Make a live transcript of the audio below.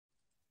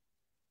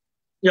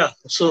Yeah,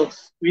 so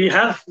we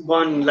have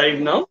gone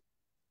live now,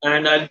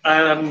 and I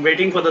am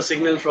waiting for the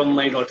signal from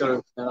my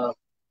daughter to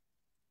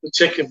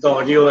check if the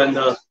audio and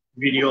the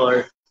video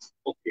are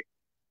okay.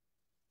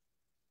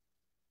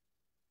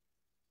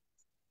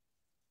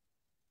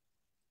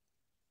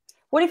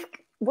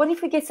 What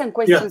if we get some Yeah.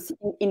 questions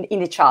in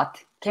the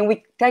chat? Can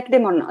we take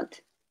them or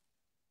not?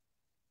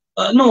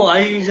 No,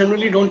 I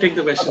generally don't take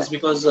the questions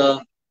because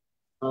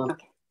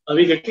Okay. are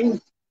we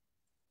getting?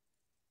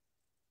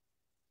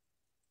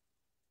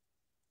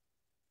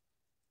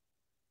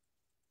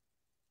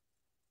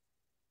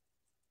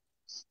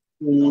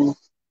 Mm,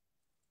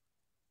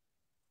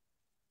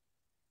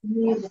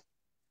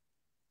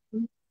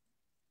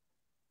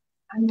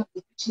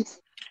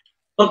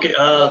 okay,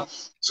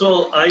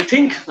 so I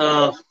think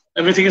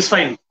everything is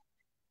fine.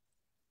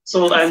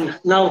 So, and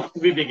now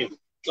we begin.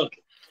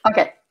 Okay.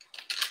 Okay.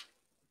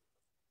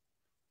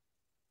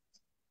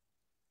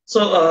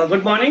 So,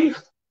 good morning,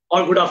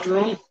 or good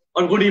afternoon,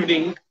 or good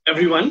evening,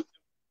 everyone,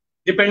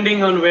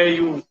 depending on where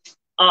you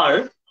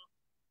are,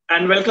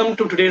 and welcome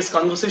to today's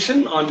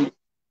conversation on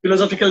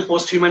philosophical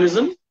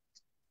posthumanism,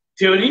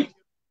 theory,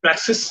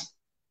 praxis,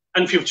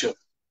 and future.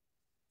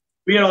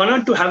 We are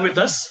honored to have with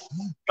us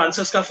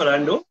Francesca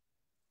Ferrando.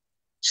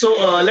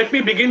 So, let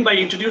me begin by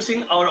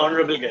introducing our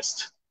honorable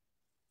guest.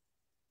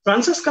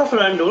 Francesca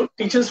Ferrando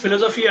teaches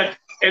philosophy at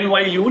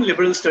NYU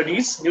Liberal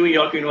Studies, New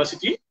York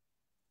University.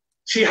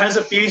 She has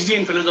a PhD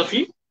in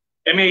philosophy,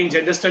 MA in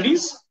gender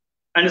studies,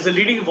 and is a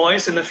leading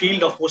voice in the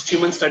field of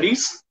posthuman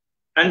studies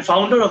and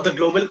founder of the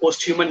Global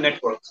Posthuman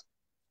Network.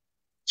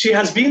 She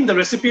has been the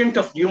recipient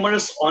of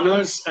numerous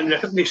honors and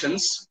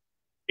recognitions,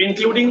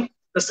 including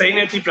the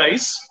Seineti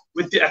Prize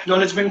with the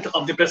acknowledgement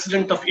of the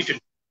President of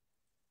Italy.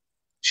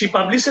 She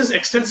publishes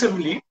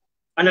extensively,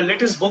 and her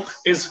latest book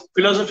is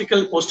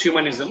Philosophical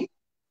Posthumanism,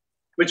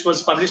 which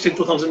was published in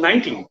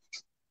 2019.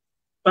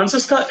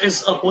 Francesca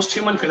is a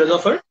posthuman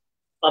philosopher,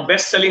 a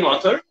best-selling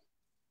author,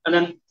 and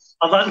an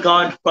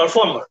avant-garde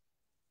performer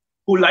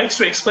who likes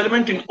to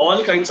experiment in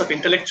all kinds of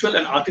intellectual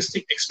and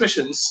artistic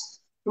expressions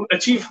to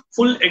achieve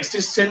full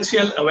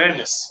existential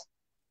awareness.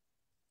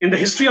 In the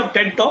history of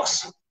TED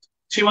Talks,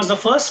 she was the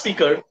first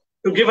speaker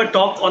to give a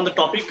talk on the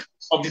topic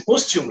of the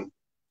posthuman.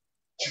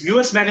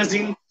 US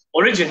magazine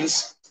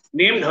Origins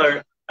named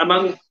her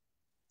among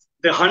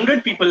the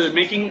 100 people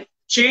making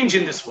change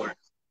in this world.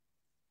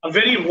 A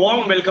very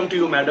warm welcome to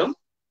you, madam,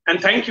 and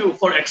thank you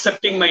for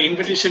accepting my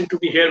invitation to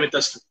be here with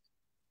us today.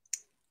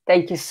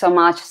 Thank you so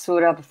much,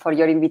 Sourav, for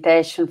your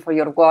invitation, for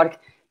your work.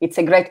 It's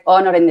a great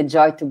honor and a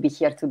joy to be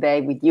here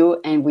today with you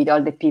and with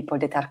all the people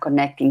that are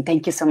connecting.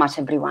 Thank you so much,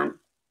 everyone.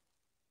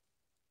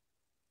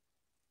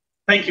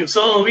 Thank you.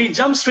 So we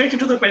jump straight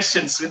into the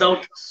questions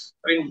without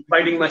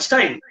biding much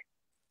time.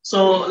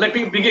 So let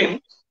me begin.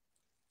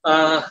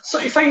 So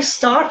if I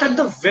start at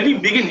the very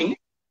beginning,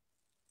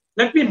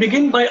 let me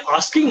begin by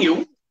asking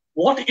you,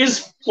 what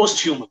is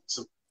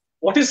posthumanism?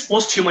 What is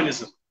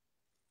posthumanism?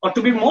 Or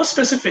to be more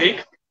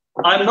specific,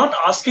 I'm not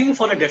asking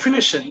for a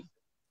definition,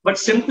 but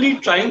simply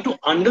trying to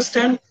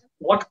understand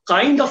what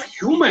kind of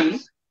human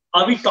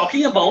are we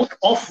talking about,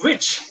 of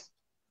which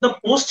the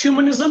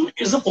posthumanism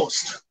is a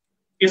post.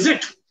 Is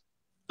it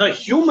the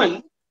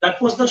human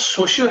that was the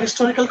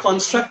socio-historical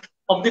construct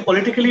of the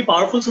politically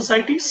powerful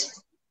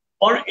societies?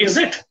 Or is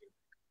it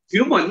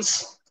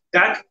humans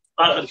that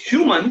are a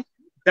human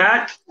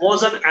that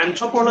was an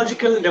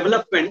anthropological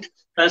development,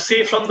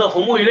 say from the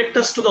Homo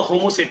erectus to the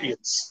Homo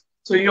sapiens?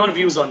 So your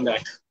views on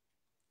that?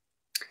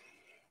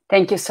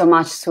 Thank you so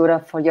much,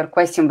 Sourav, for your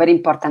question. Very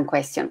important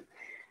question.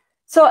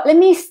 So let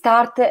me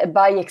start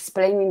by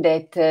explaining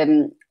that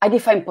I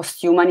define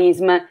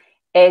posthumanism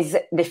as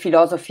the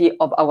philosophy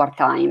of our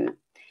time.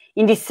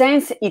 In this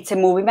sense, it's a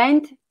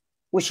movement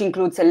which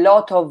includes a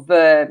lot of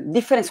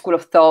different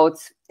schools of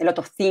thoughts, a lot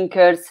of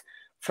thinkers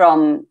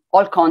from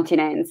all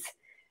continents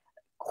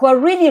who are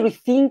really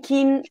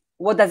rethinking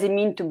what does it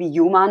mean to be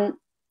human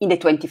in the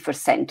 21st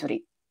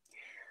century.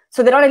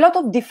 So there are a lot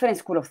of different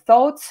schools of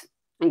thoughts.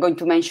 I'm going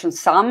to mention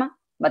some,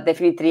 but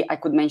definitely I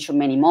could mention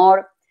many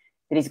more.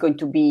 There is going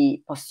to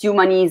be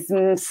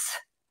posthumanisms,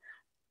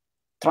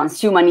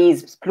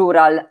 transhumanism,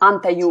 plural,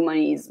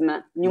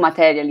 anti-humanism, new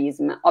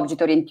materialism,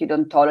 object-oriented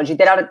ontology.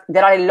 There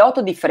are a lot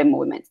of different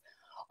movements.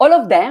 All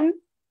of them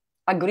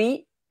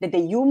agree that the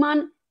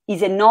human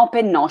is an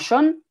open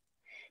notion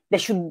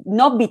that should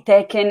not be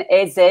taken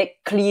as a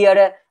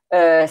clear,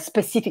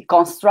 specific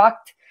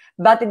construct,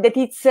 but that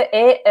it's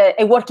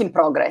a work in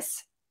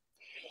progress.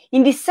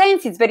 In this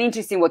sense, it's very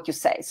interesting what you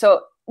say.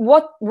 So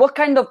what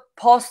kind of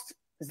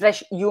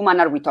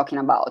post/human are we talking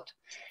about?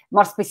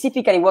 More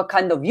specifically, what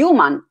kind of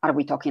human are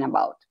we talking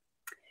about?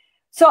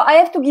 So I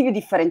have to give you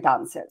different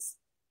answers.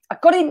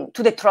 According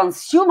to the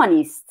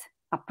transhumanist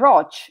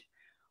approach,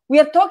 we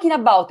are talking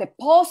about a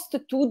post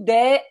to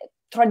the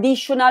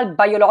traditional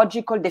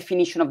biological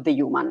definition of the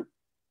human.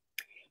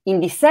 In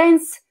this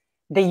sense,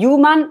 the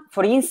human,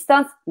 for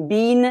instance,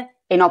 being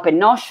an open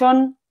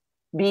notion,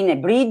 being a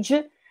bridge,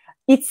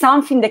 it's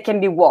something that can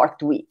be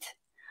worked with.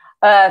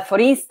 For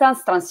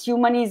instance,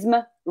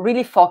 transhumanism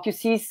really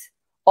focuses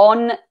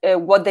on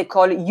what they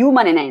call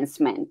human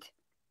enhancement.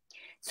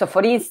 So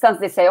for instance,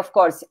 they say, of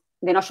course,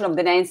 the notion of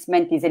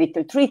enhancement is a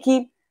little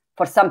tricky.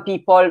 For some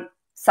people,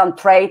 some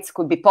traits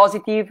could be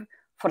positive.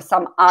 For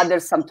some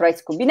others, some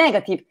traits could be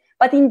negative.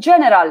 But in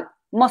general,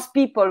 most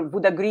people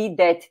would agree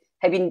that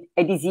having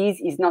a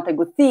disease is not a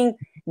good thing,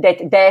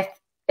 that death,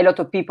 a lot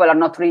of people are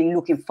not really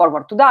looking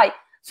forward to die.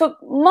 So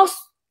most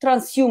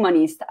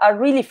transhumanists are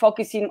really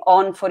focusing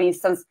on, for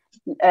instance,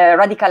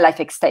 radical life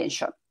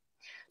extension.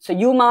 So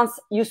humans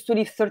used to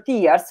live 30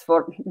 years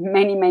for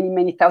many, many,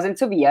 many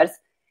thousands of years.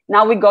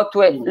 Now we got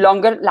to a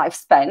longer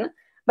lifespan,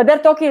 but they're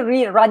talking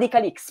really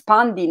radically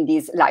expanding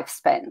this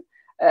lifespan.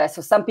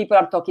 So some people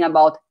are talking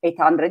about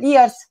 800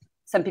 years,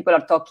 some people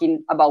are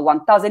talking about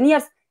 1,000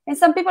 years, and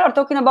some people are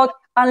talking about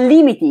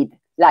unlimited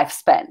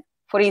lifespan.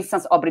 For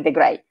instance, Aubrey de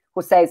Grey,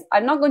 who says,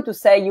 I'm not going to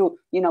say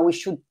we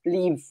should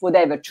live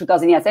whatever,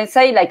 2,000 years. And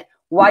say, like,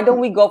 why don't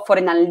we go for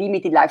an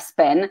unlimited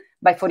lifespan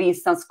by, for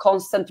instance,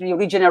 constantly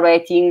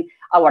regenerating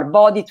our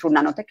body through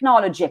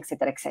nanotechnology,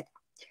 etc., etc.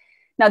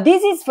 Now,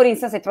 this is, for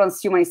instance, a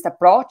transhumanist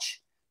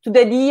approach to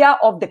the idea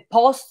of the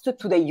post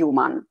to the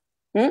human.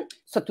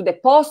 So to the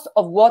post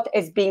of what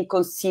has been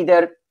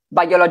considered,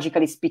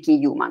 biologically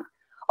speaking, human.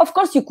 Of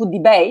course, you could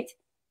debate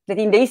that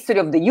in the history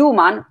of the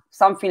human,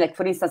 something like,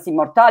 for instance,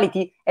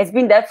 immortality has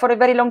been there for a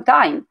very long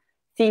time.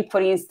 Think,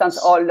 for instance,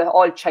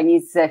 all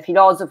Chinese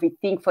philosophy.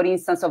 Think, for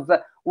instance, of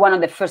one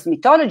of the first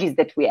mythologies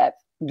that we have,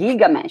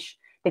 Gilgamesh,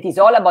 that is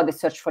all about the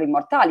search for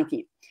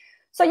immortality.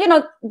 So,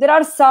 there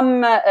are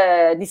some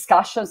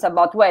discussions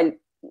about, well,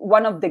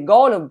 one of the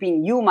goals of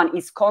being human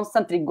is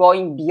constantly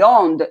going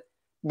beyond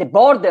the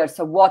borders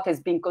of what has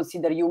been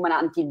considered human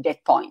until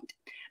that point.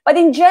 But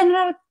in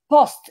general,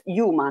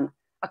 post-human,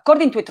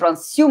 according to a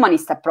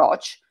transhumanist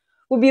approach,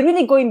 would be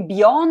really going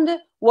beyond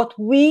what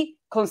we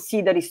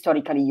consider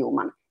historically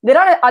human. There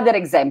are other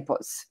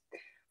examples.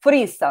 For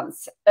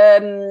instance,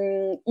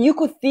 you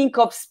could think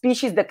of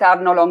species that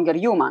are no longer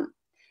human.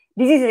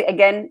 This is,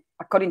 again,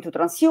 according to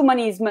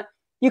transhumanism,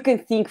 you can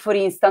think, for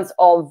instance,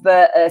 of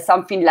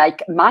something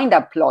like mind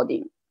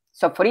uploading.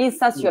 So, for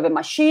instance, you have a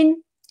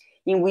machine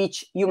in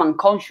which human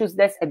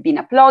consciousness has been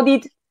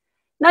uploaded.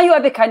 Now you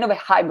have a kind of a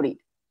hybrid,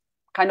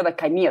 kind of a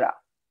chimera,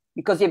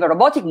 because you have a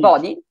robotic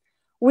body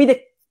with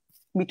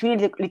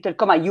between little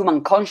comma,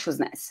 human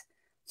consciousness.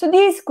 So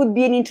this could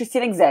be an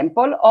interesting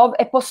example of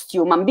a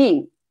post-human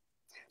being.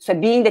 So a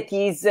being that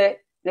is,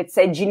 let's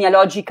say,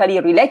 genealogically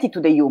related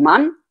to the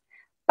human,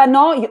 but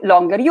no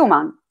longer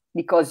human,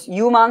 because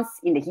humans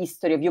in the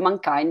history of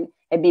humankind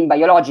have been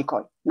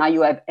biological. Now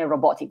you have a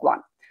robotic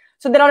one.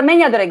 So there are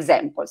many other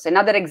examples.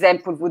 Another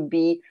example would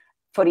be,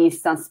 for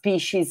instance,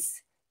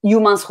 species,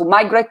 humans who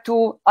migrate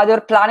to other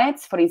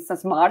planets. For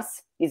instance,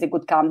 Mars is a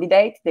good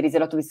candidate. There is a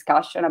lot of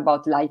discussion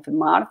about life on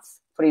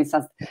Mars. For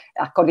instance,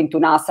 according to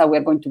NASA,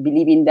 we're going to be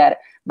living there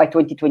by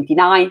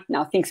 2029.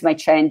 Now, things might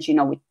change,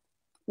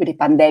 with the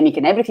pandemic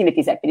and everything that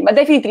is happening. But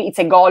definitely, it's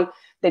a goal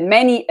that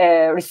many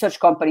research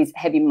companies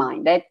have in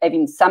mind, that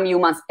having some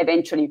humans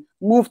eventually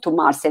move to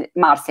Mars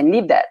and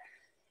live there.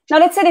 Now,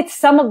 let's say that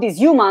some of these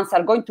humans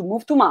are going to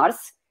move to Mars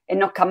and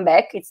not come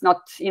back. It's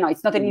not,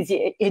 it's not an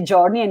easy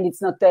journey, and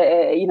it's not,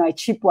 a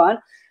cheap one.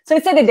 So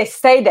let's say that they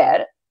stay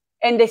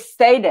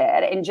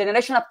there, and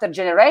generation after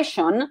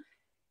generation,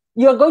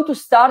 you're going to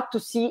start to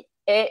see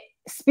a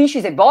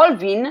species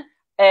evolving,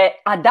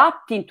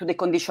 adapting to the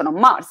condition of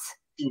Mars.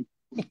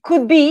 It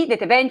could be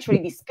that eventually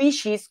the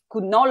species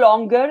could no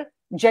longer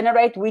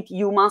generate with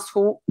humans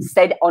who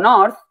stayed on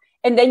Earth,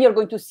 and then you're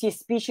going to see a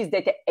species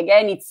that,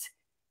 again, it's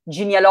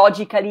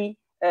genealogically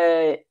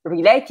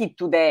related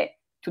to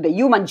the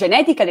human,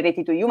 genetically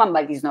related to human,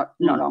 but is no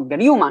longer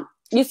human.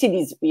 You see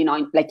this,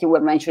 like you were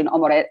mentioning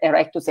Homo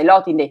erectus a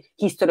lot in the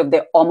history of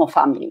the Homo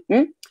family.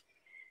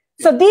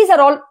 So these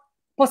are all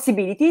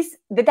possibilities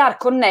that are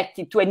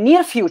connected to a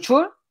near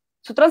future.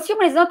 So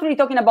transhumanism is not really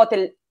talking about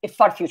a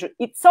far future.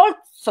 It's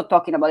also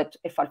talking about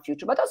a far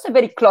future, but also a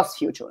very close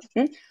future.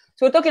 So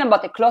we're talking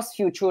about a close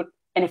future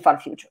and a far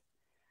future.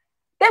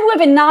 Then we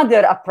have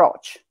another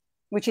approach,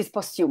 which is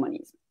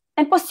posthumanism.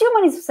 And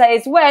posthumanism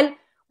says, well,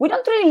 we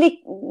don't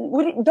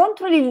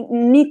really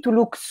need to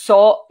look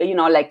so,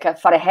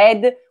 far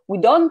ahead. We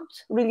don't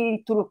really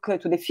need to look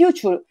to the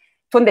future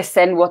to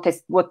understand what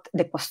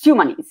the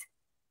posthuman is.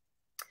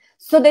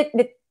 So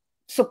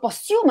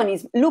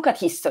posthumanism look at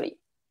history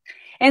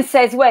and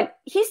says, well,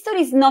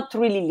 history is not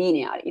really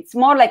linear. It's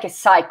more like a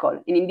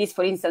cycle. And in this,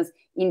 for instance,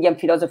 Indian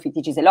philosophy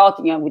teaches a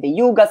lot, with the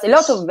yugas. A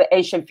lot of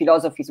ancient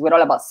philosophies were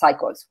all about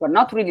cycles. We're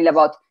not really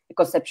about a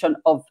conception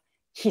of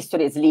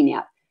history as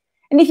linear.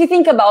 And if you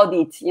think about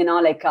it,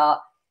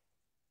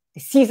 the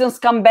seasons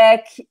come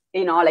back,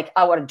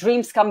 our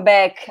dreams come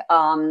back.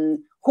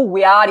 Who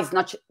we are is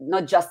not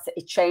just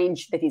a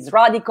change that is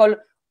radical.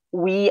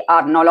 We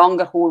are no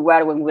longer who we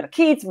were when we were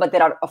kids, but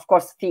there are, of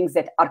course, things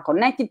that are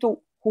connected to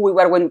who we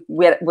were when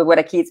we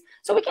were kids.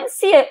 So we can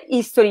see a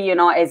history,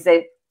 as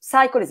a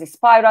cycle, as a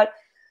spiral.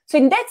 So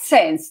in that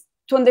sense,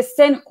 to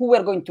understand who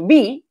we're going to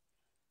be,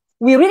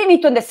 we really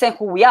need to understand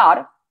who we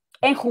are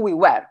and who we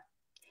were.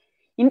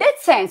 In that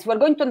sense, we're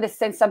going to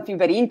understand something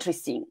very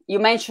interesting. You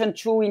mentioned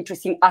two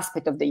interesting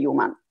aspects of the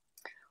human.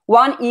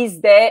 One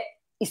is the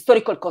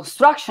historical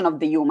construction of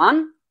the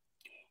human,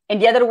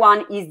 and the other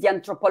one is the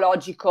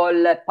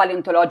anthropological,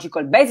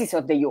 paleontological basis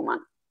of the human.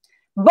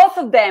 Both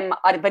of them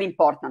are very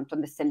important to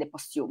understand the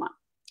post-human.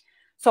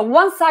 So on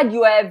one side,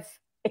 you have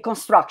a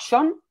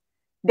construction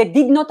that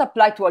did not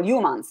apply to all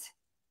humans.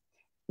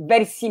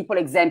 Very simple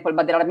example,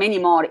 but there are many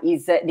more,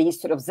 is the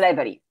history of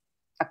slavery,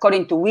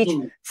 according to which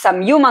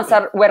some humans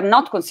were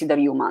not considered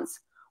humans,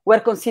 were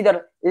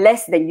considered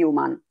less than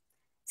human,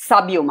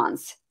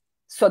 subhumans,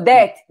 so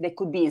that they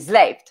could be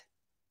enslaved,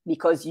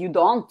 because you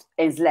don't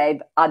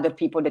enslave other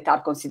people that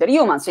are considered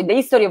humans. So in the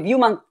history of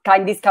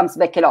humankind, this comes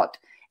back a lot.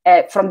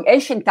 From the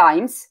ancient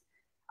times,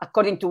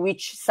 according to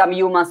which some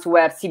humans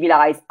were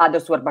civilized,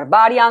 others were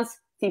barbarians.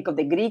 Think of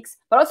the Greeks,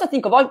 but also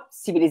think of all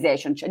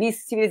civilizations.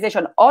 Chinese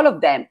civilization, all of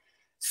them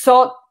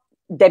saw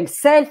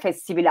themselves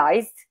as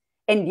civilized,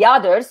 and the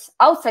others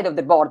outside of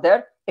the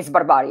border as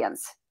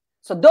barbarians.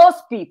 So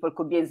those people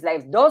could be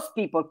enslaved. Those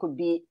people could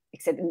be,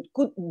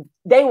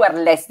 they were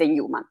less than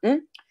human.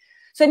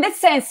 So in that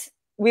sense,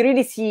 we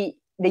really see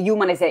the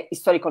human as a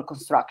historical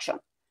construction.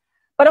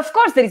 But of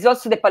course, there is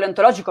also the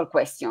paleontological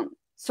question.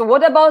 So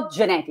what about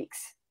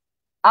genetics?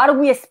 Are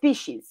we a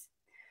species?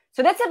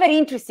 So that's a very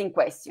interesting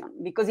question,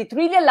 because it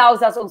really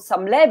allows us on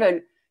some level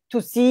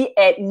to see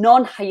a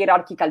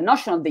non-hierarchical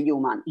notion of the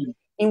human,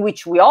 in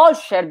which we all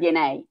share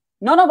DNA.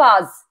 None of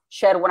us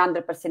share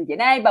 100%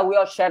 DNA, but we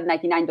all share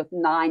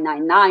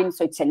 99.999,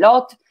 so it's a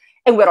lot,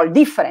 and we're all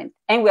different,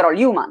 and we're all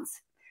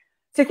humans.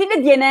 So I think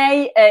the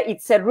DNA,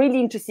 it's a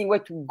really interesting way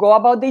to go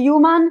about the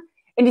human,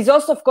 and it's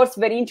also, of course,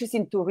 very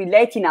interesting to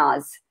relating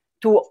us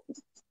to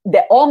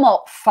the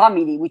Homo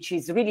family, which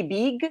is really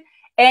big,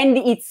 and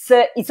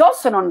it's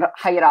also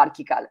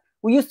non-hierarchical.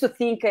 We used to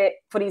think,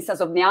 for instance,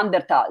 of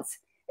Neanderthals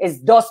as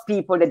those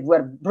people that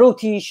were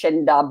brutish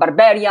and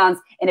barbarians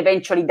and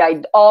eventually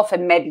died off,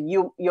 and maybe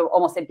your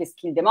Homo sapiens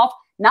killed them off.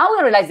 Now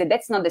we realize that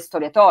that's not the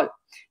story at all.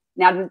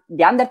 Now, the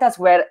Neanderthals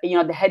were,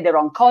 they had their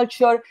own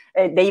culture.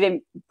 They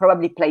even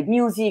probably played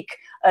music.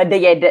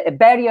 They had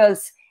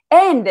burials.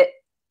 And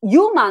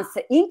humans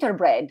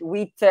interbred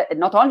with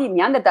not only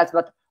Neanderthals,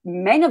 but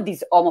many of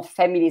these Homo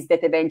families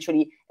that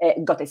eventually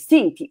got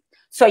extinct.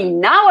 So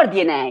in our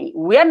DNA,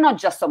 we are not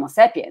just Homo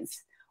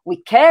sapiens.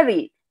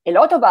 A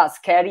lot of us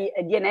carry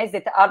DNAs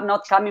that are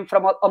not coming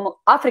from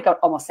African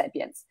Homo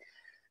sapiens.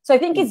 So I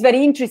think it's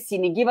very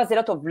interesting. It gives us a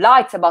lot of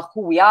light about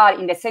who we are,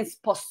 in the sense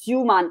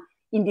post-human,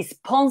 in this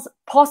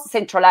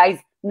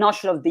post-centralized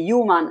notion of the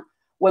human,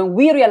 when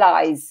we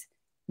realize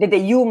that the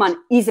human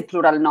is a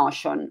plural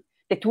notion,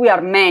 that we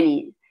are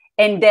many,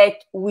 and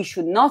that we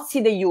should not see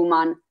the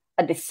human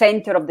at the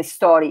center of the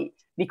story,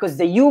 because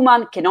the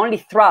human can only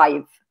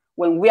thrive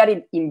when we are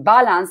in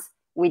balance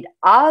with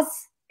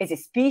us as a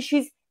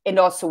species, and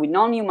also with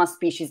non-human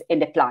species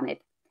and the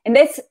planet. And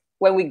that's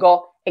when we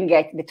go and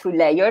get the three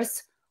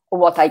layers of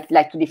what I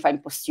like to define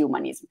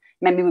posthumanism.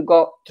 Maybe we'll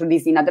go through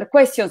this in other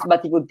questions,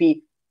 but it would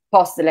be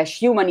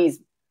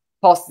post/humanism,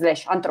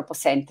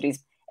 post/anthropocentrism,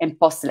 and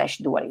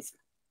post/dualism.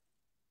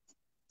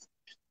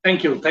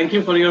 Thank you. Thank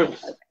you for your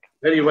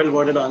very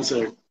well-worded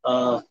answer.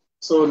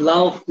 So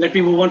now let me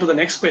move on to the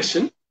next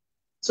question.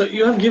 So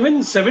you have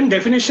given 7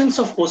 definitions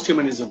of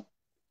posthumanism: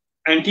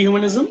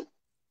 anti-humanism,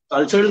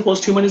 cultural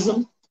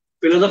posthumanism,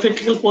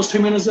 philosophical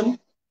posthumanism,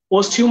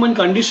 posthuman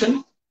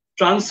condition,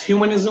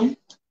 transhumanism,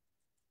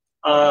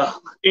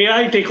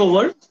 AI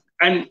takeover,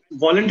 and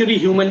voluntary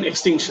human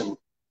extinction.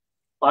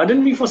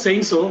 Pardon me for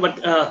saying so,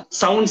 but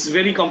sounds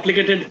very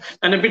complicated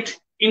and a bit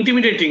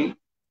intimidating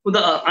to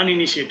the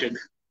uninitiated.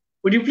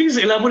 Would you please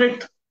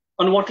elaborate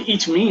on what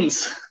each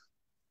means?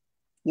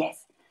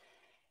 Yes.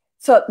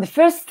 So the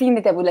first thing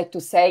that I would like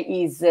to say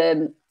is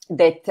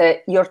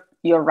that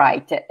you're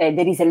right.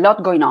 There is a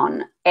lot going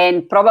on,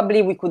 and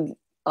probably we could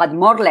add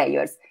more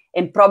layers.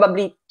 And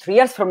probably 3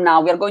 years from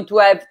now, we are going to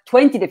have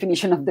 20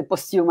 definitions of the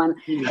posthuman.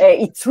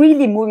 It's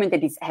really a movement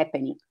that is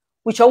happening,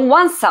 which on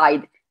one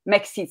side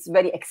makes it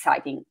very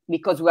exciting,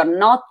 because we are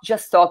not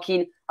just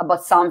talking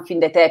about something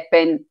that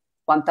happened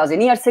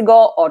 1,000 years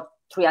ago or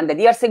 300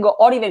 years ago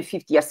or even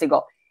 50 years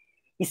ago.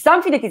 It's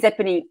something that is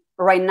happening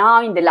right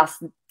now in the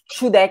last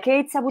 2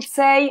 decades, I would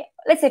say,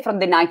 let's say from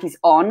the 90s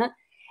on.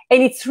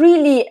 And it's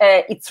really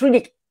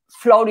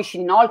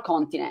flourishing in all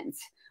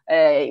continents.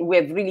 We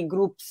have really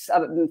groups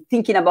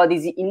thinking about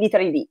this in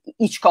literally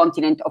each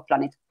continent of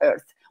planet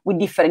Earth, with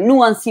different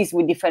nuances,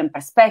 with different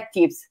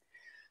perspectives.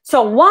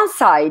 So on one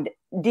side,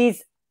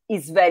 this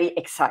is very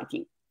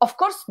exciting. Of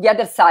course, the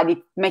other side,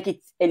 it makes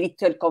it a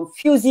little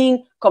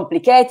confusing,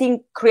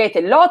 complicating, create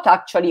a lot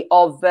actually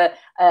of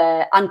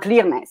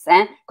unclearness,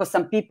 because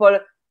some people,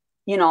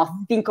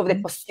 think of the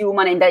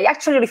posthuman and they're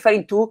actually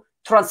referring to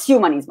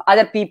transhumanism.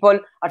 Other people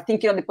are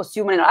thinking of the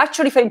posthuman and are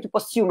actually referring to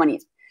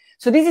posthumanism.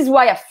 So this is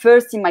why at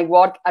first in my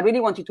work, I really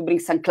wanted to bring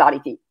some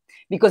clarity,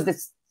 because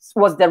this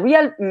was the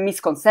real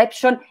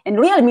misconception and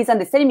real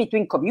misunderstanding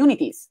between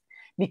communities,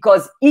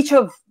 because each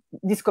of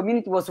this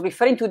community was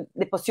referring to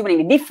the posthuman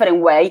in a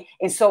different way,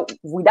 and so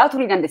without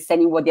really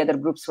understanding what the other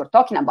groups were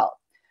talking about.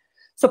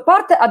 So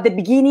part at the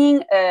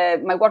beginning,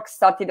 my work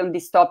started on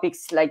these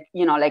topics like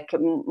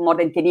more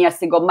than 10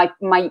 years ago.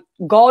 My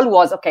goal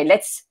was, okay,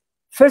 let's,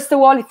 first of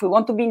all, if we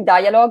want to be in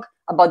dialogue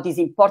about this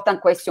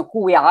important question,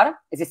 who we are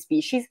as a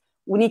species,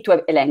 we need to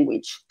have a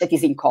language that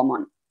is in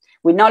common.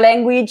 With no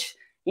language,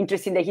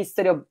 interested in the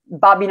history of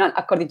Babylon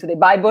according to the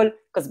Bible,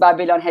 because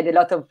Babylon had a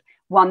lot of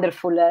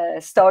wonderful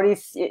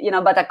stories,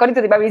 but according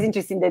to the Bible, it's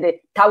interesting that the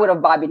Tower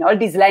of Babylon, all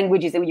these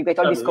languages, and you get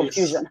all this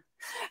confusion.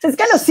 So it's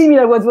kind of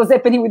similar what was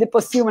happening with the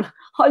posthuman,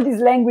 all these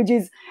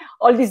languages,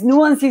 all these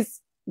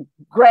nuances,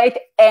 great,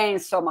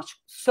 and so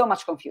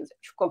much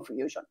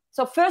confusion.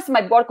 So first,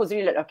 my work was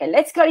really like, okay,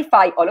 let's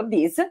clarify all of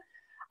this,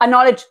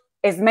 acknowledge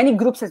as many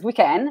groups as we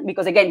can,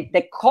 because again,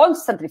 they're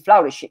constantly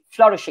flourishing.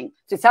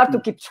 So it's hard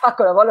to keep track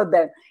of all of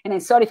them. And I'm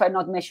sorry if I'm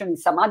not mentioning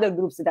some other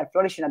groups that are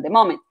flourishing at the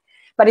moment.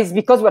 But it's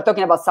because we're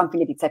talking about something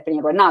that is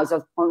happening right now. It's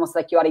almost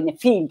like you are in a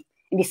field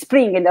in the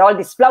spring and there are all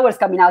these flowers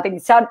coming out and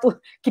it's hard to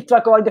keep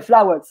track of all the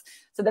flowers.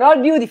 So they're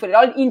all beautiful, they're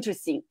all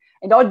interesting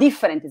and all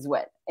different as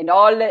well. And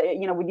all,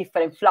 with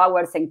different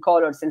flowers and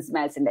colors and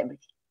smells and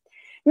everything.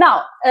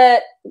 Now,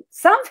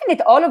 something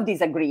that all of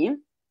these agree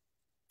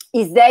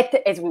is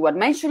that, as we were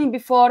mentioning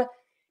before,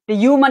 the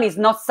human is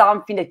not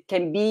something that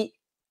can be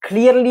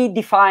clearly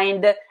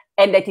defined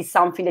and that is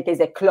something that is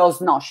a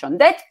closed notion.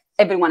 That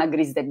everyone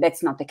agrees that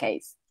that's not the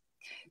case.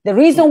 The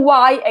reason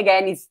why,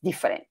 again, is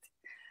different.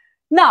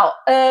 Now,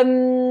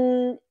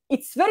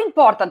 it's very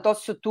important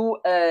also to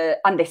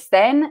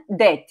understand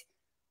that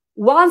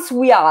once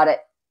we are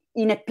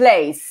in a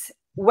place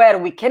where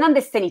we can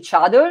understand each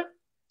other,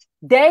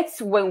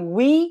 that's when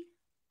we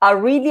are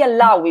really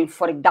allowing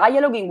for a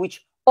dialogue in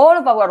which all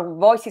of our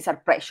voices are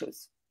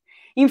precious.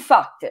 In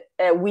fact,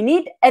 we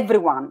need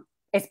everyone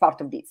as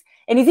part of this.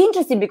 And it's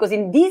interesting because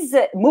in this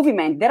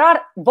movement, there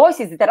are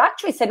voices that are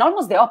actually saying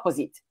almost the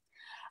opposite.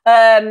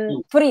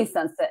 For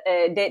instance,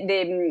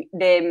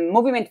 the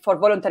movement for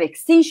voluntary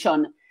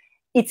extinction,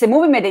 it's a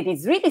movement that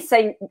is really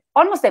saying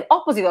almost the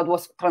opposite of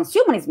what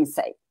transhumanism is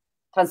saying.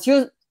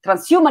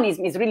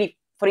 Transhumanism is really,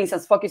 for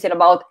instance, focusing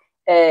about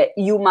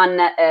human,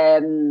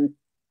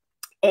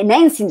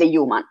 enhancing the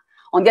human.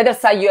 On the other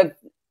side, you have,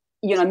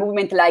 a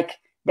movement like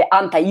the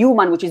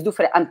anti-human, which is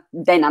different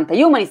than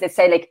anti-humanists that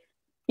say, like,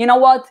 you know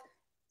what,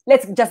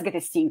 let's just get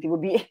extinct. It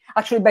would be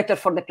actually better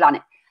for the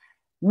planet.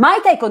 My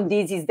take on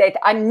this is that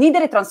I'm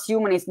neither a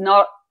transhumanist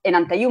nor an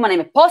anti-human.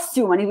 I'm a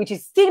post-humanist, which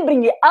is still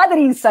bringing other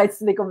insights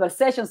to the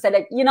conversation. Say,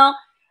 like,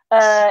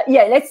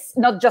 let's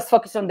not just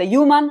focus on the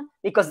human,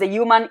 because the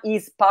human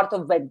is part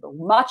of a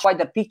much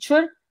wider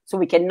picture. So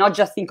we cannot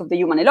just think of the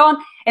human alone.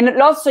 And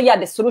also,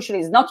 the solution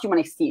is not human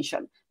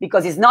extinction,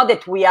 because it's not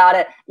that we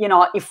are,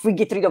 if we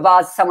get rid of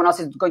us, someone else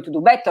is going to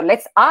do better.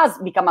 Let's us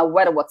become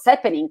aware of what's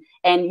happening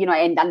and,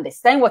 and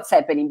understand what's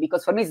happening.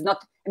 Because for me, it's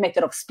not a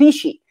matter of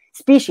species,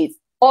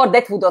 or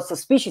that would also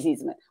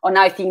speciesism. Or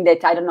now I think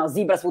that, I don't know,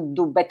 zebras would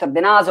do better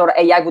than us, or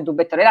AI would do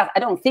better than us. I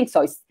don't think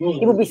so. It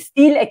would be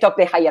still atop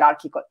the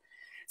hierarchical.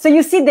 So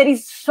you see, there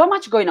is so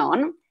much going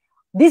on.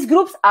 These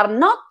groups are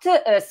not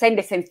saying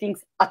the same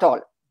things at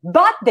all.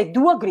 But they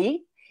do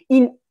agree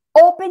in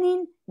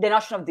opening the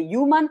notion of the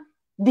human,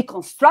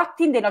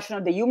 deconstructing the notion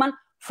of the human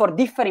for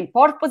different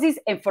purposes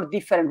and for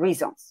different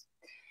reasons.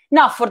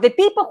 Now, for the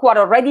people who are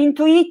already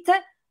into it,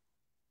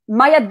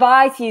 my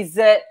advice is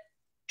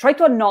try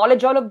to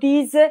acknowledge all of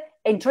these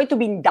and try to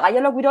be in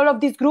dialogue with all of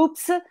these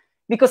groups,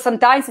 because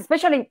sometimes,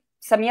 especially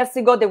some years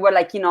ago, there were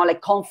like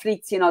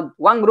conflicts,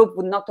 one group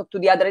would not talk to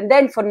the other. And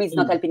then for me, it's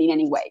not helping in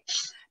any way,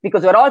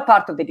 because we're all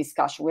part of the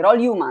discussion. We're all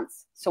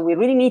humans. So we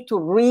really need to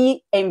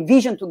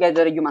re-envision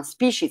together a human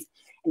species.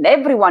 And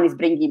everyone is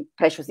bringing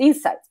precious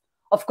insights.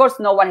 Of course,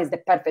 no one has the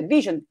perfect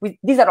vision.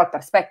 These are all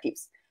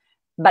perspectives.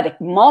 But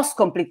the most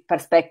complete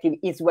perspective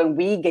is when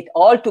we get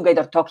all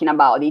together talking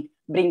about it,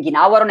 bringing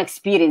our own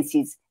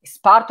experiences as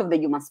part of the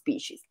human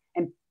species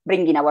and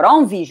bringing our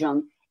own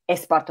vision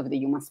as part of the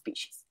human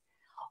species.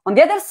 On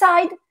the other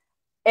side,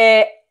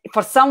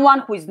 for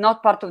someone who is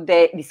not part of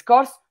the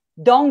discourse,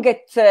 don't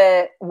get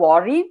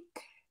worried.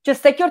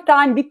 Just take your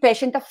time, be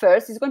patient at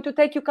first. It's going to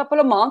take you a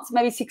couple of months,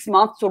 maybe 6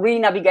 months, to really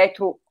navigate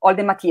through all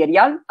the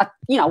material,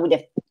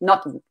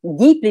 not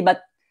deeply,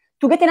 but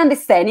to get an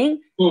understanding.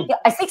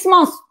 6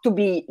 months to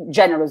be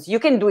generous. You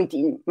can do it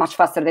in much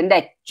faster than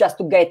that, just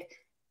to get,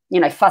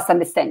 a fast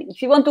understanding. If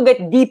you want to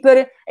get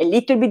deeper, a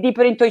little bit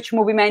deeper into each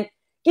movement,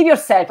 give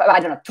yourself,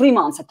 3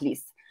 months at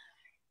least.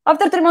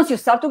 After 3 months, you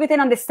start to get an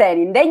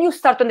understanding. Then you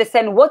start to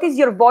understand what is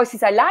your voice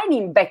is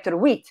aligning better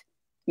with.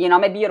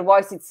 Maybe your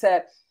voice is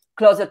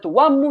closer to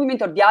one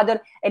movement or the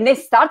other, and then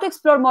start to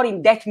explore more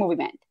in that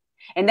movement.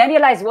 And then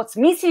realize what's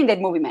missing in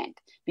that movement,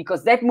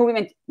 because that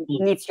movement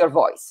needs your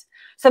voice.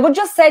 So I would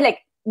just say, like,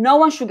 no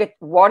one should get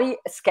worried,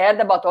 scared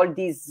about all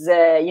these,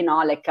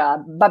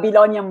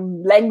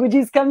 Babylonian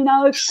languages coming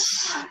out.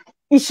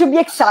 It should be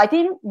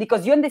exciting,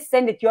 because you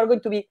understand that you're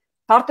going to be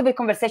part of a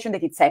conversation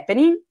that it's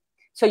happening.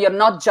 So you're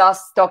not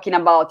just talking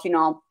about,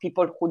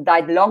 people who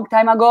died a long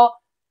time ago.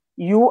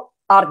 You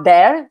are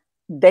there.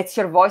 that's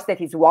your voice that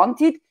is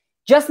wanted.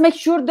 Just make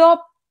sure, though,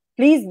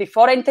 please,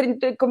 before entering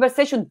the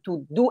conversation,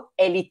 to do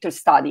a little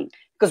studying.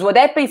 Because what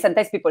happens,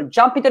 sometimes people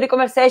jump into the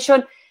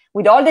conversation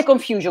with all the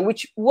confusion,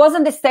 which was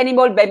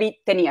understandable maybe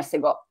 10 years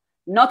ago.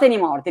 Not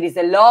anymore. There is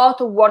a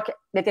lot of work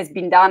that has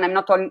been done. I'm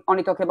not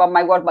only talking about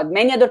my work, but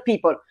many other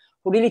people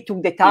who really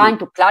took the time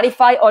to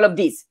clarify all of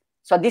this.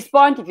 So at this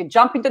point, if you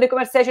jump into the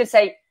conversation,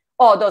 say,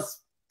 oh, those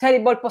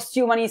terrible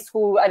posthumanists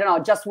who, I don't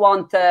know, just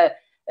want to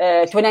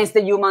enhance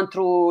the human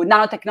through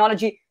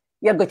nanotechnology,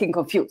 you're getting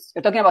confused.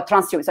 You're talking about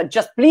transhumans. So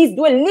just please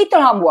do a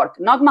little homework,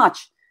 not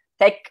much.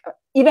 Take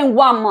even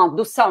 1 month,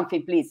 do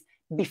something, please,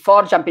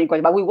 before jumping in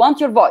question. But we want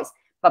your voice.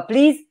 But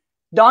please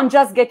don't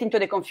just get into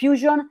the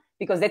confusion,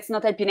 because that's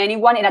not helping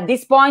anyone. And at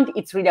this point,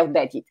 it's really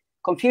outdated.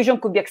 Confusion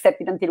could be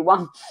accepted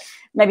until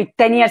maybe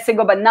 10 years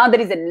ago, but now there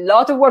is a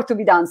lot of work to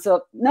be done.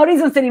 So no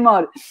reasons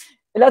anymore.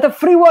 A lot of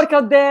free work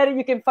out there.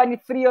 You can find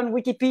it free on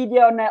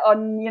Wikipedia,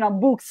 on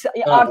books,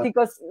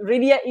 articles,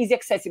 really easy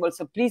accessible.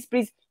 So please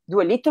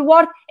do a little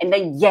work. And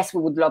then, yes,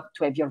 we would love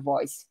to have your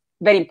voice.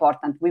 Very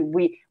important.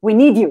 We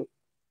need you.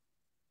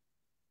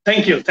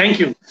 Thank you.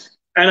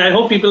 And I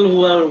hope people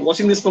who are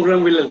watching this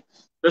program will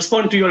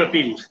respond to your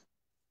appeal.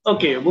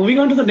 Okay, moving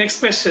on to the next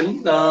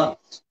question.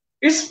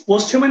 Is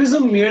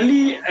posthumanism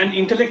merely an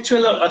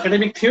intellectual or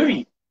academic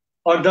theory,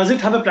 or does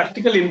it have a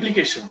practical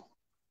implication,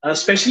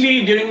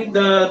 especially during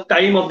the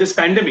time of this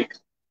pandemic?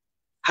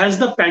 Has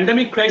the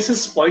pandemic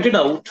crisis pointed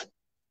out,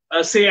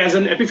 say as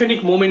an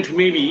epiphanic moment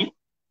maybe,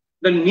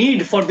 the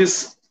need for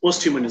this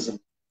posthumanism?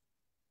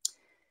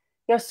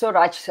 You're so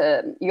right.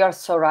 You are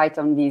so right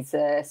on this,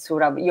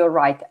 Sourav. You're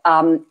right.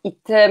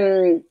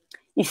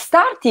 It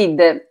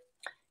started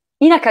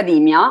in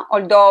academia,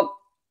 although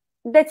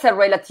that's a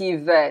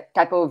relative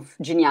type of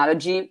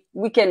genealogy.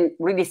 We can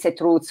really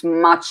set roots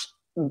much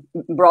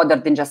broader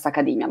than just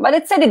academia. But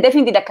let's say that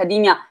definitely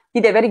academia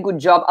did a very good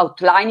job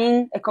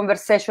outlining a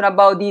conversation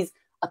about this,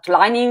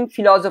 outlining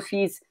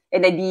philosophies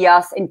and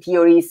ideas and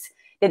theories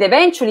that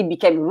eventually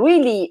became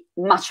really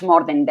much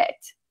more than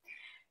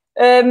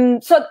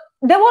that. So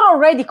there were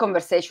already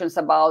conversations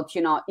about,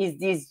 is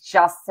this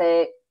just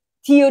a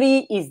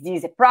theory? Is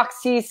this a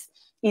praxis?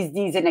 Is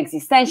this an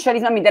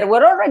existentialism? I mean, there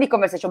were already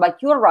conversations,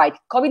 but you're right.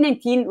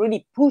 COVID-19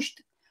 really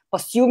pushed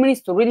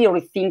posthumanism to really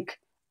rethink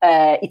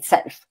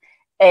itself,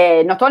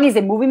 not only as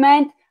a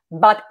movement,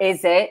 but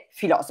as a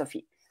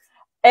philosophy.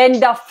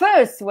 And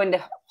first, when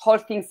the whole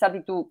thing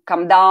started to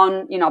come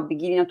down,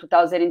 beginning of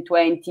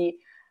 2020,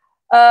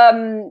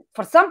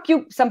 for some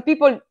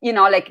people,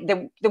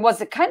 there was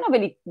a kind of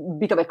a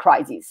bit of a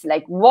crisis.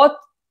 Like, what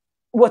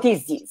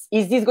is this?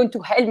 Is this going to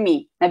help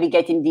me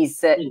navigate in this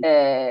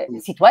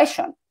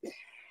situation?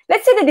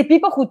 Let's say that the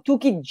people who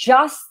took it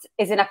just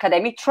as an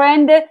academic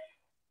trend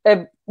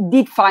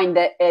did find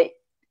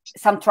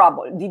some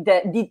trouble,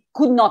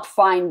 could not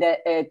find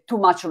too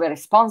much of a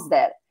response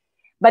there.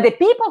 But the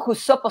people who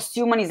saw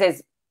posthumanism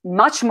as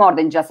much more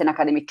than just an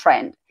academic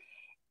trend,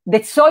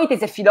 that saw it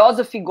as a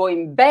philosophy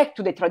going back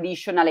to the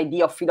traditional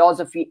idea of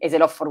philosophy as a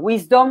love for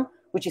wisdom,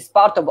 which is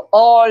part of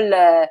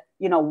all,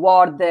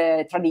 world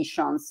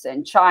traditions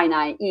in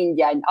China,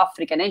 India, and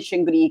Africa, and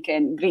ancient Greek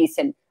and Greece,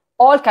 and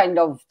all kind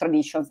of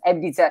traditions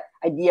have this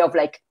idea of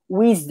like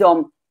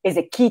wisdom as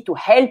a key to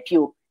help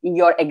you in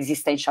your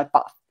existential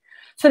path.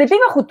 So the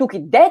people who took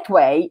it that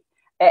way,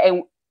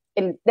 and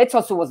that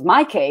also was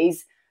my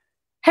case,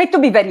 had to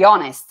be very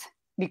honest,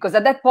 because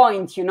at that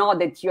point, you know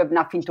that you have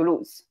nothing to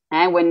lose.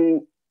 And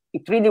when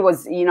it really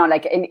was,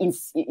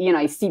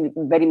 it's still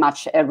very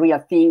much a real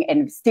thing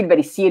and still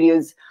very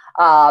serious.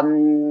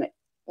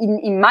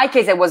 In my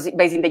case, I was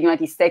based in the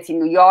United States, in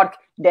New York.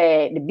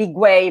 The big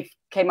wave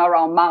came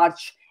around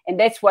March. And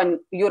that's when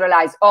you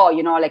realize, I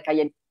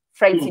had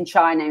friends in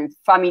China and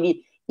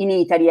family in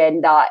Italy.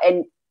 And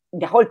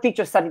the whole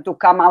picture started to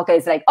come out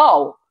as like,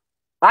 oh,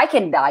 I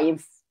can die. And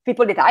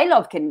people that I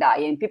love can die.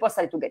 And people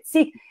started to get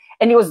sick.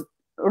 And it was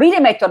really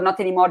a matter, not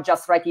anymore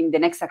just writing the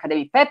next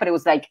academic paper. It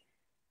was like,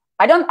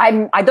 I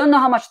don't know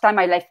how much time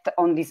I left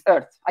on this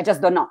earth. I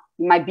just don't know.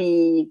 It might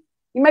be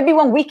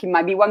 1 week, it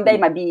might be 1 day, it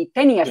might be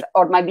 10 years,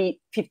 or it might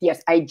be 50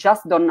 years. I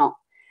just don't know.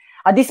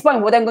 At this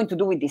point, what I'm going to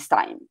do with this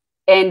time.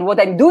 And what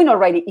I'm doing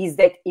already is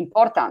that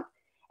important.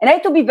 And I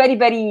had to be very,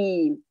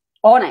 very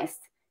honest,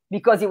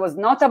 because it was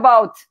not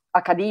about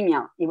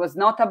academia. It was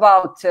not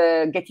about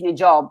getting a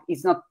job. It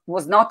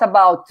was not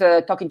about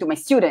talking to my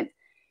student.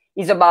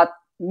 It's about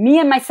me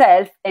and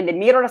myself and the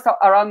mirror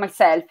around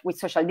myself with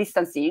social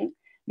distancing,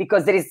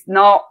 because there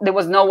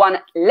was no one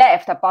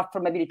left apart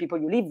from maybe the people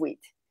you live with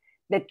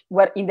that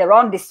were in their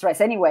own distress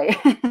anyway.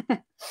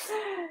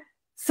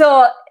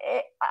 So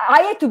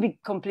I had to be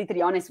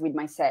completely honest with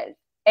myself.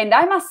 And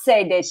I must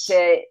say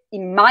that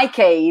in my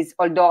case,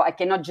 although I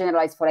cannot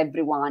generalize for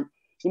everyone,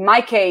 in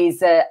my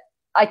case,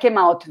 I came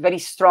out very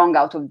strong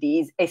out of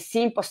this, as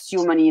seeing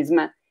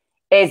posthumanism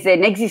as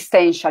an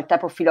existential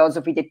type of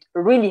philosophy that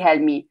really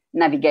helped me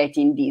navigate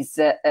in this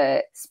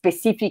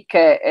specific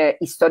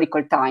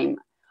historical time.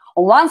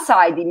 On one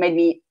side, it made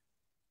me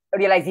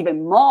realize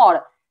even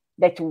more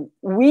that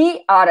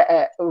we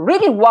are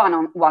really one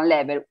on one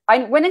level.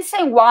 When I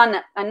say one,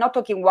 I'm not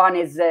talking one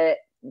as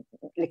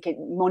like a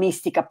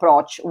monistic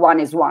approach, one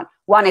is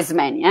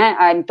many.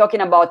 I'm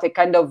talking about a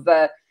kind of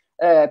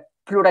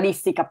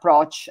pluralistic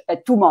approach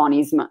to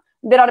monism.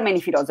 There are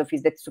many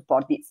philosophies that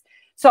support this.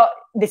 So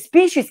the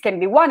species can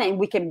be one and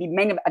we can be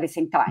many at the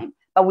same time.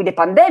 But with the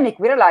pandemic,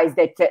 we realized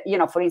that,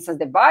 for instance,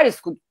 the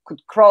virus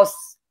could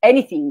cross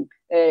anything,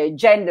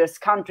 genders,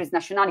 countries,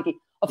 nationality.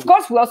 Of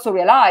course, we also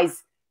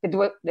realized that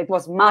there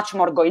was much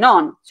more going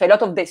on. So a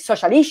lot of the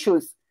social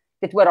issues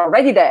that were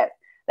already there,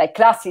 like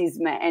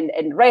classism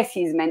and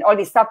racism and all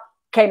this stuff,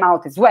 came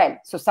out as well.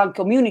 So some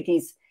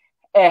communities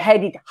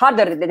had it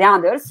harder than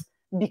others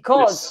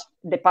because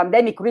the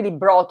pandemic really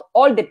brought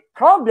all the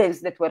problems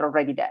that were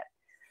already there.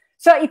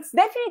 So it's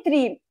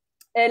definitely,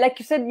 like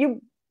you said,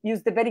 you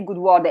used a very good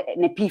word,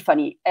 an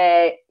epiphany.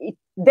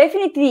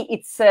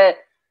 It's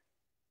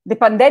the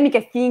pandemic,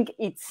 I think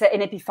it's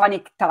an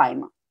epiphanic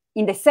time.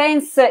 In the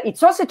sense,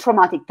 it's also a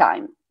traumatic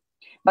time.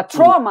 But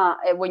trauma,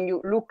 when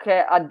you look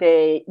at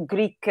the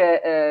Greek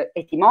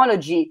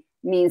etymology,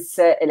 means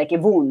like a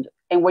wound.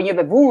 And when you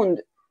have a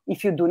wound,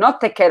 if you do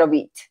not take care of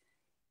it,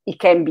 it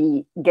can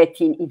be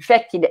getting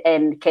infected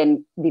and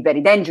can be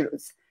very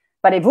dangerous.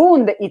 But a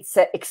wound, it's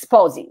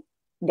exposing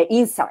the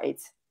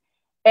insides.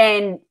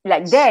 And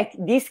like that,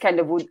 this kind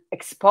of would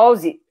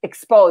expose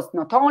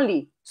not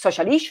only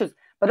social issues,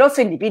 but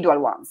also individual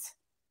ones.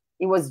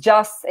 It was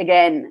just,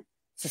 again,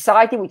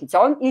 society with its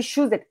own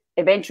issues that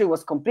eventually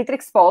was completely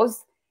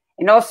exposed.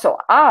 And also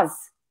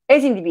us,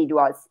 as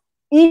individuals,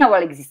 in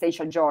our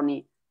existential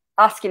journey,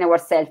 asking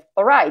ourselves,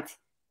 all right,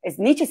 as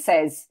Nietzsche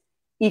says,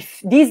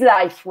 if this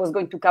life was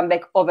going to come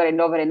back over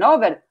and over and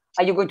over,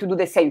 are you going to do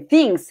the same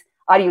things?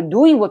 Are you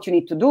doing what you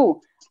need to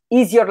do?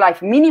 Is your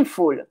life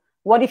meaningful?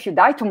 What if you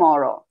die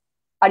tomorrow?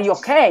 Are you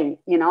okay,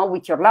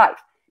 with your life?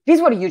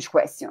 These were huge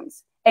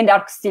questions, and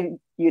are still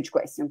huge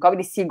questions. COVID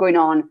is still going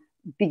on,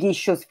 big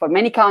issues for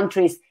many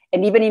countries,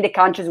 and even in the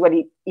countries where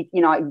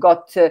it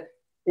got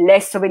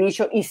less of an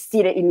issue, it's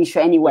still an issue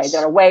anyway.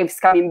 There are waves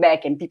coming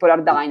back, and people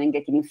are dying and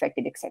getting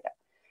infected, etc.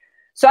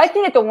 So I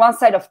think that on one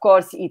side, of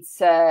course, it's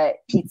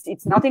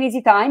not an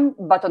easy time,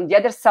 but on the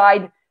other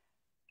side,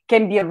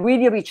 can be a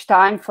really rich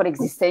time for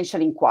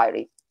existential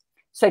inquiry.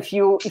 So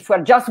if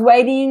we're just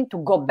waiting to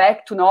go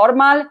back to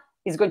normal,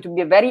 it's going to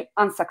be a very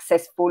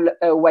unsuccessful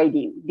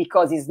waiting,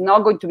 because it's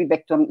not going to be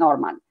back to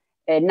normal.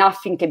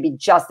 Nothing can be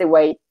just the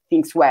way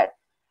things were.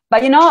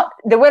 But,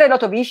 there were a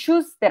lot of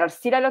issues. There are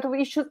still a lot of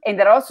issues. And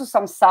there are also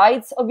some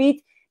sides of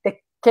it that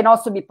can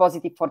also be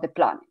positive for the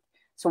planet.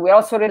 So we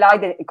also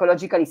realized that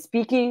ecologically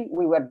speaking,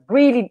 we were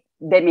really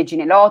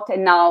damaging a lot.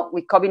 And now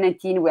with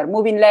COVID-19, we are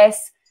moving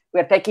less. We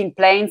are taking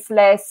planes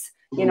less.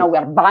 We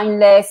are buying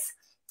less.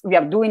 We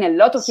are doing a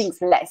lot of things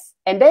less.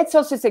 And that's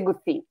also a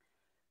good thing.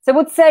 So I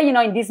would say,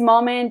 in this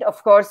moment,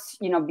 of course,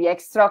 be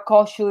extra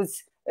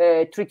cautious,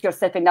 treat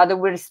yourself in other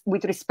ways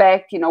with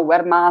respect,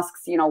 wear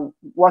masks,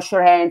 wash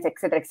your hands,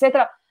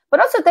 etc., but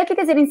also take it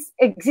as an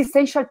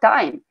existential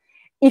time.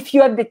 If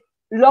you have the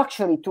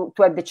luxury to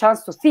have the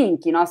chance to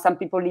think, some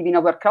people live in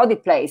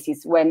overcrowded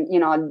places when,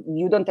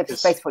 you don't have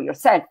space for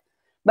yourself.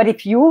 But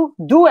if you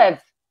do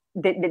have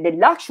the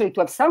luxury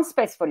to have some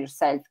space for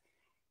yourself,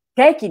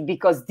 take it,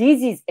 because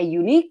this is a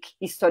unique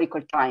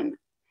historical time.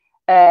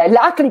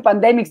 Luckily,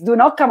 pandemics do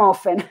not come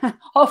often.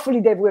 Hopefully,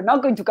 they were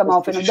not going to come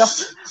often.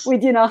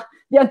 With the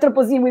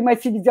Anthropocene, we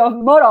might see this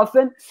more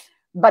often.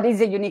 But it's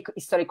a unique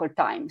historical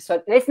time.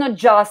 So let's not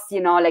just see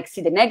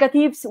the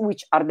negatives,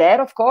 which are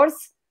there, of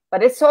course,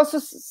 but let's also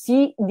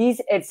see this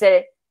as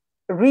a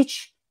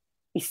rich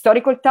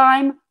historical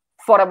time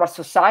for our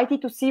society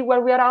to see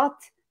where we are at,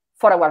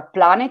 for our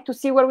planet to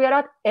see where we are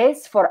at,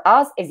 as for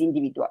us as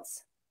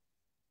individuals.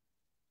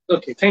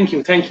 Okay, thank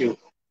you.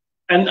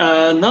 And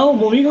now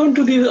moving on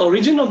to the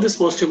origin of this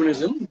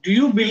posthumanism, do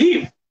you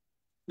believe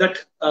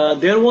that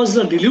there was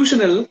a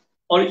delusional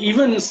or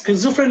even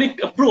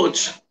schizophrenic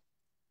approach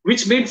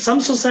which made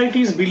some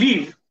societies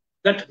believe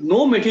that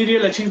no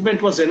material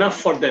achievement was enough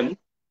for them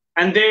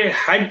and they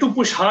had to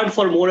push hard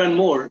for more and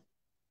more,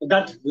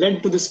 that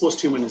led to this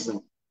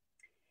posthumanism?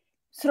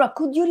 Sourav,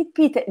 could you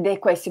repeat the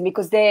question?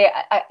 Because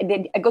I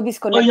got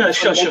disconnected. Oh, yeah,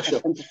 sure.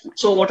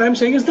 So what I'm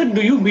saying is that,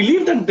 do you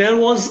believe that there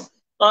was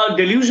a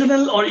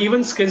delusional or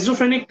even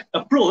schizophrenic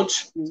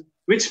approach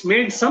which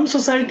made some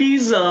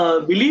societies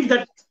believe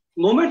that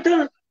no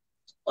matter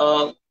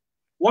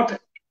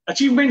what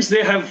achievements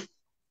they have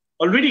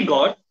already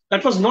got,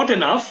 that was not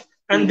enough,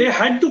 and they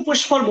had to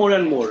push for more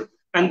and more,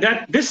 and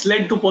that this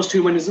led to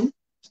posthumanism?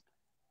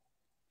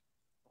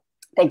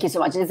 Thank you so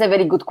much. It's a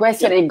very good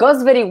question. It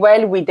goes very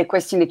well with the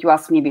question that you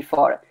asked me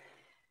before.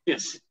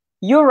 Yes.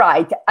 You're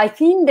right. I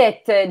think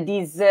that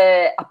this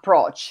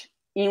approach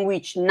in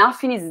which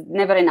nothing is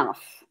never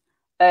enough,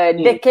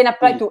 that can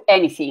apply to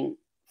anything,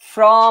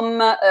 from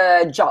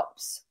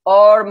jobs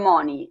or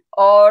money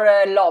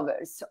or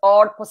lovers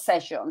or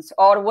possessions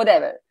or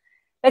whatever.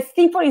 Let's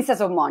think, for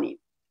instance, of money.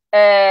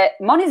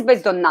 Money is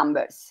based on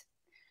numbers.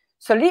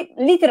 So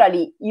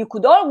literally, you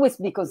could always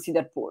be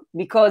considered poor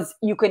because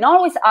you can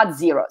always add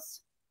zeros.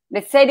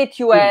 Let's say that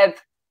you have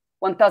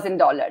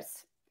 $1,000.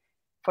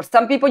 For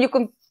some people, you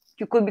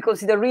could be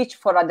considered rich,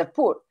 for other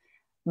poor.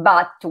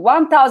 But to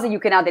 1,000, you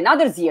can add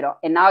another zero,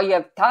 and now you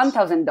have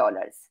 $10,000.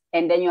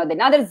 And then you add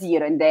another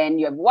zero, and then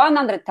you have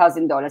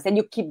 $100,000, and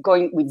you keep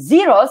going with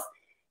zeros.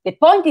 The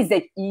point is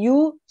that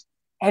you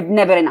have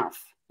never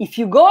enough. If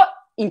you go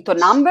into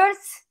numbers,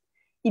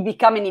 it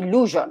becomes an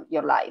illusion,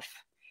 your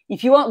life.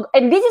 If you want,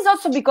 and this is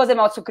also because I'm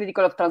also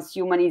critical of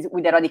transhumanism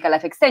with the radical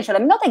life extension.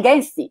 I'm not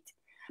against it,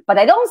 but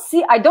I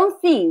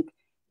don't think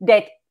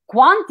that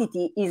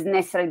quantity is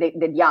necessarily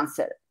the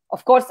answer.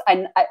 Of course,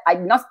 I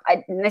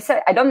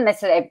don't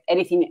necessarily have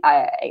anything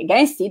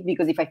against it,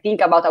 because if I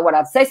think about our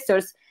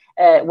ancestors,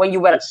 when you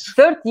were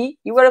 30,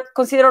 you were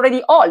considered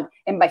already old,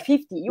 and by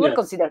 50, you were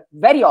considered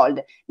very old.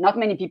 Not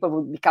many people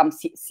would become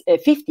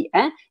 50,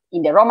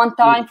 in the Roman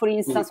time, for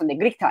instance, on the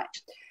Greek time.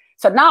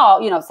 So now,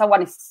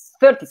 someone is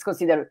 30 is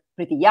considered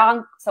pretty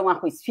young. Someone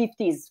who is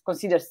 50 is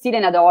considered still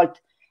an adult,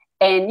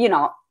 and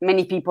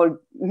many people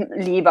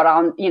live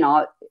around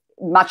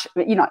much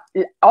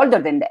older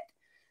than that.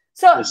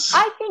 So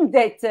I think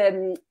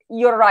that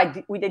you're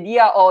right with the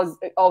idea of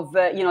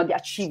the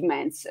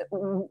achievements.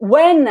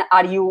 When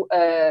are you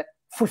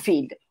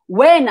fulfilled?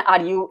 When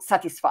are you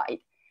satisfied?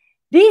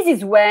 This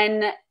is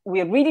when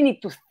we really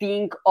need to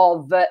think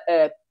of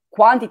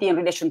quantity in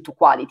relation to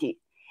quality.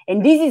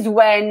 And this is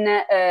when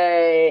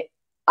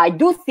I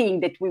do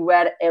think that we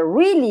were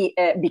really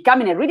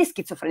becoming a really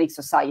schizophrenic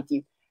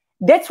society.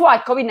 That's why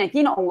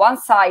COVID-19 on one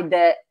side,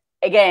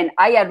 again,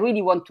 I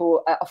really want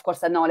to, of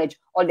course, acknowledge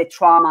all the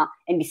trauma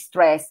and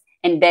distress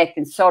and death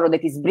and sorrow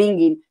that is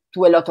bringing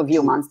to a lot of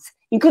humans,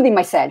 including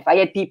myself. I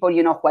had people,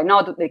 who I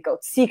know they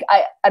got sick.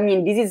 I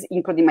mean, this is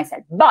including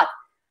myself. But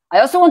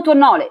I also want to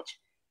acknowledge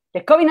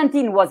that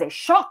COVID-19 was a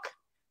shock,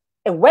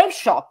 a wave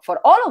shock for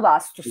all of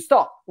us to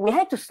stop. We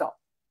had to stop.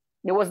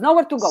 There was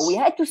nowhere to go. We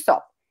had to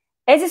stop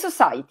as a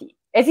society,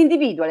 as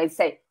individuals, and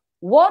say,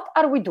 what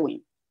are we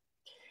doing?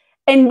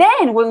 And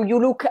then when you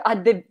look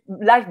at the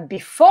life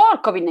before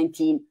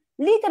COVID-19,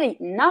 literally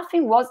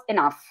nothing was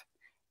enough.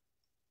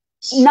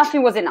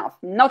 Nothing was enough.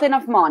 Not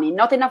enough money,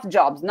 not enough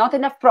jobs, not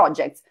enough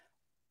projects.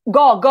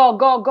 Go, go,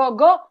 go, go,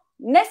 go.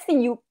 Next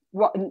thing you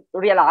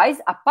realize,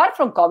 apart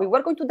from COVID,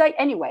 we're going to die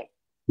anyway.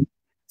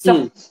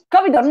 So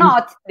COVID or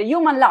not, the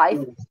human life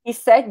is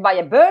set by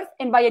a birth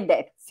and by a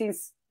death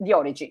since the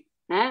origin.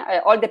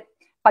 All the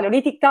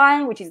Paleolithic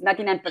time, which is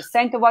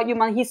 99% of our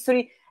human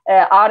history,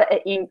 are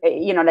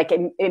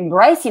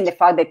embracing the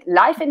fact that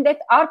life and death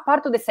are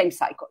part of the same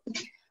cycle.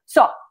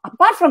 So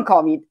apart from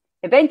COVID,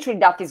 eventually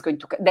that is going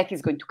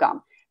to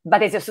come.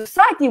 But as a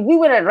society, we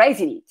were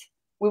erasing it.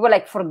 We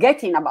were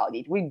forgetting about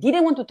it. We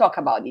didn't want to talk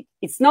about it.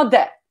 It's not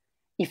there.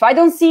 If I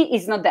don't see,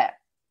 it's not there.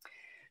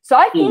 So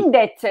I think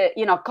that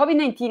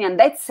COVID-19 on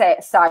that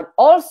side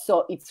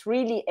also, it's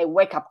really a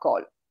wake-up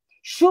call.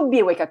 Should be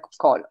a wake-up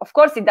call. Of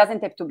course, it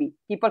doesn't have to be.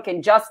 People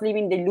can just live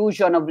in the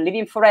illusion of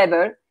living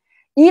forever.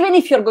 Even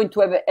if you're going to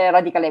have a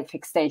radical life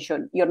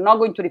extension, you're not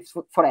going to live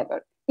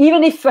forever.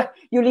 Even if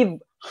you live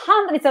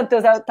hundreds of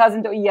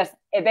thousands of years,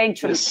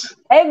 eventually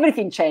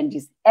everything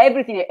changes.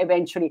 Everything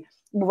eventually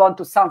move on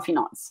to something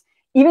else.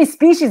 Even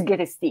species get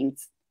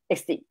extinct.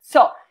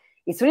 So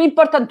it's really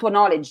important to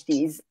acknowledge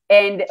this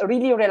and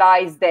really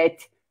realize that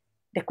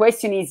the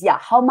question is,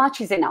 how much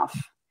is enough?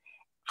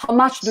 How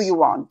much do you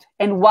want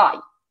and why?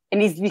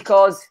 And it's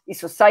because the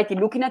society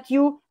looking at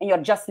you and you're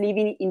just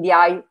living in the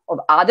eye of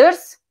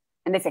others.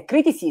 And that's a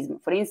criticism,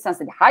 for instance,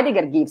 that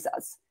Heidegger gives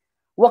us.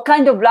 What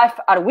kind of life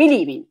are we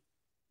living?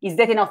 Is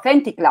that an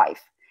authentic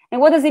life? And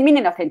what does it mean,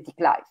 an authentic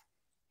life?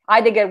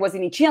 Heidegger was a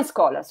Nietzschean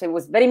scholar, so it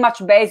was very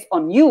much based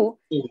on you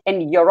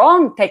and your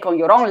own take on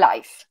your own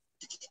life.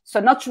 So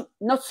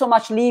not so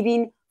much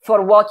living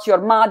for what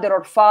your mother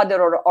or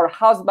father or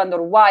husband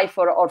or wife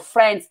or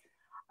friends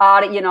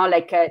are,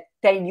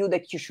 telling you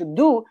that you should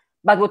do,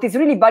 but what is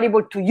really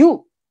valuable to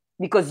you,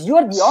 because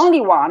you're the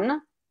only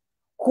one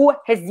who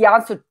has the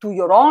answer to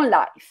your own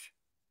life.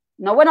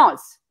 No one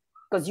else,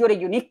 because you're a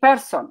unique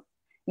person.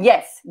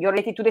 Yes, you're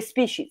related to the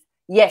species.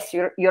 Yes,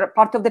 you're a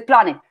part of the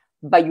planet,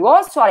 but you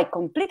also are a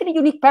completely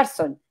unique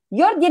person.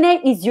 Your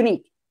DNA is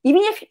unique,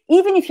 even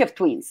if you have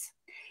twins.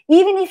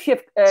 Even if you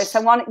have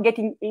someone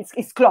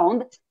is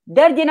cloned,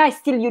 their DNA is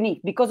still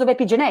unique because of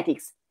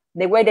epigenetics,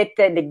 the way that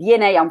the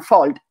DNA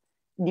unfolds,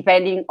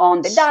 depending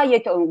on the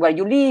diet, on where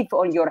you live,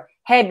 on your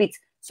habits.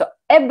 So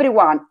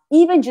everyone,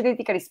 even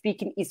genetically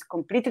speaking, is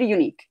completely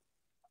unique.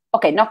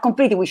 Okay, not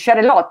completely, we share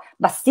a lot,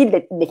 but still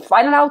the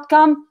final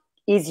outcome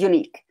is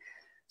unique.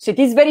 So it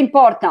is very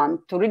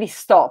important to really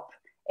stop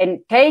and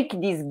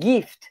take this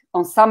gift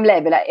on some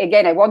level.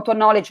 Again, I want to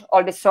acknowledge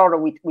all the sorrow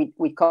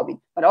with COVID,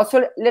 but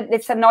also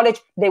let's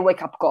acknowledge the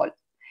wake-up call.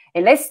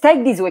 And let's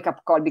take this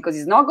wake-up call, because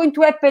it's not going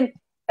to happen.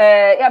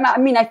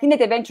 I think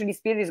that eventually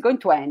this period is going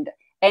to end.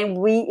 And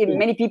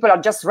many people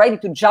are just ready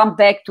to jump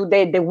back to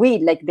the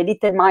wheel, like the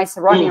little mice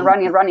running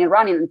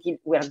until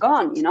we're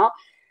gone,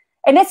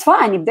 And that's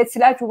fine. If that's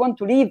the life we want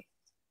to live,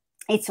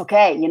 it's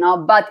okay,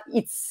 But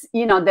it's,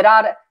 there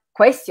are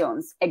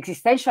questions,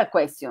 existential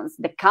questions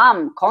that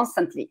come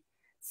constantly.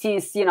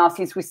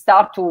 since we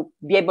start to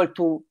be able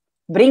to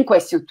bring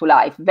questions to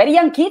life. Very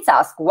young kids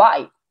ask,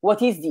 why?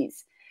 What is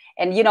this?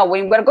 And,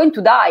 when we're going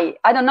to die,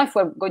 I don't know if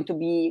we're going to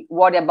be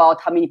worried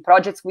about how many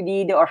projects we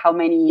did or how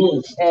many,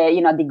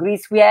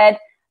 degrees we had,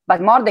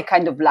 but more the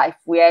kind of life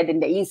we had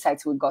and the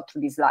insights we got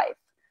through this life.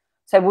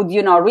 So I would,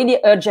 really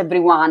urge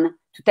everyone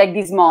to take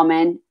this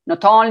moment,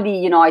 not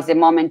only, as a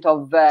moment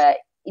of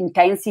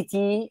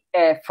intensity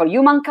for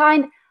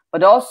humankind,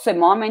 but also a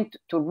moment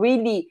to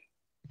really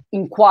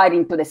inquire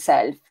into the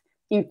self,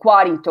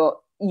 inquire into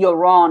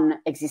your own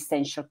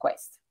existential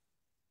quest.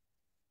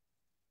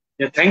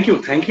 Yeah, thank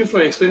you. Thank you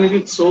for explaining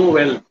it so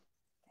well.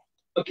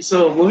 Okay,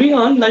 so moving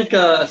on,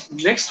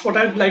 next, what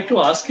I'd like to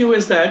ask you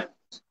is that,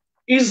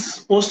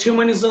 is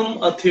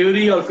posthumanism a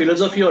theory or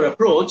philosophy or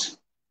approach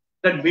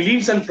that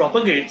believes and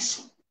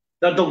propagates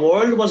that the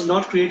world was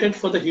not created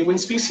for the human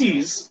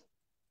species,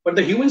 but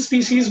the human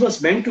species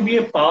was meant to be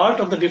a part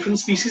of the different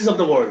species of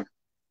the world,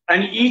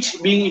 and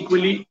each being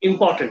equally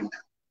important?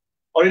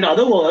 Or in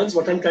other words,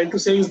 what I'm trying to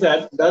say is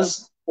that,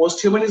 does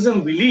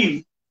posthumanism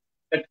believe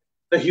that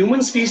the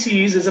human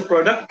species is a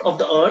product of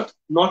the earth,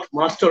 not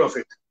master of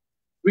it?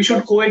 We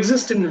should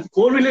coexist in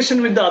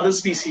correlation with the other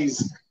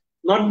species,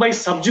 not by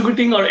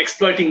subjugating or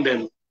exploiting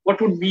them. What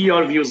would be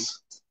your views?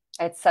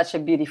 It's such a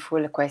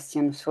beautiful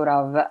question,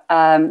 Sourav.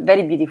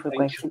 Very beautiful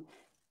question.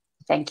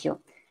 Thank you.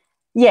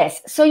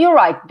 Yes, so you're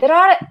right. There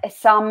are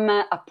some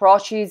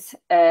approaches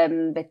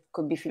that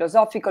could be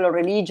philosophical or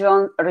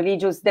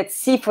religious that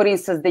see, for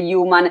instance, the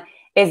human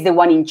as the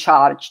one in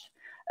charge.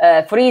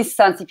 For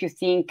instance, if you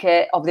think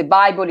of the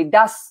Bible, it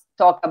does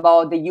talk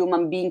about the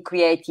human being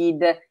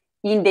created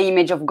in the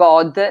image of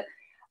God.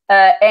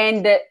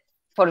 And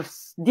for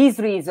this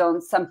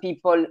reason, some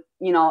people,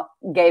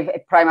 gave a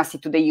primacy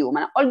to the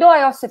human. Although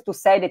I also have to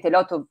say that a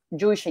lot of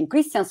Jewish and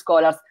Christian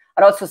scholars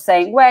are also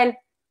saying, well,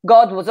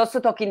 God was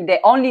also talking the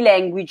only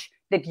language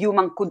that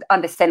human could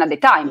understand at the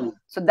time.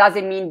 So it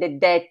doesn't mean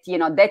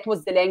that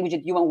was the language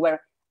that human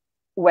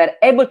were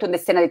able to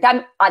understand at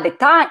the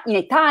time, in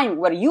a time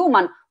where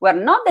human were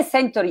not the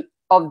center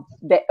of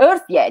the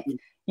earth yet.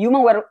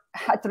 Human were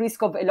at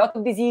risk of a lot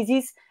of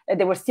diseases.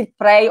 They were still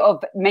prey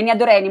of many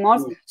other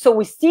animals. So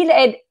we still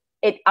had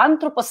an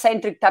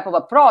anthropocentric type of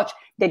approach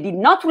that did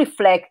not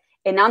reflect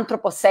an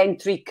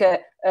anthropocentric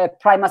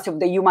primacy of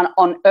the human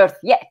on earth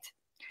yet.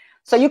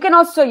 So you can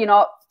also,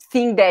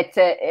 think that,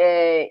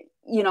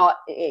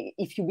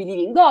 if you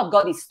believe in God,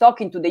 God is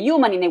talking to the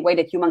human in a way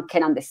that human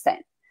can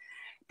understand.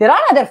 There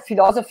are other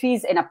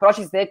philosophies and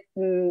approaches that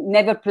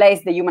never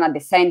place the human at the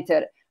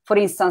center. For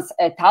instance,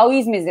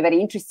 Taoism is a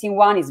very interesting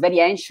one. It's very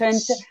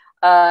ancient.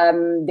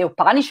 The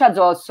Upanishads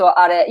also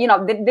are,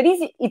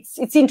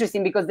 it's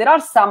interesting because there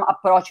are some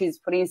approaches,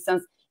 for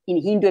instance,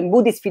 in Hindu and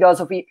Buddhist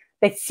philosophy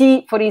that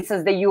see, for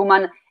instance, the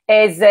human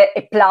as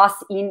a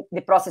plus in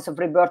the process of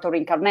rebirth or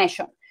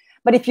reincarnation.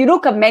 But if you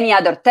look at many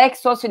other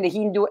texts, also in the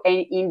Hindu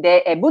and in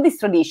the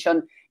Buddhist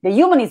tradition, the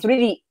human is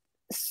really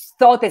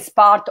thought as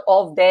part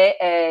of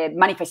the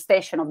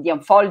manifestation of the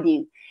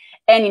unfolding.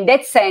 And in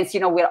that sense,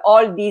 we're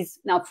all these,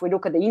 now if we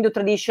look at the Hindu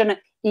tradition,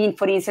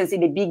 for instance, in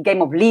the big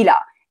game of Leela,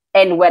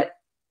 and where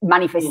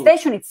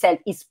manifestation itself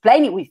is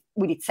playing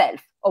with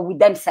itself, or with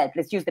themselves,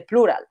 let's use the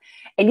plural.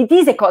 And it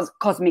is a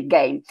cosmic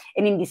game.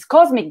 And in this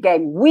cosmic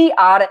game, we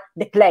are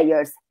the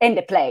players and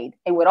the played,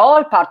 and we're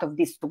all part of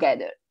this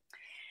together.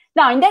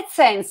 Now, in that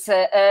sense,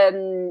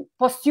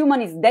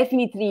 posthumanism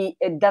definitely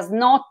does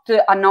not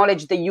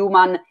acknowledge the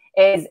human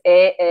as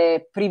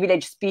a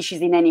privileged species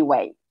in any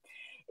way.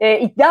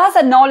 It does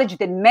acknowledge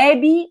that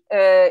maybe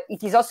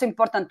it is also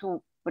important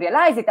to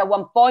realize that at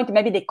one point,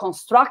 maybe the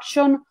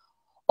construction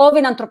of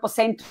an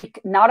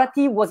anthropocentric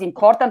narrative was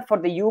important for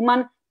the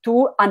human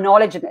to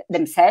acknowledge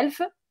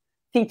themselves.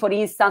 Think, for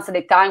instance, at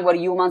the time where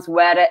humans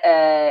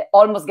were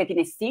almost getting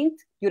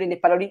extinct, during the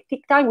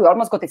Paleolithic time, we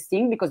almost got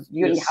extinct because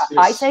during the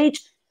Ice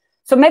Age.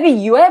 So maybe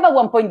you have at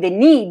one point the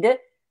need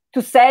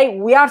to say,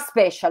 we are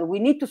special, we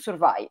need to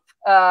survive.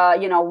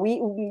 We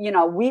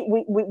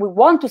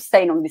want to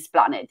stay on this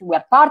planet. We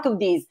are part of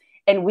this,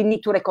 and we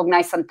need to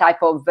recognize some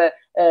type of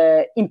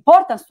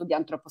importance to the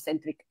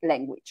anthropocentric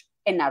language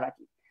and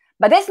narrative.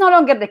 But that's no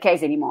longer the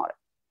case anymore.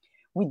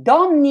 We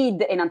don't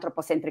need an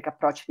anthropocentric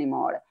approach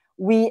anymore.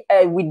 We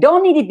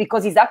don't need it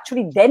because it's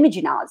actually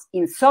damaging us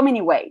in so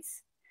many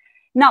ways.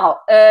 Now,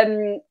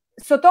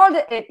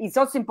 it's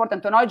also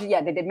important to acknowledge,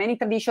 that the many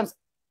traditions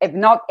have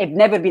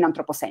never been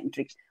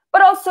anthropocentric.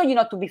 But also,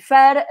 to be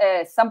fair,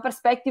 some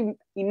perspective,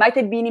 it might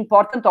have been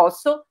important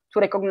also to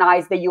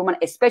recognize the human,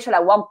 especially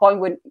at one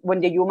point when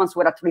the humans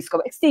were at risk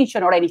of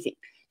extinction or anything,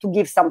 to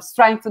give some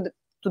strength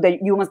to the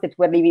humans that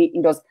were living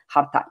in those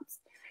hard times.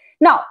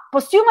 Now,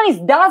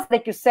 posthumanism does,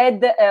 like you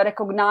said,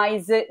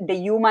 recognize the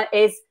human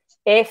as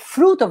a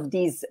fruit of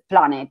this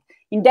planet.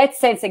 In that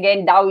sense,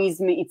 again,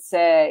 Taoism,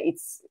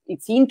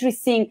 it's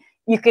interesting.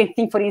 You can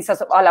think, for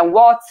instance, of Alan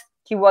Watts.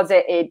 He was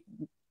a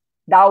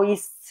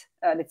Taoist,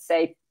 let's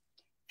say,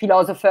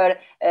 philosopher,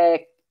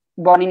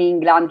 born in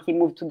England. He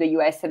moved to the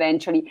US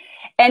eventually.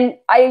 And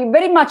I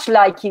very much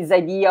like his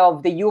idea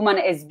of the human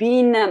as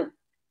being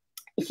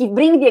he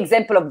brings the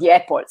example of the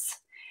apples.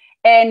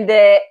 And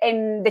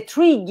the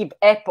tree give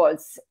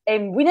apples,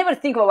 and we never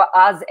think of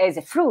us as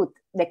a fruit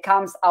that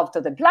comes out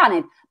of the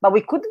planet, but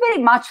we could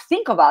very much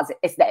think of us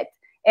as that.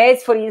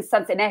 As, for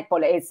instance, an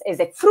apple is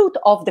a fruit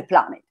of the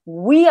planet.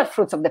 We are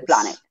fruits of the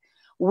planet.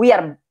 We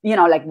are,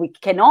 like we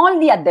can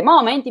only, at the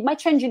moment, it might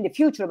change in the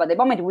future, but at the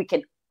moment we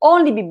can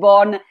only be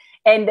born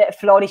and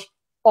flourish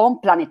on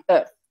planet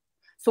Earth.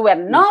 So we are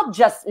not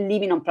just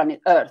living on planet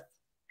Earth.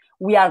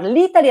 We are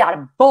literally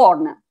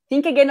born.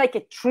 Think again like a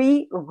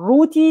tree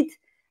rooted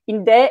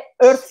in the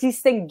Earth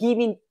system,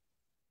 giving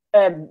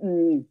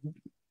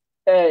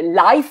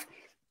life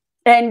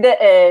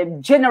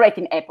and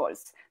generating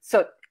apples.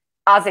 So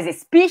us as a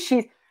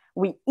species,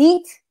 we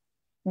eat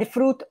the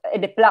fruit,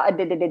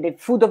 the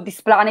food of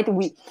this planet.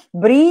 We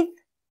breathe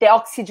the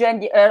oxygen,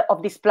 the air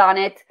of this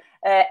planet.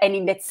 And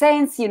in that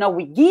sense,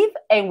 we give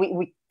and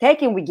we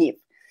take and we give.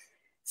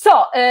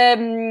 So,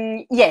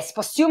 yes,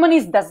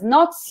 posthumanism does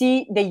not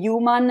see the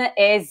human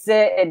as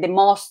the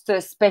most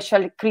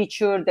special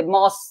creature, the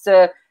most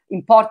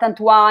important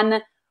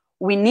one.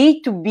 We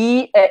need to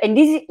be, and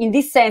this, in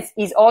this sense,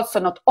 is also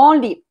not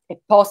only a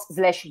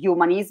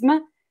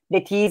post/humanism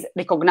that is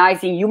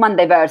recognizing human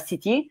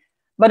diversity,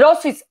 but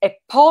also it's a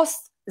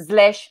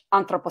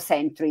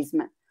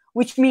post/anthropocentrism,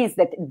 which means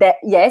that,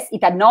 yes,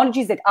 it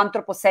acknowledges that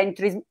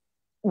anthropocentrism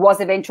was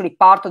eventually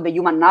part of the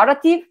human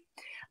narrative,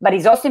 but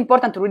it's also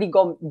important to really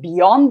go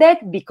beyond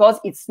that, because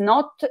it's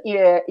not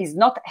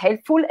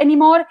helpful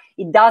anymore.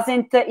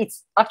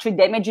 It's actually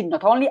damaging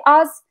not only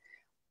us.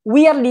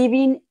 We are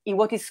living in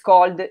what is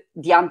called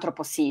the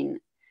Anthropocene,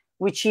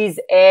 which is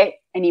an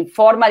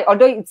informal,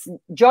 although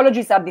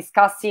geologists are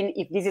discussing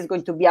if this is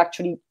going to be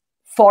actually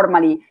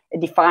formally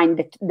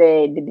defined,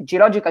 the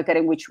geological era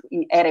in which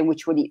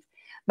we live.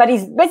 But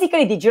it's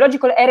basically the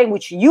geological era in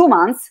which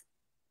humans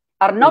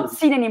are not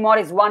seen anymore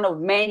as one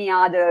of many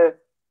other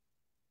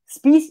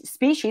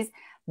species,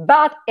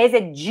 but as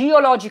a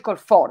geological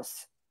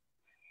force,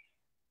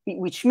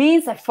 which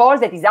means a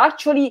force that is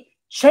actually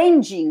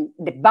changing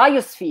the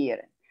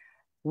biosphere.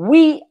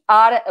 We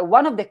are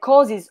one of the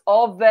causes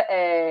of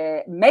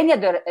many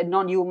other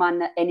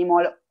non-human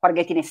animals are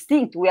getting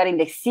extinct. We are in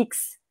the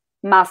sixth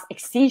mass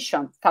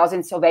extinction.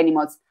 Thousands of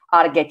animals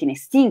are getting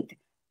extinct,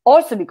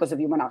 also because of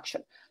human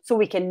action. So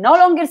we can no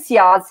longer see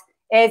us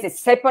as a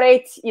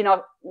separate,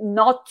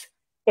 not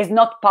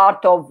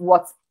part of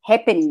what's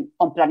happening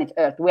on planet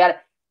Earth. We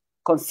are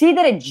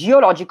considered a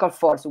geological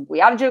force. We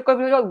are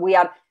geological. We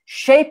are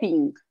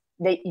shaping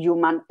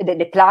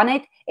the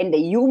planet, and the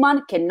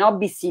human cannot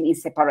be seen in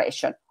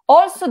separation.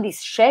 Also, this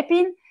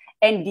shaping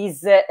and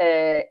this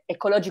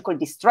ecological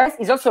distress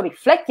is also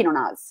reflecting on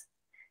us.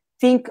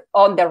 Think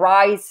on the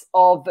rise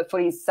of, for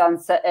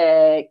instance,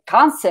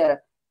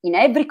 cancer in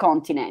every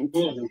continent.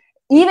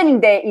 Even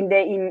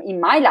in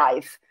my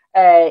life,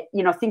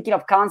 thinking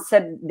of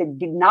cancer,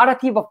 the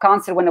narrative of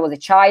cancer when I was a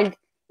child,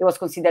 it was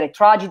considered a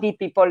tragedy.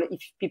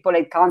 If people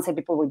had cancer,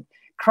 people would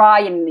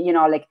cry, and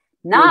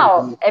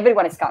now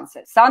everyone has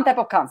cancer, some type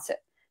of cancer.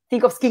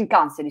 Think of skin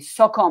cancer; it's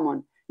so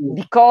common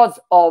because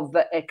of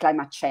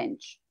climate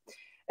change.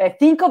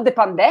 Think of the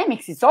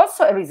pandemics; it's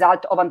also a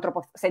result of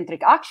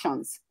anthropocentric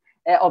actions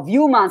of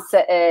humans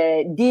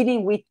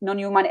dealing with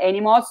non-human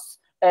animals.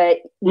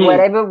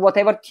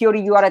 Whatever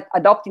theory you are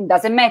adopting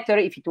doesn't matter.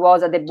 If it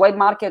was at the wet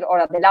market or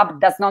at the lab,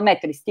 does not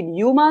matter. It's still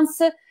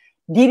humans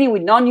dealing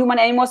with non-human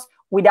animals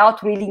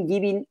without really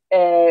giving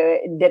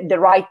the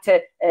right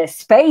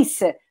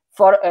space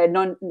for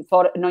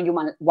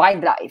non-human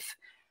wildlife.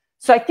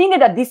 So I think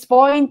that at this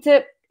point,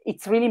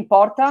 it's really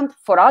important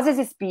for us as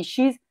a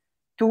species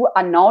to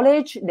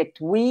acknowledge that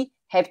we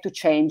have to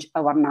change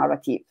our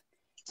narrative,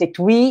 that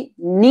we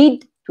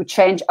need to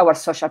change our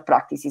social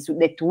practices,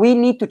 that we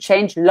need to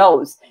change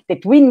laws,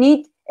 that we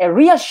need a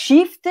real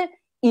shift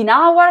in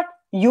our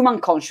human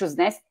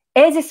consciousness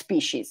as a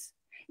species.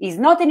 It's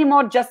not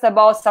anymore just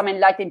about some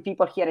enlightened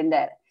people here and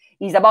there.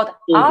 It's about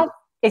us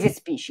as a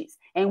species.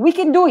 And we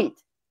can do it.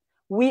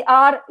 We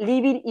are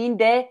living in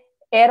the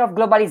era of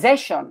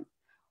globalization.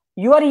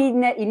 You are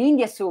in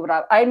India,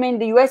 Sourav. I'm in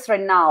the US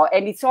right now,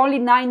 and it's only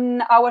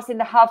 9 hours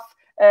and a half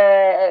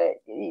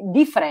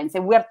difference.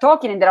 And we are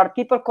talking, and there are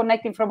people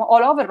connecting from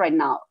all over right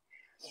now.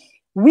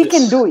 We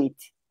can do it,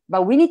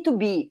 but we need to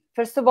be,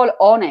 first of all,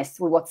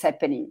 honest with what's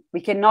happening. We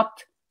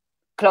cannot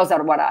close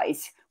our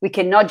eyes. We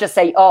cannot just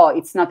say, oh,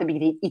 it's not a big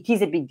deal. It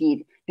is a big deal,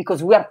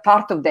 because we are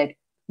part of that,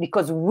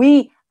 because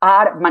we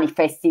are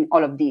manifesting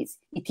all of this.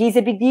 It is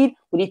a big deal.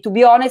 We need to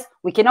be honest.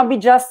 We cannot be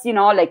just,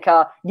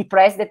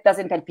 depressed. That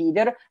doesn't help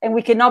either. And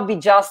we cannot be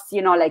just,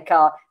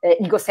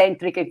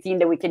 egocentric and think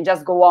that we can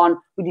just go on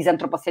with this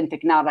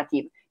anthropocentric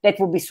narrative. That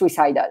would be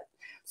suicidal.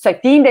 So I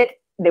think that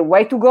the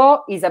way to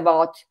go is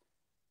about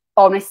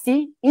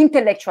honesty,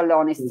 intellectual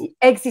honesty,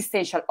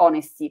 existential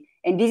honesty.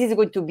 And this is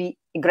going to be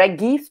a great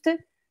gift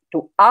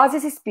to us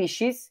as a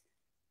species,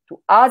 to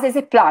us as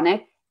a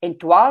planet, and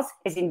to us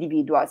as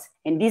individuals.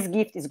 And this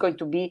gift is going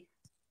to be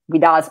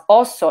with us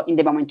also in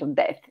the moment of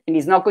death. And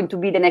it's not going to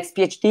be the next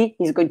PhD,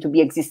 it's going to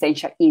be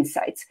existential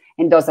insights.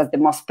 And those are the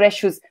most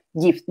precious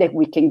gifts that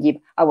we can give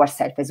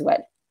ourselves as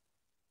well.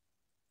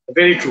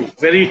 Very true,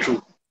 very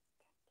true.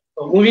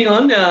 Moving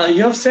on,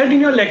 you have said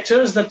in your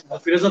lectures that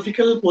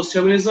philosophical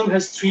posthumanism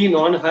has 3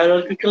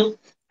 non-hierarchical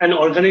and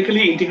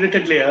organically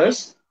integrated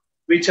layers,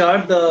 which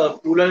are the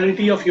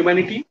plurality of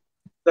humanity,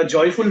 the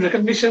joyful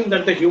recognition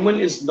that the human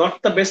is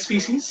not the best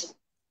species,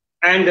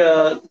 and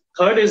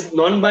third is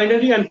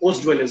non-binary and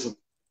post-dualism.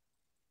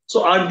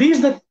 So are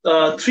these the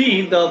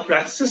 3 the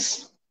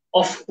praxis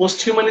of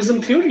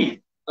posthumanism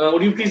theory?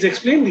 Would you please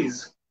explain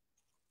these?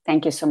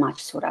 Thank you so much,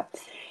 Sourav.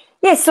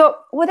 Yeah, so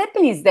what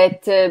happened is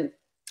that,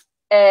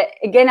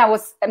 again,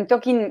 I'm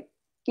talking,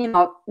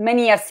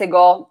 many years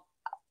ago,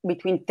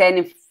 between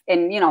 10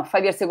 and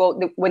 5 years ago,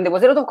 when there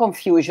was a lot of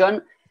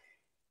confusion,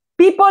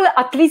 people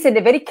at least had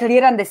a very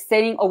clear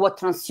understanding of what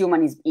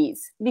transhumanism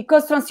is,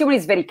 because transhumanism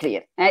is very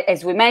clear.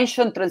 As we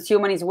mentioned,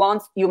 transhumanism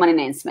wants human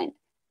enhancement.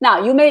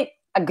 Now, you may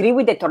agree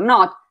with it or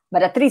not,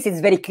 but at least it's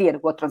very clear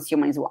what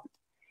transhumanists want.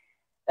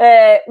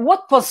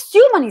 What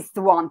posthumanists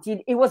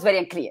wanted, it was very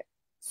unclear.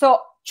 So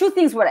 2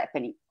 things were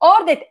happening.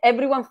 Or that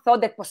everyone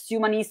thought that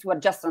posthumanists were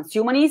just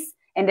transhumanists,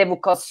 and they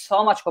would cause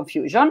so much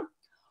confusion.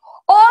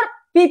 Or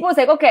people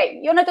say, okay,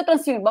 you're not a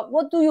transhumanist, but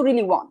what do you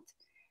really want?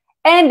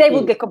 And they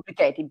would get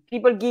complicated.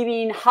 People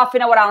giving half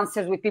an hour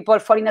answers with people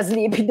falling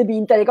asleep in the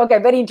meantime. Like, okay,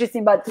 very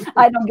interesting, but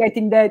I don't get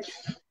in that.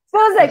 So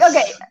I was like,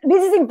 okay,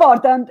 this is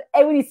important,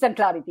 and we need some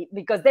clarity,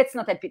 because that's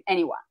not helping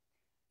anyone.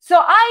 So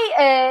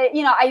I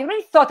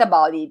really thought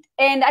about it,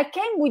 and I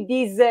came with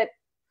this,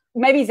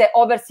 maybe it's an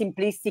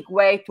oversimplistic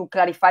way to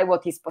clarify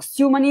what is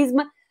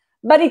posthumanism,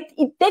 but it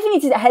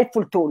definitely is a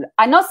helpful tool.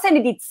 I'm not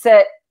saying that it's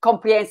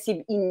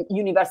comprehensive in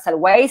universal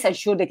ways. I'm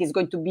sure that it's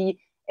going to be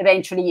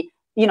eventually,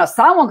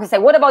 someone can say,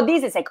 what about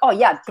this? It's like, oh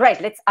yeah,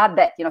 great, let's add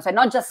that. So I'm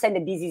not just saying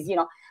that this is,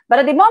 but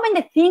at the moment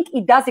I think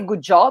it does a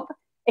good job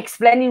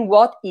explaining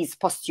what is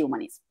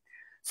posthumanism.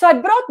 So I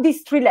brought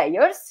these 3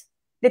 layers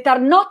that are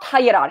not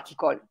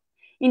hierarchical,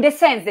 in the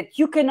sense that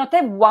you cannot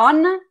have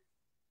one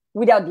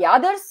without the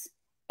others,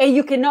 and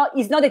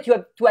it's not that you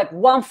have to have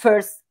one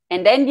first,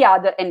 and then the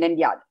other, and then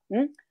the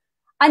other.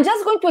 I'm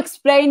just going to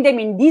explain them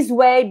in this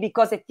way,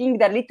 because I think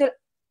they're a little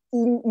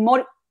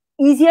more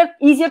easier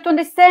to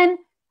understand,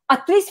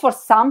 at least for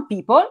some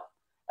people.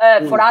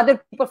 For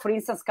other people, for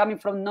instance, coming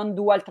from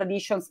non-dual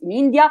traditions in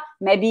India,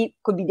 maybe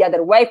could be the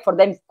other way. For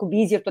them, it could be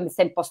easier to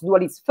understand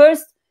post-dualism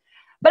first.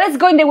 But let's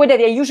go in the way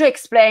that I usually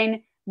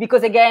explain,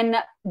 because again,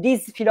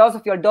 this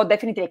philosophy, although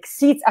definitely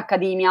exceeds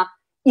academia,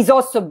 is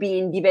also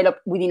being developed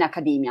within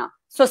academia.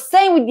 So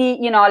same with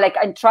the,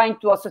 I'm trying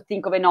to also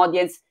think of an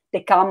audience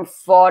that come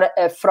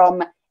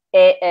from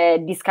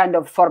this kind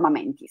of forma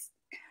mentis.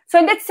 So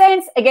in that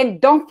sense, again,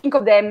 don't think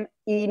of them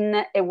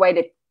in a way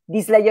that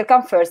this layer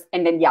comes first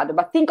and then the other,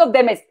 but think of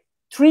them as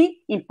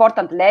 3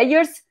 important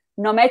layers,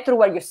 no matter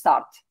where you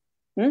start.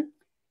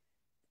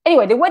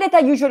 Anyway, the way that I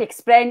usually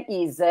explain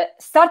is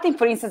starting,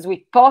 for instance, with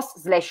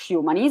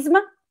post/humanism.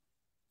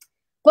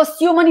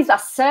 Posthumanism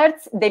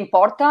asserts the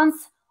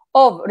importance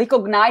of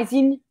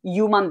recognizing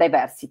human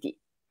diversity,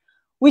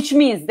 which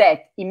means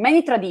that in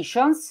many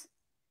traditions,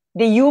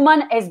 the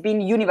human has been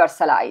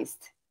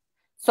universalized.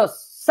 So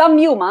some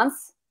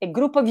humans, a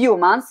group of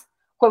humans,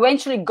 who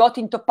eventually got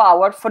into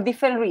power for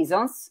different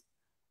reasons.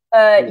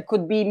 It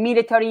could be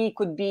military, it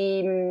could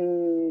be,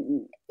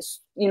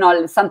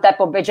 some type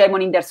of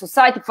hegemony in their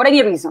society, for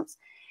any reasons.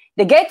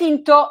 They get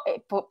into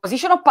a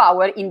position of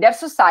power in their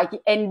society,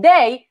 and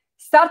they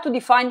start to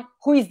define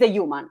who is the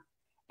human.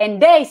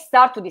 And they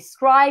start to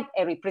describe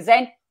and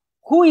represent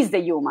who is the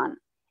human.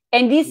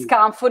 And this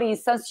comes, for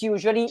instance,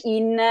 usually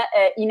in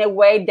a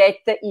way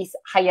that is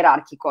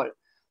hierarchical.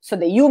 So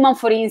the human,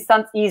 for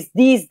instance, is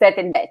this, that,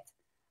 and that.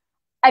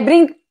 I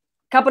bring a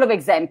couple of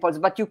examples,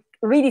 but you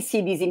really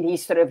see this in the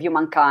history of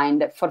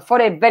humankind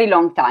for a very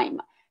long time,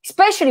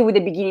 especially with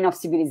the beginning of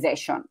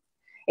civilization,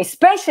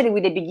 especially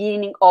with the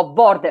beginning of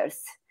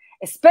borders,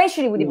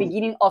 especially with the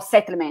beginning of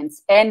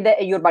settlements and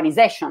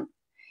urbanization.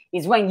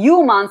 Is when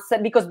humans,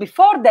 because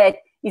before that,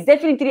 is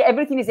definitely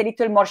everything is a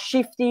little more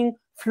shifting,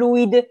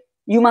 fluid.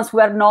 Humans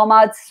were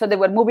nomads, so they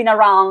were moving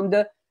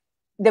around.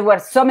 There were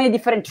so many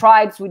different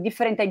tribes with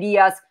different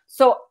ideas.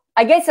 So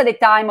I guess at the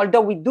time,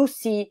 although we do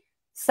see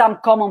some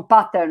common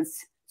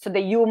patterns, so the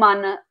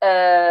human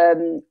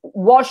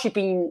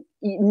worshipping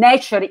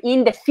nature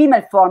in the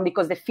female form,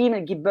 because the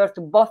female give birth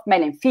to both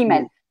male and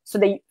female. So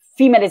the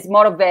female is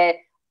more of a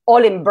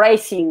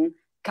all-embracing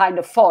kind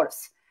of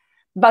force.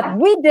 But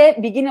with the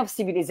beginning of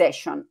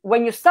civilization,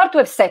 when you start to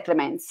have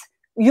settlements,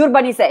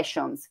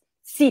 urbanizations,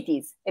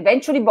 cities,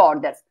 eventually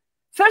borders,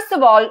 first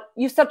of all,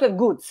 you start to have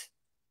goods,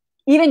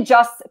 even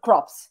just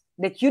crops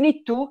that you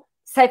need to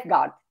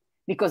safeguard,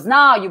 because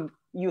now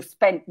you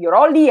spend your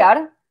whole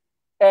year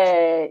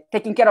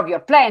taking care of your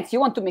plants. You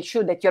want to make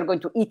sure that you're going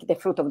to eat the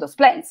fruit of those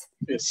plants.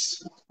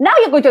 Yes. Now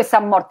you're going to have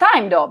some more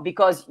time, though,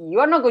 because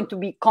you are not going to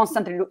be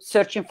constantly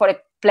searching for a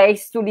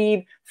place to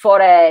live,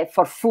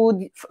 for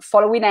food,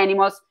 following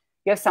animals.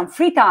 You have some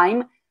free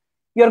time.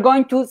 you're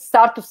going to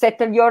start to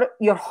settle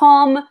your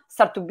home,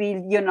 start to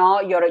build,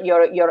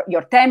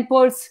 your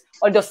temples.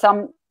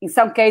 Although in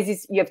some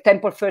cases you have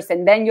temple first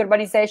and then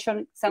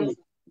urbanization. Some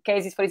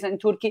cases, for instance, in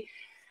Turkey.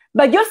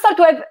 But you start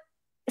to have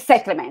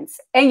settlements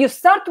and you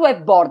start to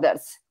have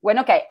borders. When,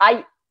 okay,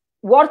 I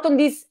worked on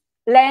this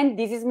land,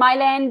 this is my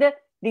land,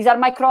 these are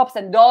my crops,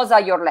 and those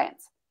are your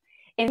lands.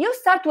 And you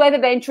start to have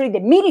eventually the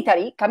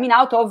military coming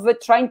out of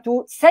trying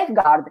to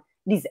safeguard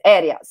these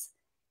areas.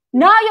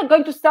 Now you're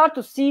going to start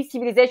to see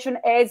civilization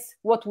as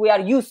what we are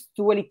used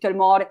to a little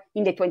more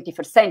in the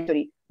 21st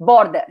century.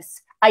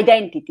 Borders,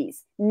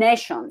 identities,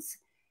 nations.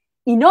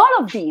 In all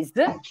of these,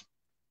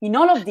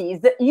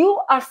 you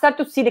are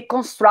starting to see the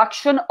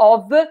construction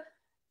of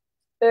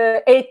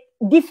a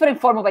different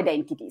form of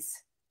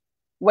identities.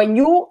 When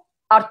you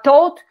are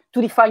taught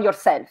to define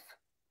yourself,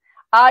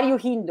 are you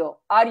Hindu?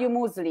 Are you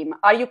Muslim?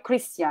 Are you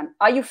Christian?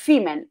 Are you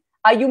female?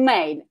 Are you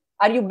male?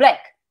 Are you black?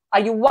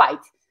 Are you white?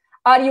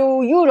 Are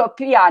you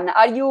European?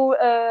 Are you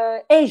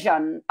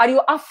Asian? Are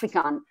you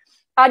African?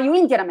 Are you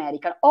Indian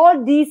American?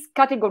 All these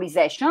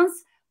categorizations,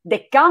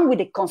 they come with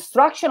the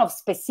construction of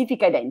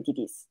specific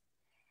identities.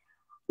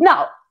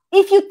 Now,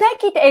 if you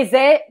take it as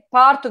a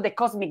part of the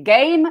cosmic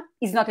game,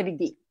 it's not a big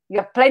deal.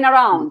 You're playing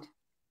around,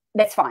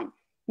 that's fine.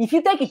 If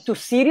you take it too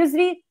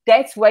seriously,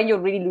 that's when you're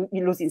really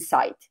losing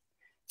sight.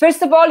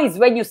 First of all, is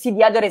when you see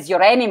the other as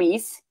your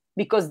enemies,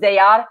 because they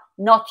are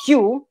not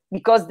you,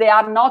 because they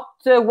are not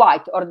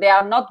white, or they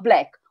are not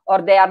black,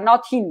 or they are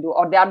not Hindu,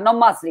 or they are not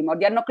Muslim, or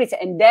they are not Christian.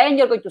 And then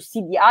you're going to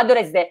see the other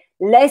as the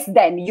less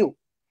than you.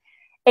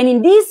 And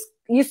in this,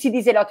 you see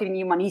this a lot in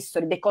human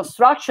history, the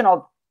construction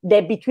of the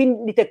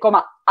between little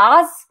comma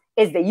us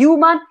as the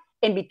human,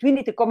 and between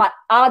little comma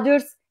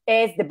others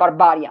as the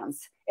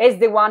barbarians, as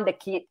the one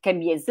that can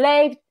be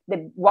enslaved,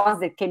 the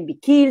ones that can be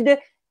killed.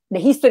 The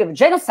history of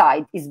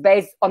genocide is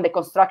based on the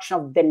construction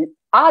of the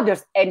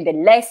others and the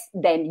less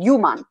than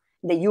human,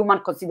 the human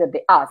considered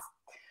the us.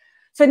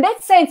 So in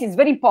that sense, it's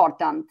very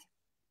important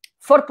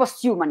for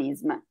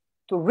posthumanism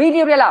to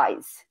really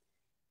realize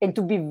and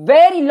to be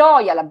very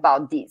loyal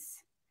about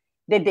this,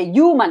 that the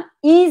human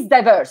is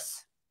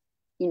diverse.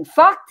 In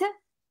fact,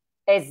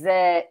 as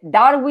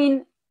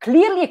Darwin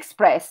clearly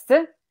expressed,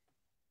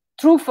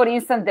 through, for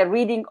instance, the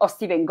reading of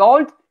Stephen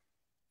Gould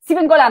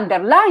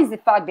underlines the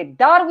fact that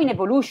Darwin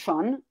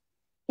evolution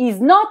is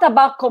not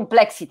about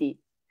complexity.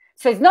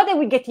 So it's not that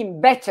we're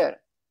getting better,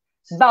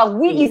 but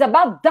it's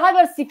about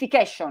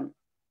diversification.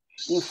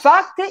 In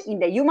fact, in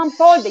the human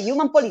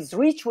pole is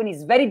rich when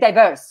it's very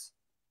diverse.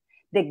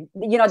 The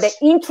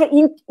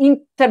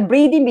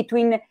interbreeding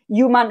between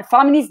human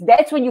families,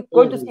 that's when you're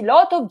going to see a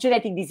lot of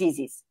genetic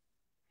diseases.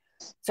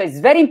 So it's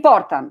very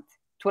important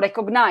to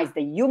recognize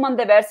that human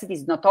diversity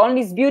is not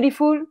only is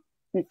beautiful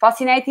and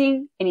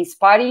fascinating and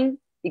inspiring,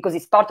 because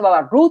it's part of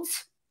our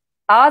roots,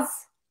 us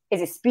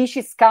as a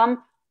species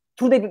come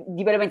through the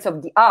developments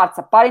of the arts.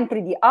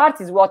 Apparently, the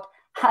arts is what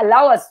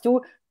allow us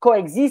to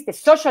coexist, a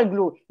social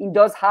glue in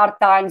those hard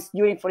times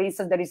during, for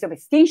instance, the risk of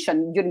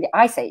extinction during the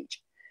Ice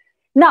Age.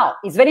 Now,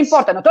 it's very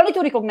important not only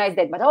to recognize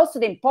that, but also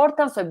the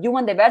importance of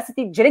human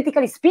diversity,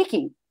 genetically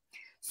speaking.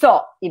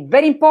 So it's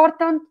very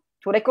important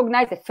to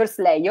recognize the first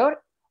layer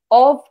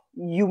of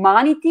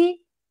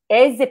humanity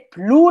as a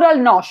plural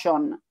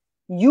notion.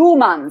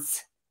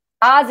 Humans,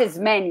 us as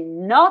many,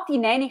 not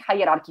in any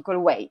hierarchical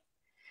way.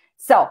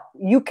 So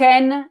you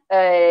can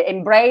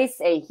embrace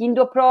a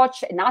Hindu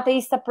approach, an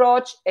atheist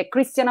approach, a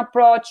Christian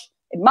approach,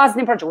 a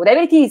Muslim approach,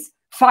 whatever it is,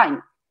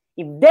 fine.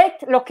 If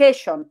that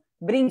location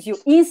brings you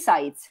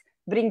insights,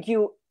 brings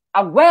you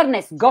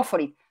awareness, go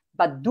for it.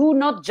 But do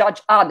not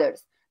judge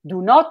others.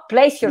 Do not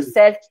place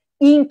yourself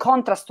in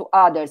contrast to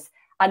others.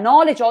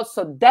 Acknowledge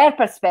also their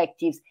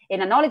perspectives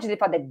and acknowledge the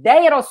fact that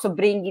they are also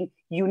bringing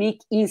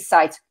unique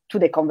insights to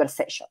the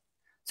conversation.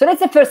 So that's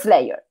the first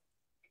layer.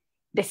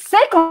 The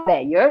second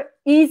layer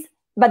is,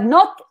 but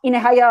not in a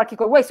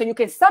hierarchical way. So you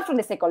can start from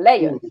the second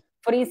layer.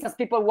 For instance,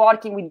 people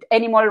working with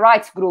animal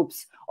rights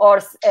groups or,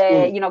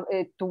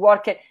 to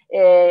work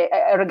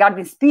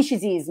regarding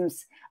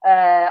speciesisms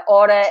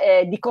or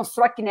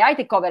deconstructing the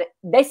IT cover.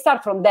 They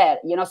start from there,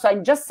 So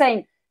I'm just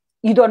saying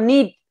you don't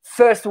need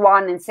first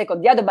one and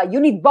second the other, but you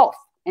need both.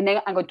 And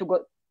then I'm going to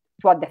go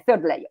toward the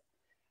third layer.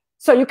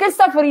 So you can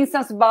start, for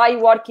instance, by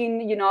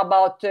working,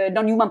 about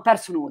non-human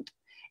personhood.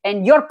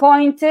 And your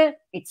point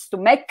is to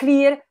make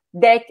clear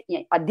that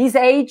at this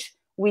age,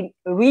 we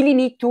really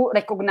need to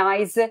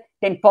recognize the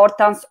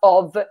importance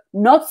of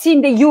not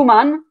seeing the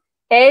human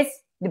as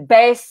the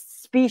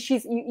best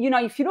species.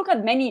 If you look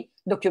at many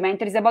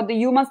documentaries about the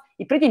humans,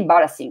 it's pretty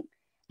embarrassing.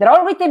 They're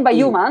all written by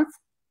humans.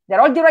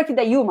 They're all directed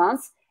by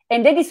humans.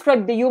 And they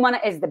describe the human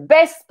as the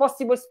best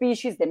possible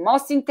species, the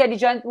most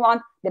intelligent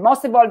one, the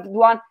most evolved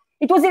one.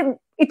 It was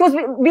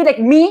be like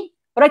me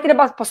writing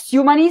about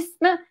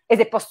posthumanism as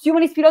a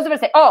posthumanist philosopher,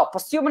 say,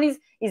 posthumanism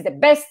is the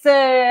best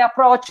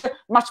approach,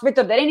 much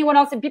better than anyone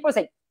else. And people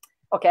say,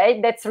 okay,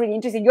 that's really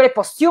interesting. You're a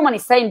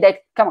posthumanist saying that,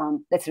 come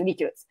on, that's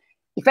ridiculous.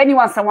 If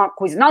someone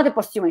who is not a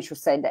posthumanist should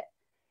say that.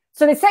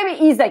 So the same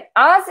is like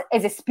us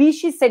as a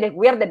species say that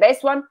we are the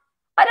best one.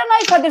 I don't know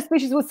if other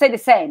species would say the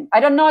same. I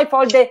don't know if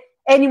all the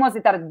animals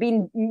that are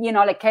being,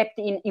 like kept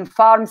in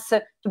farms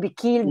to be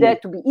killed,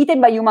 to be eaten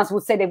by humans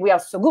would say that we are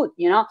so good,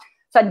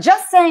 So I'm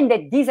just saying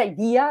that this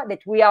idea that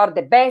we are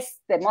the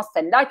best, the most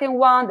enlightened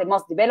one, the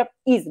most developed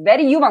is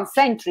very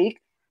human-centric,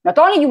 not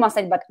only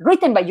human-centric, but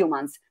written by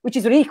humans, which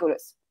is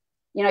ridiculous.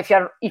 If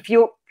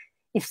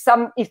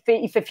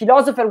a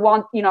philosopher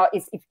wants,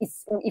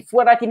 if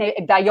we're writing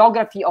a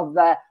biography of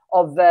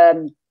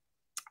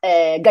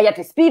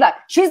Gayatri Spivak,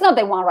 she's not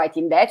the one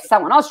writing that.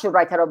 Someone else should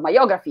write her own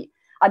biography.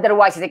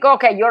 Otherwise, it's like,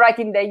 okay, you're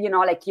writing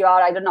like you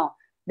are, I don't know,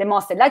 the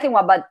most enlightened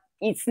one, but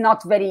it's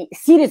not very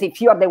serious if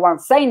you are the one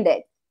saying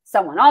that.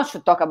 Someone else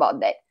should talk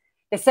about that.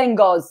 The same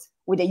goes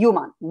with the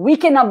human. We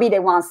cannot be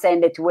the ones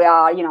saying that we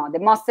are, the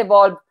most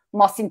evolved,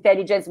 most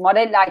intelligent, more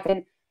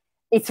enlightened.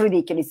 It's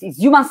ridiculous. It's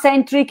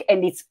human-centric,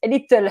 and it's a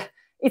little,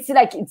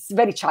 it's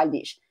very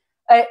childish.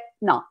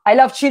 No, I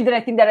love children.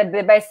 I think they're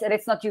the best.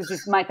 Let's not use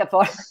this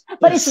metaphor,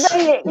 but it's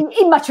very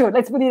immature.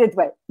 Let's put it that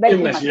way. Very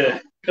immature. Yeah,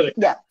 correct.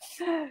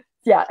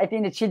 Yeah, I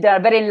think the children are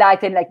very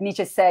enlightened, like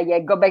Nietzsche said. Yeah,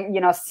 go back,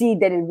 see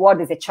the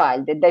world as a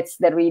child. That's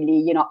the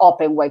really,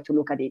 open way to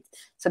look at it.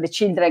 So the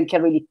children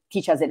can really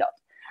teach us a lot.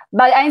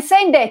 But I'm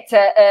saying that,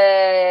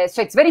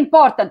 so it's very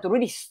important to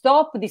really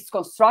stop this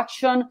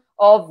construction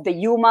of the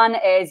human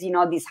as,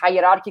 this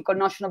hierarchical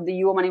notion of the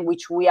human in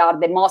which we are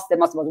the most.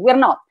 We're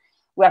not.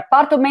 We are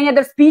part of many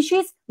other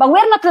species, but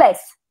we're not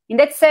less. In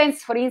that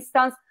sense, for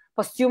instance,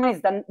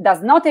 posthumanism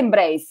does not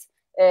embrace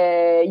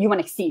human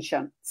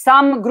extinction.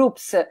 Some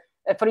groups,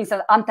 for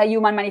instance,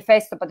 Anti-Human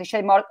Manifesto,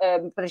 Patricia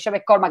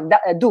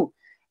McCormack do.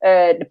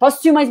 The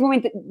posthumanist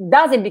movement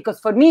doesn't, because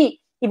for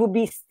me, it would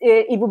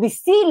be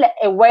still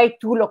a way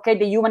to locate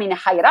the human in a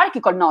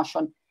hierarchical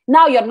notion.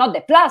 Now you're not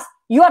the plus,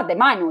 you are the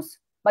minus,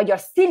 but you're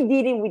still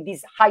dealing with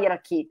this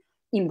hierarchy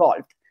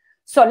involved.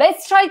 So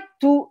let's try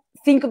to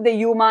think of the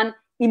human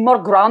in more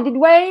grounded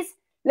ways.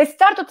 Let's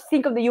start to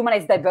think of the human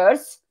as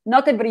diverse.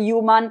 Not every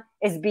human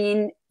has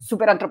been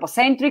super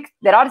anthropocentric.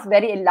 There are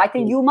very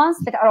enlightened humans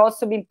that are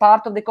also being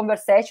part of the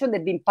conversation, that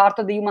have been part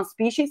of the human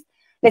species.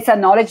 Let's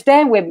acknowledge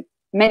them. We have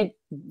many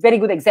very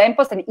good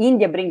examples, and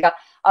India brings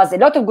us a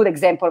lot of good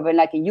examples of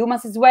enlightened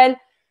humans as well.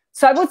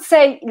 So I would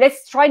say,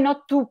 let's try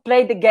not to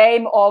play the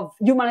game of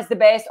human is the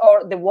best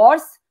or the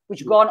worst,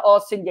 which go on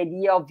also in the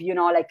idea of,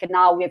 like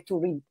now we have to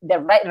read the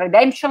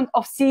redemption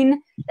of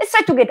sin. Let's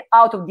try to get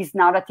out of this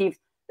narrative.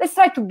 Let's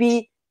try to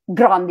be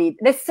grounded.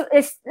 Let's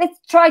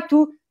try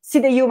to see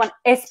the human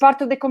as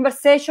part of the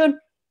conversation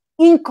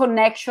in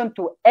connection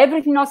to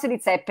everything else that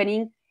is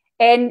happening.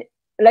 And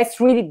let's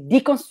really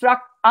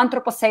deconstruct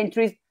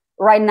anthropocentrism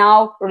right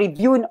now,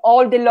 reviewing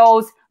all the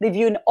laws,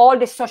 reviewing all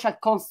the social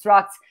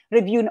constructs,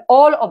 reviewing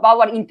all of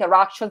our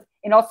interactions,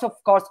 and also,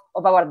 of course,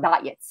 of our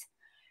diets.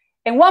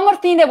 And one more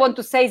thing I want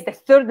to say is the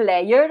third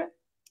layer,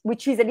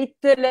 which is a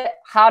little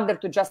harder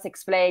to just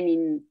explain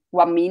in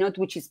 1 minute,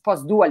 which is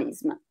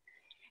post-dualism.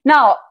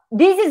 Now,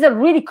 this is a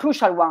really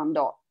crucial one,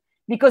 though,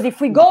 because if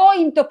we go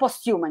into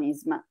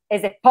posthumanism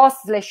as a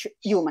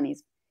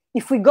post/humanism,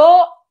 if we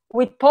go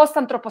with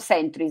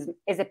post-anthropocentrism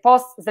as a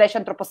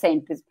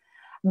post/anthropocentrism,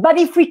 but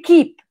if we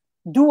keep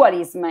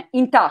dualism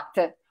intact,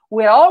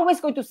 we're always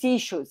going to see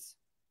issues.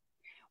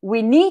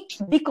 We need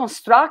to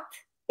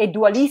deconstruct a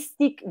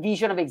dualistic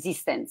vision of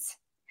existence,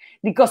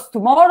 because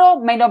tomorrow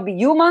may not be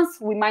humans.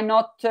 We might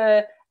not, we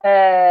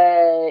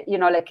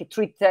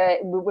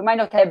might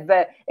not have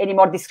any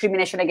more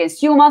discrimination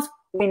against humans.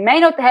 We may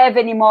not have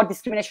any more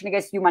discrimination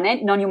against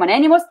non-human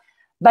animals.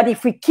 But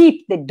if we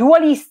keep the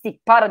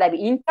dualistic paradigm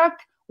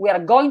intact, we are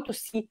going to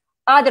see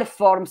other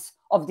forms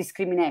of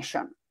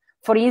discrimination.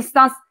 For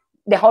instance,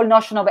 the whole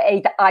notion of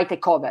eye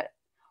takeover.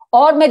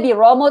 Or maybe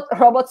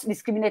robots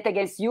discriminate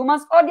against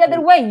humans, or the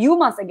other way,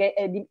 humans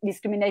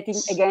discriminating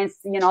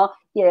against,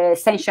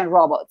 sentient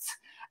robots.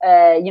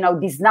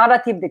 This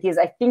narrative that is,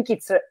 I think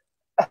it's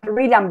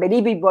really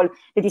unbelievable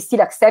that is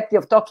still accepted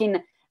of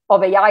talking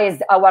of AI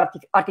as our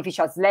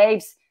artificial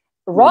slaves.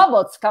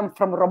 Robots come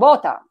from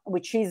robota,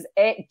 which is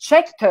a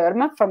Czech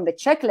term from the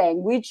Czech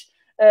language,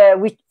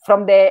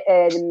 from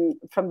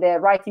the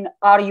writing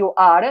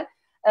RUR,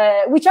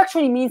 which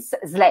actually means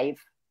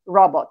slave,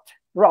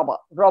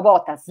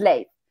 robota,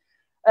 slave.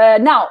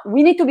 Now,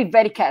 we need to be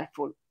very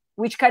careful.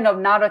 Which kind of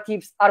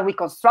narratives are we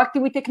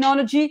constructing with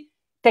technology?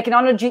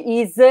 Technology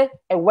is a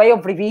way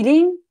of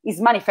revealing,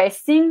 is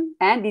manifesting,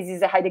 and this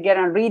is a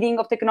Heideggerian reading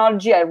of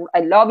technology.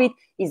 I love it.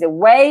 It's a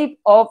way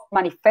of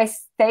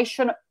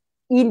manifestation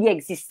in the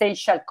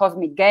existential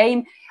cosmic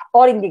game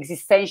or in the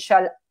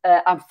existential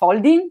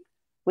unfolding.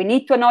 We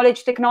need to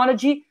acknowledge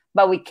technology,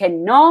 but we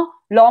can no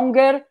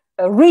longer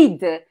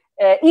read,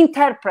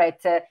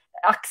 interpret,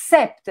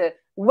 accept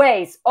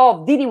ways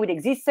of dealing with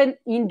existence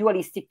in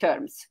dualistic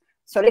terms.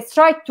 So let's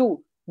try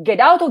to get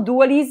out of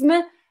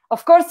dualism.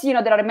 Of course,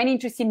 there are many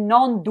interesting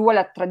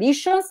non-dual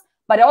traditions,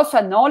 but I also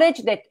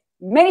acknowledge that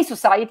many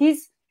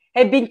societies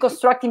have been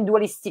constructing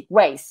dualistic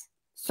ways.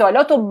 So a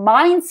lot of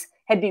minds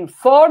have been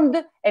formed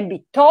and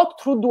be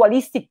taught through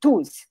dualistic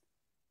tools.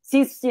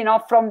 Since,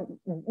 from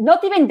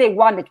not even the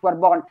one that we're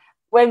born,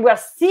 when we're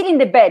still in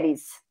the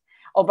bellies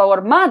of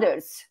our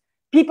mothers.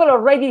 People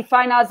already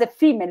define us as a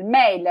female,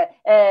 male,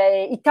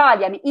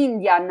 Italian,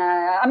 Indian,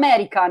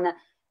 American.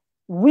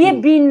 We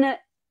have been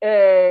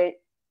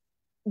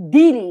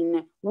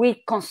dealing with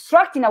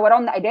constructing our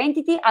own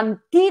identity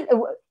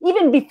until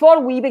even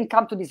before we even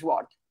come to this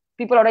world.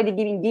 People already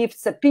giving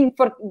gifts, pink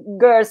for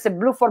girls,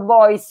 blue for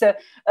boys,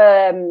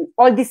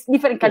 all these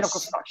different kind of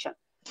construction.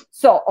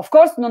 So, of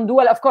course,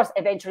 non-dual, of course,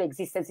 eventually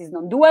existence is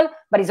non-dual,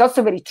 but it's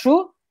also very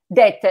true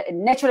that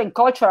nature and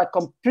culture are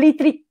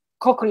completely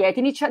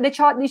co-creating each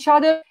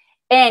other,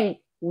 and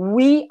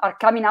we are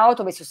coming out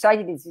of a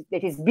society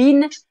that has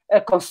been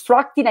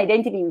constructing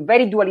identity in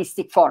very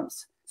dualistic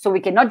forms. So we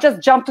cannot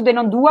just jump to the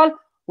non-dual.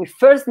 We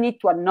first need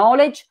to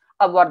acknowledge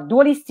our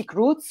dualistic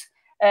roots,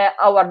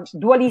 our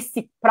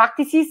dualistic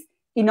practices,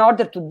 in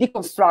order to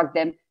deconstruct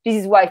them. This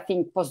is why I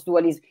think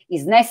post-dualism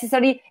is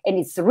necessary, and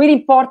it's really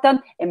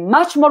important, and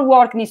much more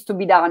work needs to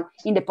be done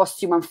in the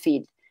post-human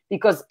field,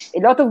 because a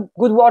lot of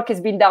good work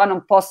has been done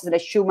on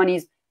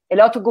post/humanism, a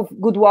lot of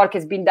good work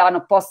has been done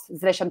on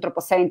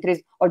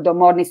post/anthropocentrism, although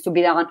more needs to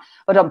be done.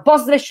 But on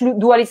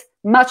post/dualism,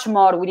 much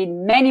more. We need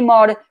many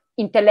more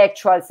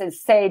intellectuals and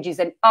sages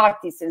and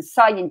artists and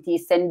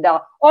scientists and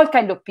all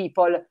kinds of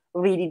people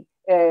really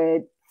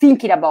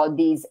thinking about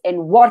this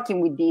and working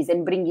with this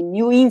and bringing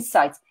new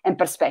insights and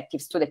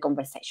perspectives to the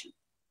conversation.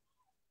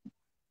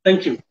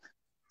 Thank you.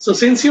 So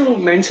since you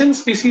mentioned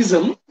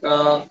speciesism,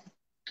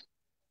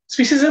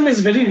 speciesism is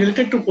very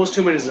related to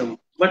posthumanism,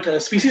 but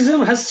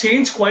speciesism has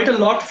changed quite a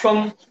lot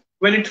from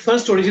when it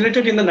first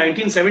originated in the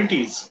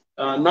 1970s.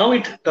 Now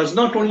it does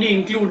not only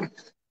include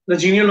the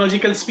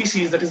genealogical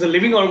species, that is the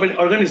living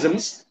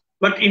organisms,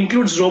 but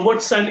includes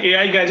robots and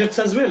AI gadgets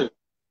as well.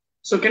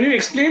 So can you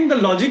explain the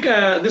logic,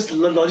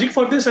 logic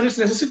for this and its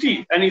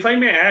necessity? And if I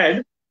may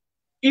add,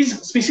 is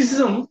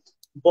speciesism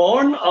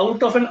born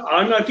out of an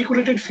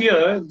unarticulated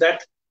fear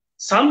that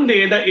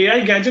someday the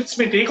AI gadgets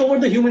may take over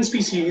the human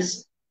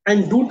species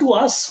and do to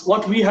us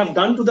what we have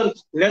done to the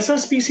lesser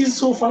species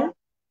so far?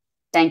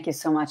 Thank you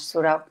so much,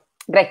 Sourav.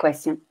 Great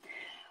question.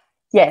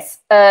 Yes,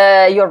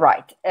 you're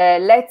right.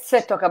 Let's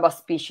talk about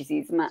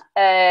speciesism.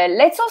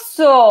 Let's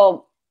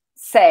also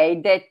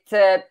say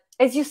that,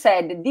 as you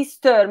said, this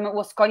term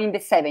was coined in the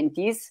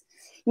 70s,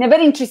 in a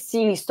very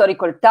interesting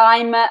historical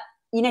time,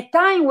 in a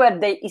time where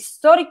the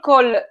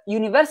historical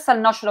universal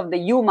notion of the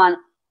human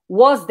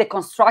was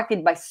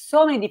deconstructed by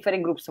so many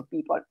different groups of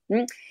people.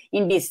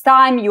 In this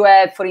time, you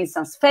have, for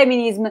instance,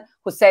 feminism,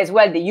 who says,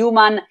 well, the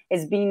human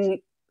has been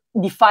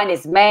defined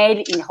as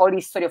male in the whole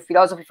history of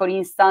philosophy, for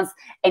instance,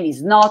 and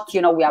is not. You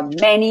know, we have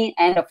many,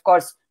 and of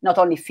course, not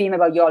only female,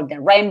 but you have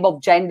the rainbow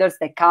of genders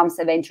that comes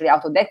eventually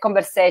out of that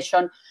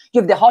conversation.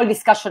 You have the whole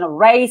discussion of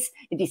race.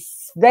 It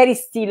is very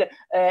still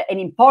an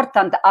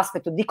important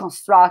aspect to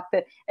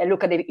deconstruct.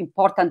 Look at the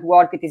important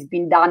work that is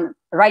being done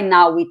right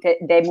now with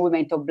the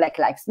movement of Black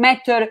Lives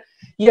Matter.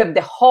 You have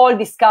the whole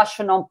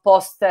discussion on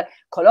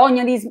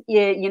post-colonialism,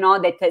 you know,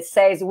 that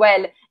says,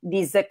 well,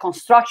 this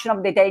construction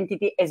of the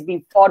identity has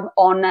been formed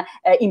on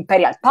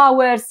imperial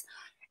powers.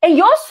 And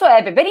you also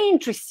have a very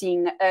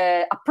interesting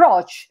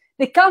approach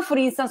that comes, for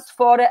instance,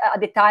 for,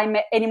 at the time,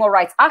 animal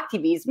rights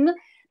activism.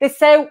 They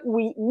say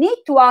we need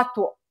to add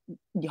to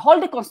the whole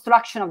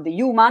deconstruction of the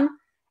human.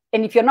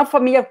 And if you're not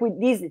familiar with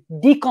this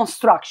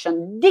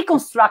deconstructing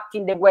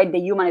the way the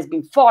human has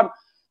been formed,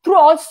 through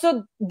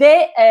also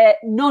the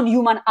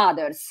non-human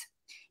others.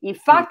 In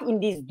fact, in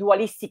this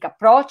dualistic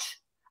approach,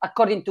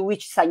 according to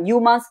which some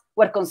humans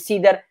were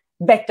considered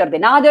better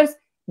than others,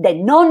 the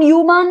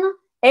non-human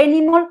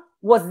animal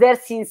was there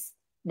since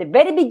the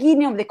very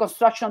beginning of the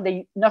construction of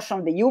the notion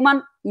of the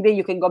human. Even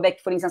you can go back,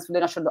 for instance, to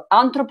the notion of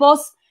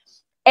anthropos.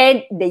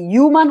 And the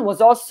human was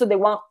also the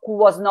one who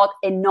was not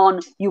a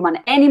non-human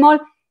animal.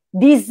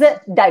 This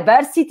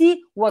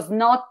diversity was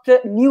not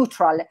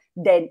neutral.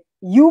 The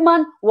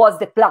human was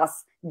the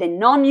plus. The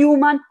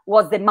non-human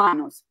was the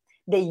minus.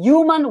 The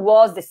human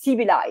was the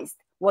civilized,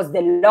 was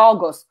the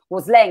logos,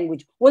 was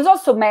language, was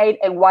also male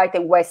and white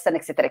and Western,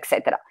 etc.,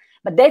 etc.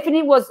 But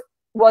definitely was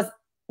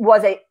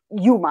a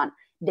human.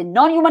 The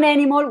non-human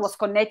animal was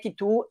connected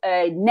to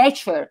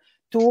nature,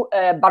 to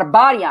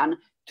barbarian,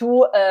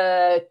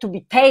 to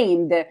be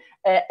tamed,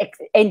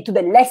 and to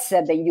the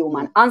lesser than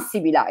human,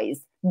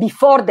 uncivilized,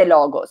 before the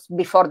logos,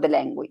 before the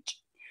language.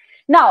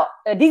 Now,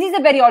 this is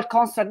a very old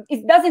concept.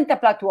 It doesn't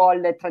apply to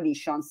all the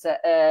traditions,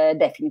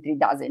 definitely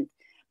doesn't.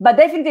 But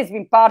definitely it's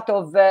been part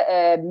of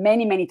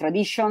many, many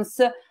traditions,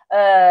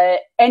 and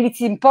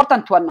it's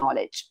important to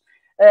acknowledge.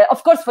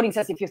 Of course, for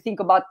instance, if you think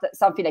about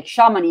something like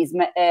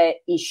shamanism,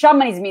 in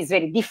shamanism is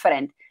very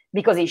different,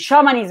 because in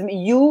shamanism,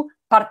 you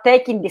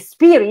partake in the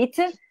spirit,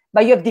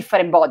 but you have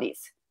different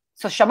bodies.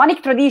 So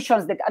shamanic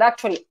traditions that are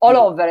actually all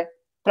over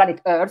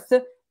planet Earth,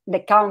 they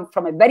come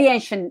from a very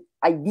ancient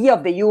idea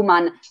of the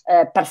human,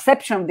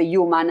 perception of the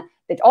human,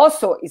 that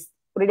also is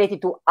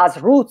related to us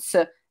roots,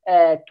 to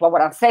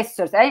our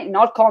ancestors in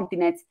all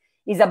continents,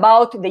 is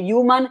about the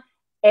human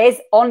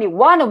as only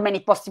one of many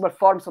possible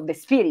forms of the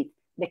spirit.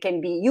 They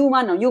can be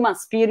human, non-human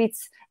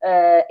spirits,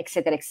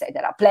 etc.,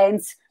 etc.,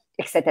 plants,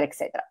 etc.,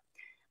 etc.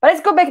 But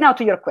let's go back now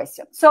to your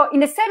question. So in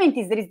the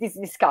 70s, there is this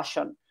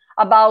discussion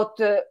about,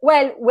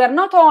 well, we're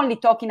not only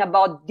talking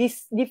about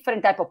this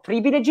different type of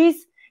privileges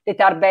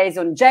that are based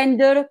on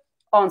gender,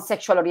 on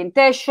sexual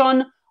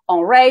orientation,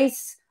 on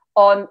race,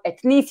 on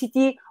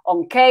ethnicity,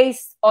 on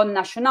caste, on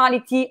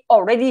nationality,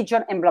 or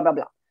religion, and blah, blah,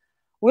 blah.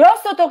 We're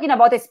also talking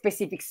about a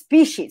specific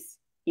species.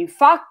 In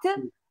fact,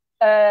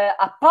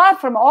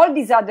 apart from all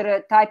these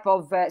other type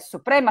of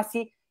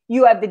supremacy,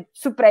 you have the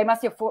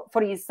supremacy of,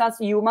 for instance,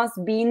 humans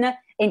being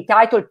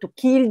entitled to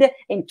kill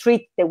and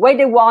treat the way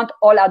they want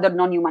all other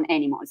non-human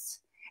animals.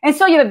 And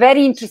so you have a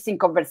very interesting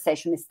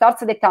conversation. It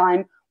starts at the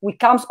time, we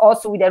comes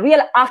also with a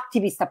real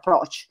activist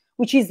approach,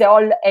 which is the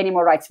whole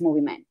animal rights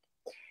movement.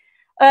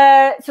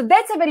 So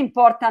that's a very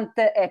important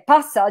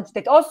passage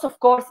that also, of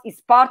course, is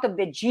part of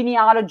the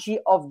genealogy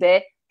of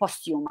the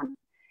posthuman.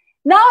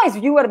 Now, as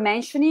you were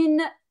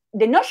mentioning,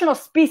 the notion of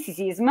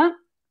speciesism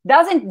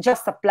doesn't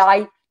just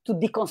apply to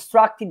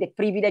deconstructing the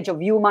privilege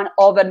of human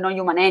over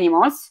non-human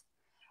animals,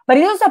 but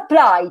it also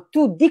applies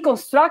to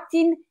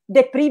deconstructing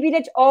the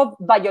privilege of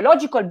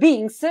biological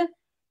beings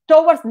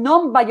towards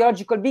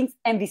non-biological beings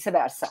and vice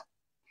versa.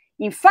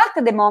 In fact,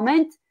 at the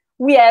moment,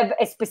 we have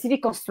a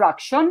specific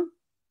construction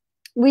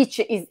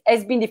which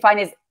has been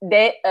defined as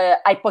the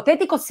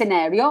hypothetical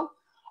scenario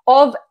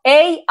of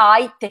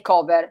AI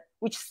takeover,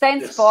 which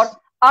stands for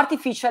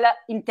artificial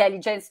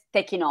intelligence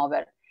taking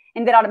over.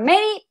 And there are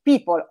many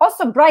people,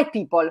 also bright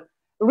people,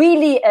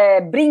 really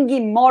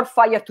bringing more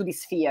fire to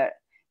this fear.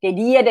 The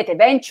idea that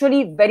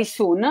eventually, very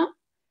soon,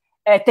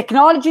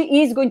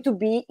 technology is going to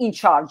be in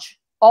charge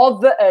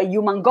of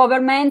human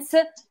governments.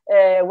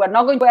 We're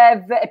not going to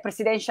have a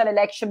presidential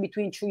election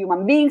between two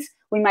human beings.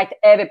 We might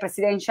have a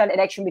presidential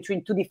election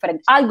between two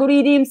different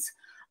algorithms,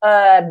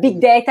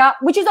 big data,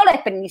 which is all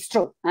happening, it's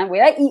true. And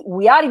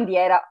we are in the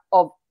era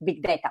of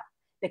big data.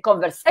 The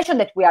conversation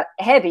that we are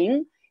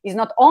having is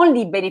not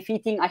only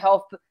benefiting, I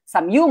hope,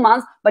 some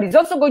humans, but it's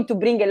also going to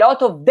bring a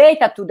lot of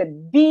data to the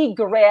big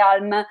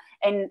realm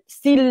and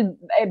still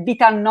a bit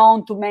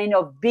unknown to many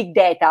of big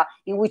data,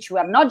 in which we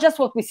are not just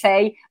what we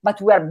say, but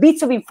we are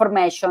bits of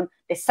information,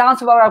 the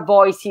sounds of our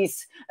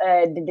voices,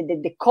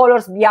 the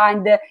colors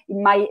behind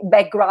in my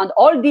background.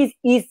 All this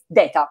is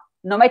data.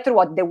 No matter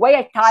what, the way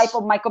I type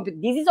on my computer,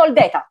 this is all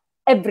data.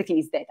 Everything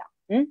is data.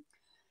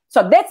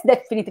 So that's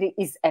definitely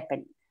is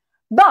happening.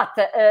 But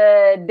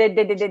the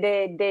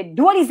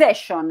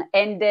dualization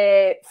and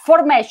the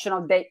formation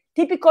of the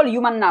typical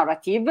human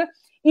narrative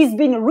is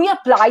being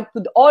reapplied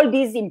to all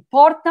these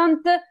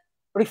important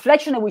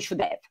reflections that we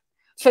should have.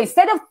 So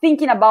instead of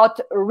thinking about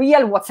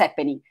real what's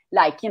happening,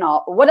 like,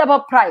 what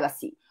about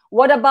privacy?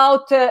 What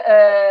about,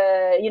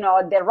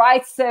 the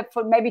rights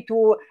for maybe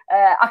to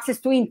access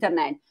to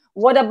internet?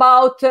 What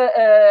about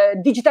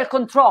digital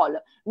control?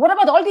 What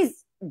about all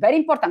these very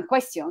important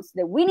questions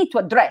that we need to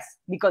address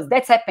because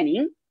that's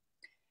happening?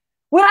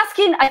 We're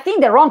asking, I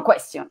think, the wrong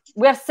question.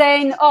 We're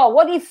saying, oh,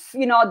 what if,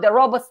 the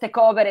robots take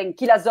over and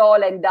kill us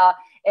all and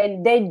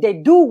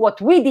they do what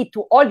we did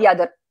to all the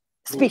other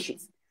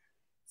species?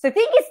 So I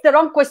think it's the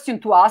wrong question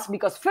to ask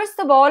because, first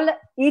of all,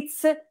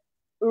 it's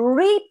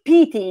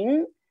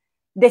repeating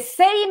the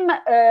same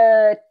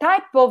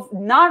type of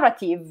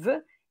narrative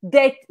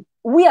that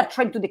we are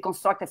trying to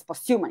deconstruct as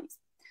posthumanists.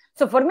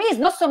 So for me, it's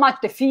not so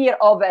much the fear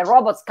of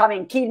robots come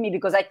and kill me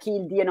because I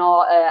killed,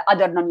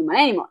 other non-human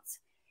animals.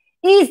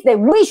 Is that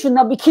we should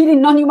not be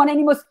killing non-human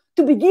animals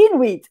to begin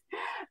with,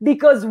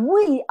 because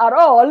we are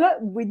all,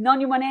 with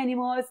non-human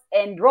animals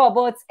and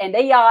robots and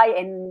AI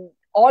and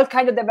all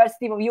kind of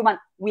diversity of human,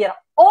 we are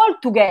all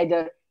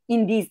together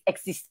in this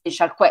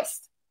existential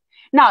quest.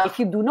 Now, if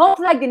you do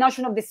not like the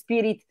notion of the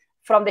spirit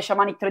from the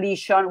shamanic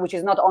tradition, which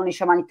is not only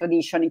shamanic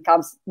tradition, it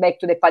comes back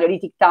to the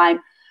Paleolithic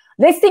time,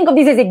 let's think of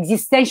this as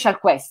existential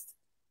quest.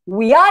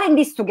 We are in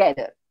this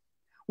together.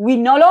 We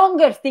no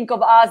longer think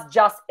of us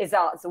just as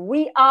us.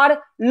 We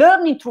are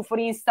learning through, for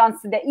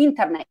instance, the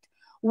internet.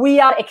 We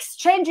are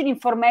exchanging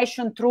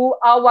information through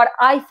our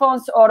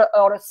iPhones or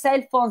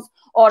cell phones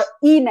or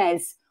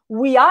emails.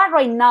 We are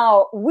right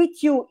now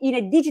with you in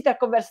a digital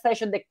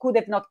conversation that could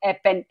have not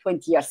happened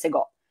 20 years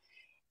ago.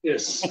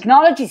 Yes.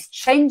 Technology is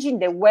changing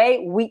the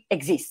way we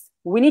exist.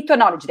 We need to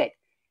acknowledge that.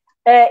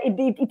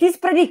 It is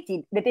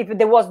predicted that if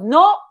there was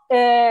no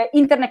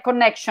internet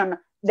connection,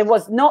 there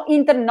was no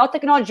internet, no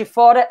technology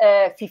for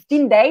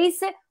 15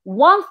 days,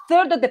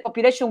 1/3 of the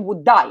population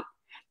would die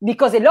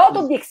because a lot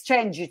of the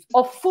exchanges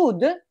of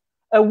food,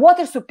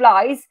 water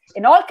supplies,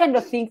 and all kinds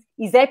of things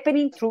is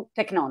happening through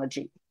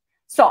technology.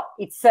 So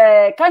it's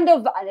kind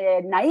of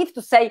naive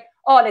to say,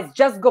 oh, let's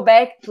just go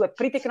back to a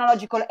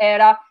pre-technological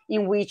era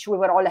in which we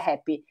were all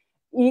happy.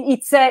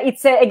 It's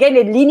again,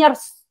 a linear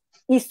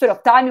history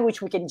of time in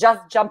which we can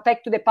just jump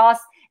back to the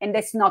past, and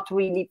that's not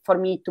really, for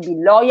me, to be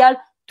loyal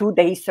to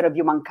the history of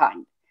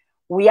humankind.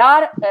 We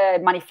are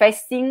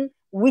manifesting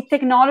with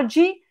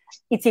technology.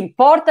 It's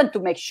important to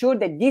make sure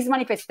that this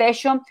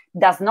manifestation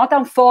does not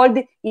unfold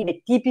in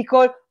a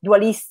typical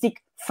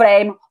dualistic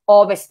frame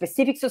of a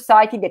specific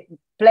society that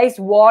plays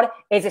war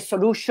as a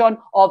solution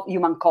of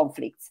human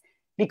conflicts.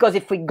 Because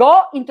if we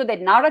go into that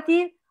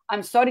narrative,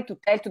 I'm sorry to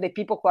tell to the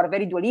people who are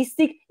very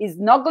dualistic, is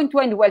not going to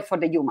end well for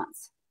the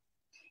humans.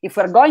 If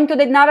we're going to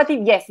the narrative,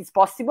 yes, it's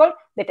possible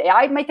that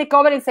AI might take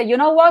over and say, you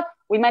know what,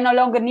 we may no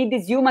longer need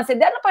these humans,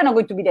 and they're not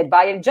going to be that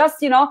violent.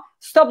 Just,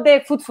 stop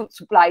the food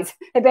supplies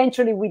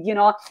eventually with,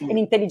 an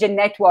intelligent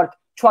network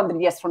 200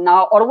 years from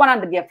now, or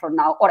 100 years from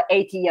now, or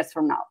 80 years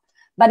from now.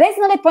 But that's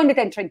not the point that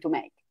I'm trying to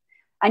make.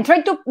 I'm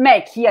trying to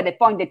make here the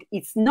point that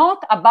it's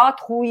not about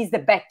who is the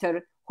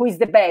better, who is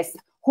the best,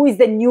 who is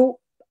the new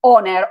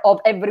owner of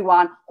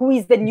everyone, who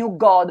is the new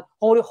God,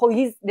 or who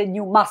is the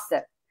new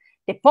master.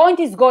 The point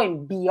is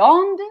going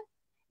beyond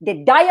the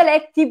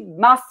dialectic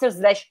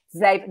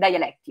master/slave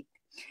dialectic.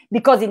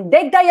 Because in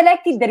that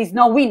dialectic, there is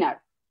no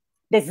winner.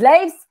 The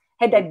slaves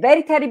had a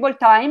very terrible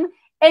time,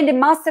 and the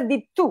master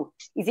did too.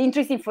 It's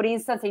interesting, for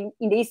instance,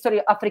 in the history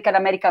of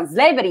African-American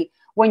slavery,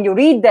 when you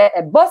read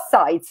both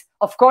sides,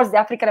 of course, the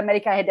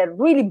African-American had a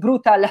really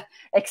brutal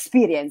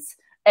experience,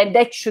 and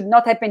that should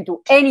not happen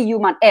to any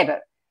human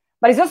ever.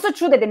 But it's also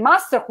true that the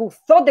master who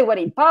thought they were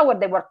in power,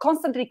 they were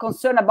constantly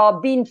concerned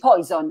about being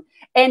poisoned.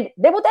 And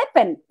that would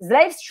happen.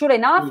 Slaves, sure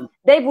enough,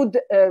 they would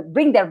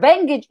bring their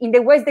vengeance in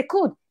the ways they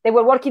could. They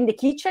were working in the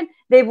kitchen.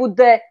 They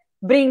would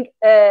bring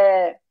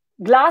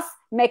glass,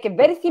 make a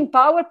very thin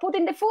powder, put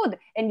in the food.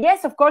 And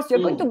yes, of course,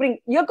 you're going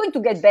to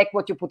get back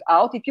what you put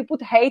out. If you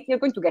put hate, you're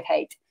going to get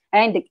hate.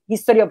 And the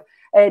history of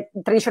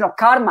tradition of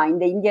karma in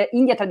the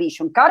India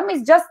tradition. Karma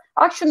is just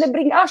action that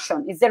brings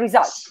action. It's the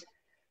result.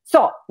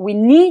 So we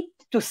need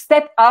to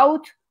step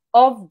out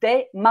of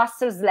the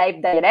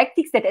master-slave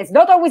dialectics that has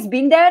not always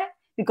been there,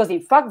 because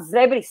in fact,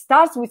 slavery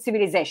starts with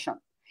civilization.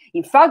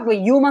 In fact,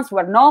 when humans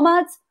were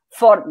nomads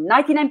for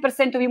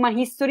 99% of human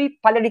history,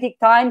 Paleolithic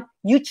time,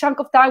 huge chunk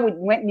of time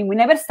we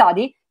never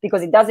study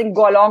because it doesn't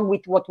go along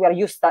with what we are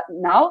used to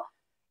now.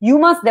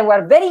 Humans, there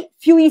were very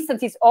few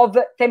instances of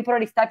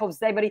temporary type of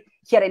slavery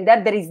here and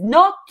there. There is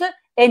not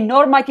a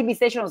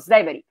normativization of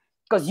slavery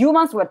because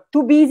humans were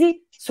too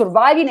busy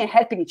surviving and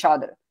helping each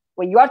other.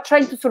 When you are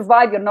trying to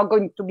survive, you're not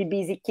going to be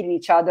busy killing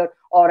each other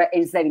or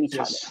enslaving each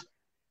other.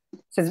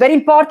 So it's very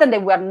important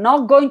that we are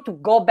not going to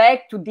go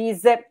back to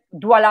this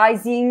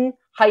dualizing,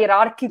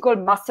 hierarchical,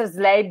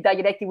 master-slave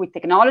dialectic with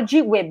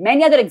technology. We have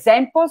many other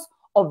examples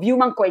of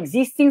human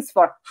coexistence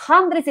for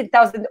hundreds and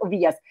thousands of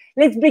years.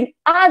 Let's bring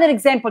other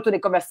examples to the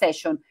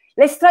conversation.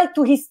 Let's try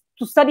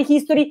to study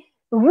history,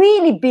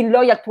 really be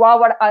loyal to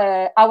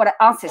our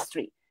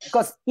ancestry,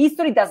 because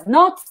history does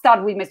not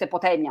start with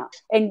Mesopotamia.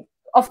 And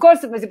of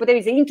course, Mesopotamia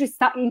is an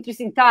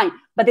interesting time,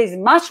 but there's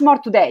much more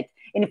to that.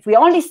 And if we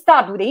only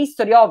start with the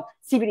history of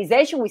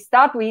civilization, we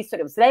start with the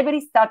history of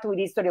slavery, start with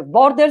the history of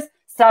borders,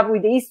 start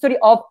with the history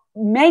of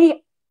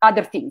many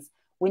other things.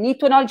 We need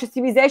to acknowledge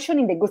civilization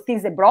in the good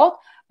things they brought,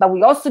 but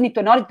we also need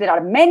to acknowledge there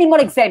are many more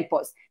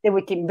examples that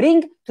we can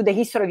bring to the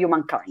history of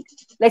humankind.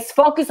 Let's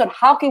focus on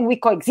how can we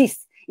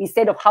coexist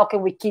instead of how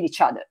can we kill each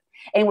other.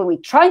 And when we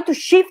try to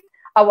shift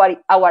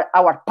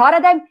our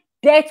paradigm,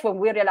 that's when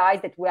we realize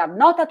that we are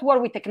not at war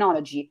with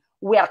technology.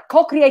 We are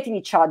co-creating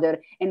each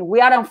other, and we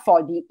are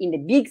unfolding in the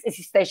big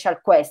existential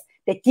quest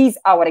that is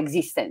our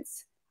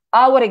existence,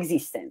 your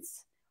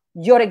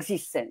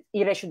existence,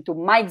 in relation to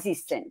my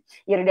existence,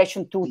 in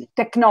relation to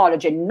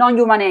technology,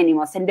 non-human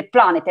animals, and the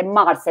planet, and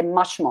Mars, and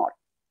much more.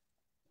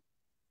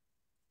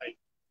 Right.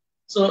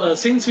 So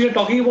since we are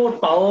talking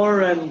about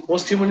power and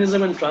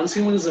posthumanism and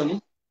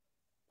transhumanism,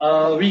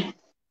 we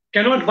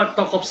cannot but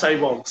talk of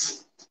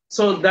cyborgs.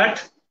 So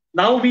that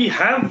now we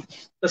have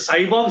the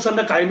cyborgs and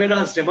the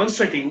chimeras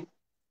demonstrating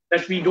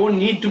that we don't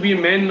need to be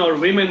men or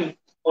women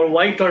or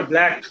white or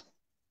black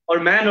or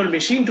man or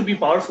machine to be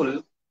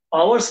powerful.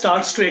 Power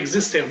starts to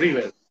exist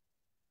everywhere.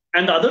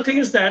 And the other thing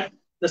is that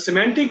the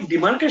semantic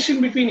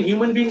demarcation between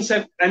human beings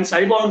and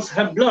cyborgs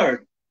have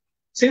blurred.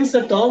 Since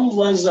the term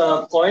was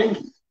coined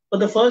for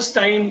the first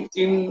time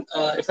in,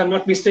 if I'm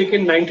not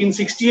mistaken,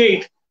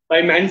 1968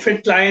 by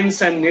Manfred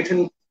Clynes and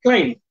Nathan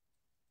Klein,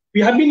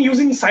 we have been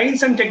using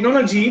science and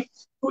technology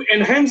to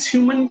enhance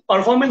human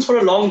performance for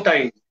a long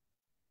time.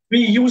 We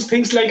use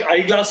things like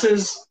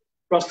eyeglasses,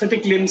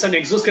 prosthetic limbs and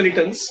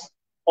exoskeletons,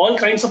 all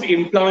kinds of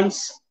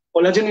implants,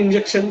 collagen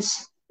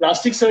injections,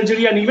 plastic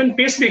surgery, and even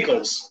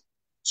pacemakers.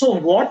 So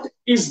what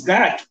is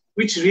that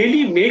which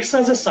really makes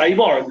us a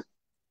cyborg?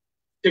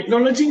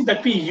 Technology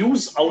that we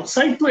use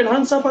outside to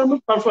enhance our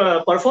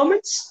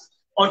performance,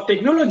 or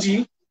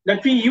technology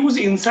that we use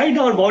inside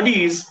our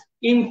bodies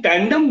in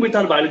tandem with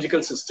our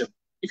biological system?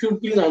 If you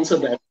would please answer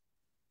that.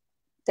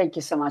 Thank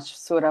you so much,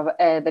 Sourav.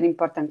 A very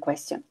important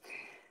question.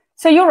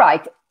 So you're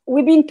right.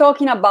 We've been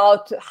talking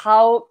about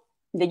how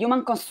the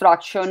human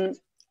construction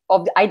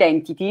of the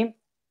identity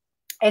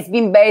has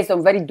been based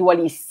on very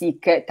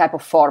dualistic type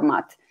of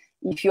format.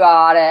 If you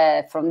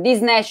are from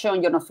this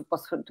nation, you're not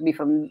supposed to be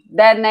from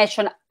that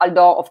nation,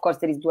 although, of course,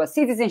 there is dual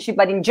citizenship.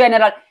 But in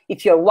general,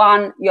 if you're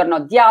one, you're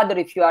not the other.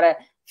 If you are a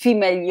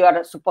female, you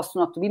are supposed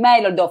not to be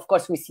male, although, of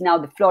course, we see now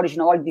the flourishing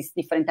of all these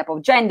different type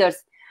of genders.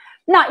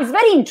 Now, it's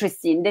very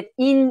interesting that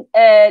in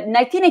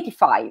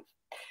 1985,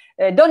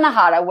 Donna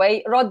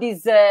Haraway wrote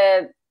this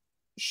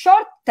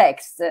short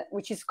text,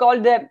 which is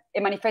called A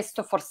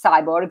Manifesto for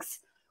Cyborgs,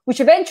 which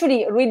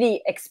eventually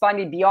really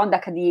expanded beyond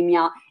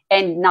academia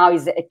and now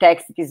is a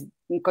text that is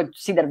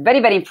considered very,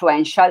 very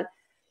influential,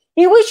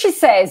 in which he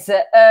says,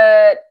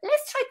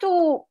 let's try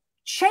to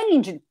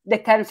change the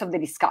terms of the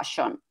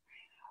discussion.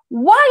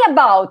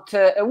 Why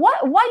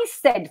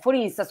instead, for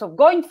instance, of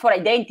going for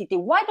identity,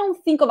 why don't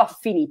think of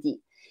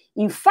affinity?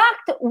 In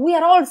fact, we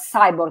are all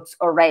cyborgs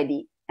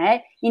already.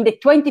 In the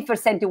 21st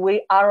century,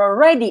 we are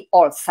already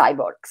all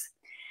cyborgs.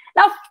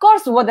 Now, of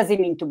course, what does it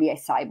mean to be a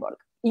cyborg?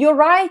 You're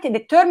right,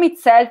 the term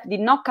itself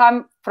did not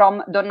come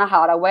from Donna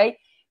Haraway.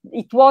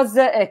 It was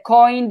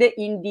coined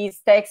in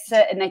this text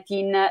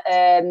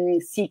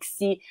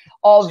 1960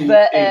 of in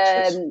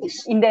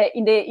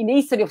the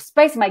history of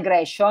space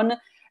migration,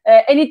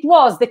 and it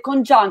was the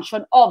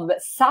conjunction of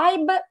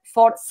cyb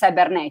for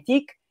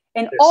cybernetic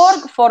and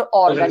org for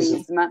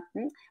organism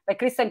by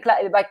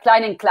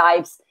Klein and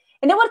Clives.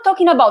 And they were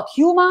talking about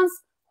humans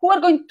who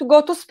are going to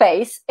go to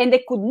space and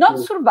they could not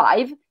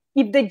survive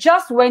if they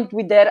just went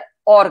with their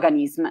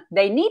organism.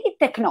 They needed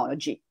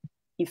technology.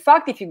 In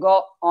fact, if you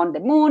go on the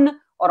moon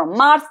or on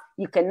Mars,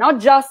 you cannot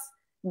just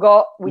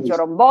go with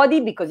your own body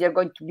because you're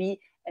going to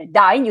be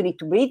dying, you need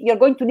to breathe. You're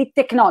going to need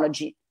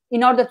technology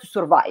in order to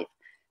survive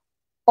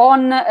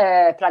on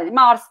planet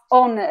Mars,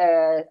 on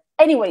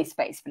anywhere in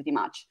space, pretty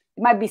much.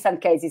 There might be some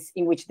cases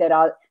in which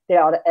there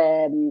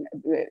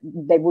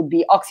would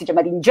be oxygen,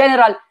 but in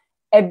general,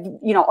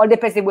 all the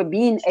places we've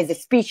been as a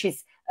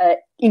species,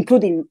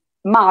 including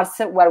Mars,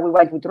 where we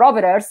went with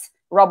rovers,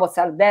 robots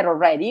are there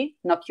already,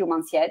 not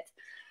humans yet,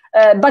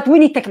 but we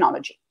need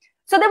technology.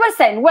 So they were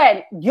saying,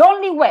 well, the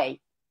only way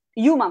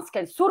humans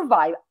can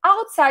survive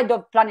outside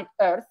of planet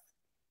Earth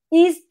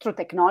is through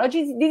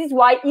technology. This is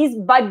why is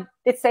by,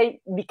 let's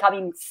say,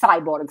 becoming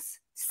cyborgs.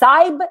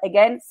 Cyb,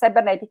 again,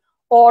 cybernetic,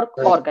 or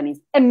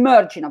organism, a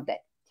merging of that.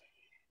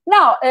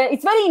 Now,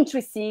 it's very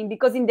interesting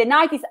because in the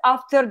 90s,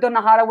 after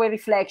Donna Haraway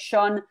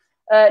reflection,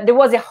 there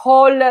was a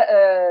whole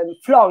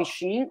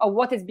flourishing of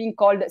what has been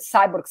called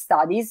cyborg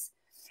studies,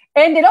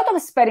 and a lot of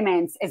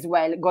experiments as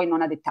well going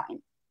on at the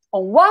time.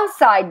 On one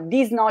side,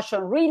 this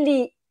notion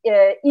really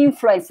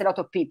influenced a lot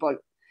of people,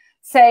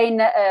 saying,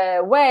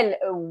 well,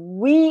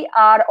 we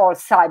are all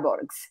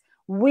cyborgs.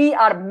 We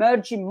are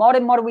merging more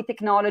and more with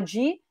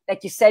technology.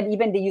 Like you said,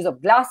 even the use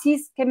of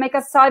glasses can make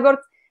us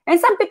cyborgs. And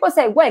some people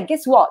say, well,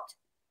 guess what?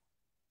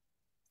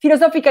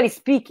 Philosophically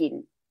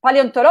speaking,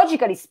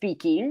 paleontologically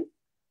speaking,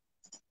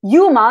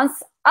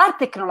 humans are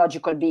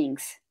technological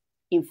beings.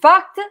 In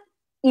fact,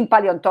 in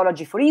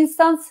paleontology, for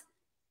instance,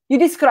 you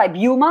describe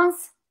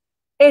humans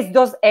as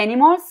those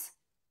animals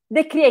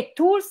that create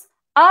tools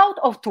out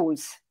of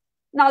tools.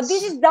 Now,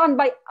 this is done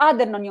by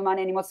other non-human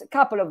animals, a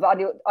couple of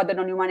other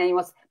non-human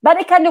animals, but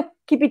they kind of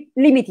keep it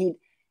limited.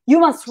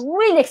 Humans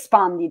really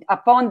expanded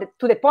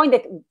to the point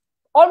that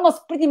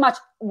almost pretty much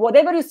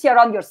whatever you see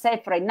around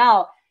yourself right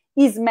now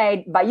is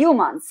made by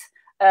humans.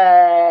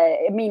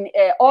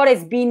 Or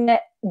has been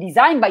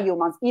designed by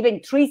humans.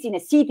 Even trees in a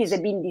city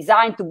have been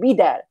designed to be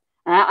there,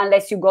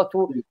 unless you go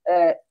to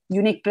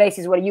unique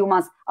places where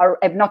humans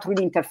have not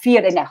really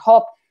interfered. And I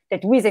hope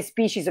that we as a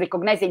species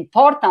recognize the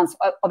importance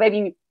of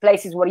having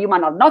places where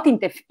humans are not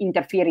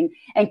interfering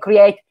and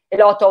create a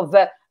lot of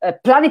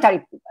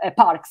planetary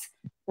parks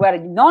where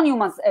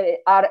non-humans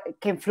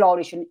can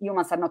flourish and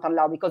humans are not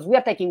allowed because we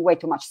are taking way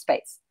too much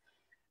space.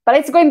 But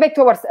let's go back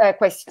to our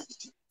question.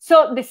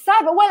 So the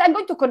cyber, well, I'm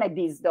going to connect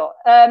this though.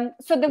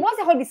 So there was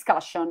a whole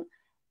discussion.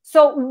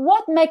 So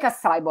what makes a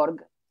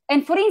cyborg?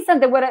 And for instance,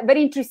 there were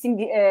very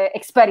interesting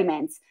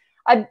experiments.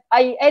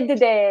 I had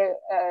the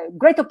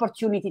great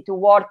opportunity to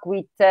work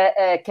with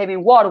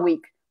Kevin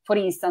Warwick, for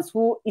instance,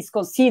 who is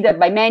considered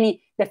by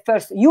many the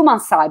first human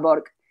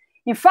cyborg.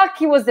 In fact,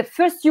 he was the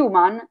first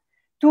human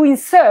to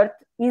insert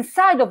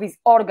inside of his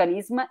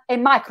organism a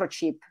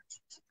microchip,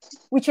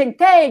 which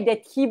entailed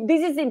that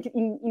this is at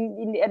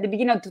the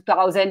beginning of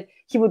 2000,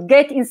 he would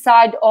get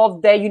inside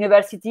of the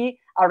university,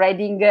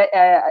 Reading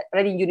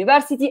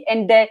University,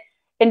 and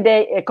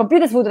the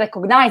computers would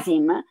recognize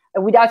him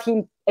without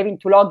him having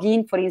to log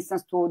in, for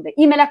instance, to the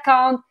email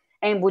account,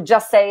 and would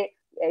just say,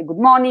 good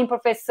morning,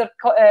 Professor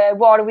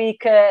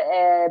Warwick.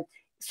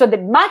 So the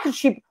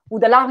microchip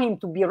would allow him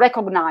to be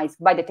recognized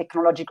by the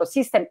technological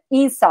system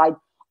inside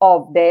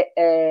of the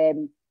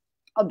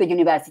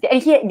university.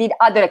 And he did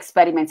other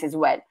experiments as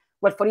well,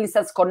 where, for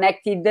instance,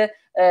 connected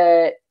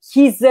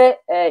his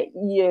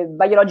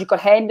biological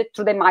hand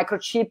to the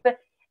microchip.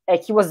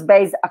 He was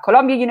based at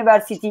Columbia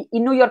University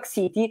in New York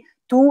City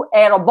to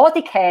a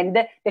robotic hand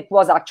that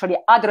was actually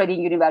at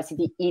Reading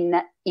University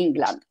in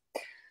England.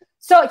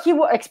 So he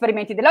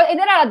experimented a lot. And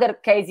there are other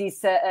cases,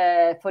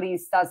 for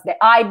instance, the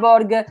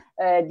Iborg,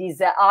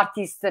 this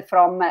artist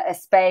from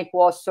Spain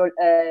who also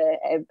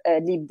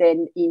lived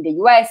in the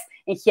US,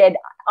 and he had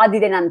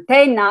added an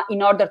antenna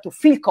in order to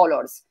feel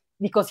colors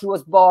because he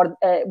was born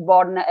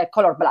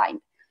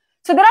colorblind.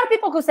 So there are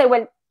people who say,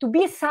 well, to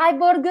be a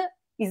cyborg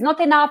is not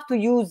enough to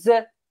use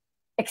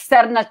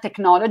external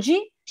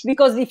technology,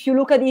 because if you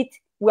look at it,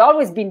 we've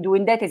always been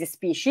doing that as a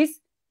species.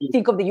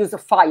 Think of the use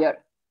of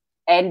fire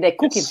and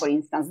cooking, for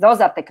instance.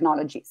 Those are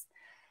technologies.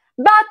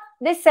 But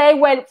they say,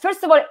 well,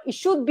 first of all, it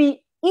should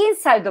be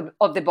inside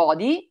of the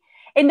body,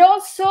 and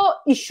also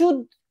it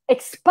should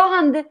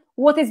expand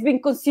what has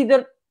been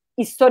considered,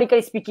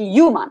 historically speaking,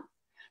 human.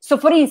 So,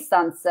 for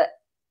instance,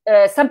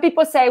 some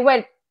people say,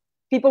 well,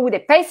 people with a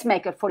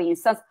pacemaker, for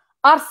instance,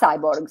 are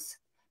cyborgs,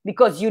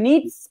 because you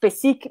need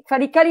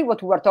specifically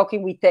what we were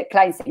talking with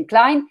Klein and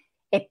Klein,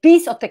 a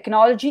piece of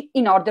technology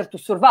in order to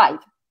survive.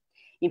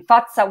 In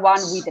fact, someone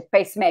with a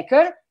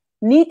pacemaker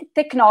needs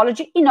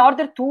technology in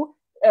order to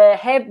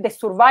have the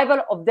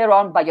survival of their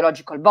own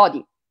biological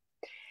body.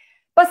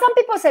 But some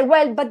people say,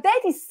 well, but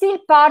that is still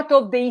part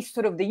of the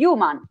history of the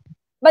human.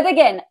 But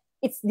again,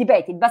 it's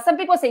debated. But some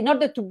people say in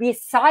order to be a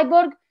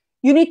cyborg,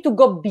 you need to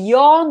go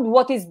beyond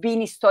what is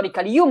being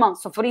historically human.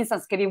 So, for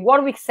instance, Kevin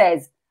Warwick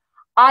says,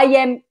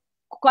 I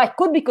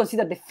could be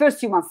considered the first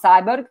human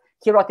cyborg.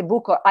 He wrote a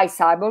book, I,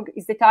 Cyborg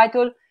is the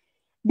title,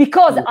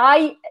 because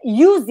I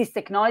use this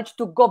technology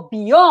to go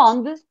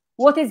beyond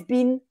what has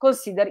been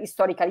considered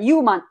historically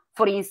human.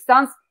 For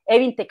instance,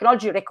 having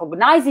technology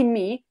recognizing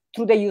me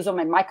through the use of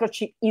my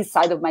microchip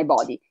inside of my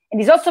body. And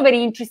it's also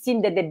very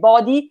interesting that the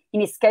body,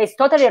 in his case,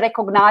 totally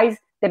recognized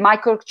the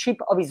microchip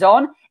of his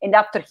own. And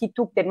after he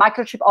took the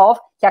microchip off,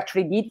 he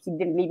actually did, he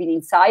didn't leave it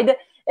inside.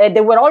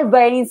 There were all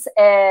veins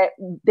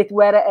that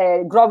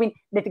were growing,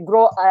 that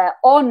grow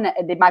on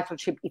the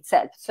microchip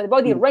itself. So the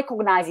body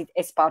recognized it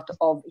as part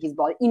of his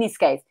body, in his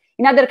case.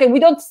 In other case, we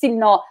don't still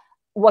know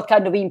what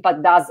kind of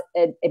impact does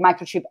a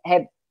microchip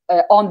have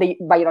on the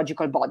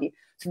biological body.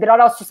 So there are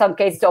also some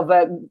cases of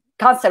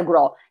cancer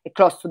grow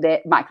close to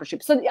the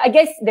microchip. So I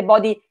guess the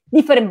body,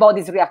 different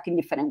bodies react in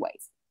different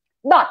ways.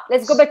 But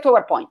let's go back to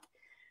our point.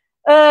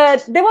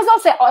 There was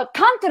also a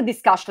counter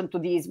discussion to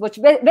this, which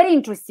was very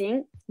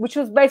interesting, which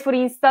was based, for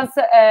instance,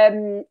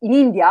 in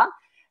India.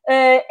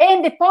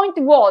 And the point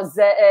was,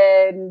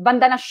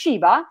 Vandana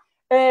Shiva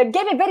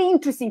gave a very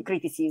interesting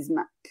criticism.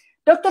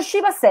 Dr.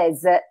 Shiva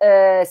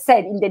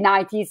said in the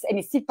 90s, and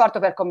it's still part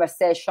of our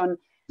conversation,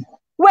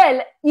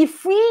 well,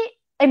 if we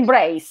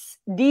embrace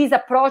this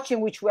approach in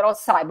which we're all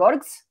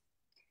cyborgs,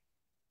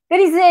 there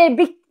is a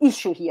big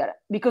issue here,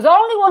 because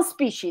only one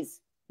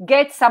species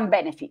gets some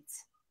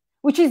benefits,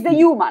 which is the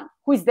human,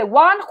 who is the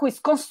one who is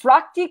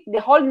constructing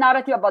the whole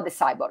narrative about the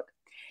cyborg.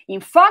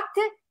 In fact,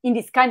 in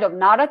this kind of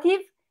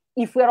narrative,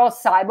 if we're all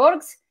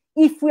cyborgs,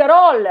 if we're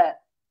all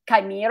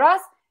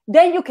chimeras,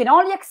 then you can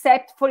only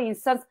accept, for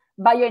instance,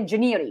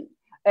 bioengineering,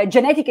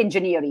 genetic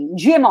engineering,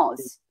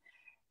 GMOs.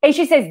 And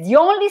she says the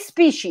only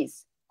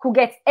species who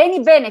gets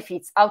any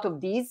benefits out of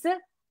this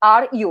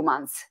are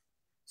humans.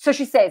 So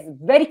she says,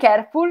 very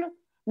careful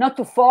not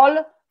to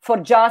fall for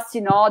just,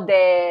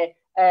 the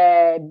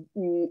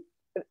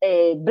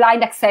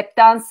blind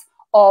acceptance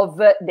of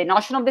the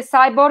notion of the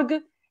cyborg.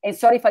 And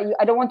sorry if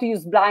I don't want to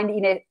use blind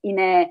in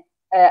a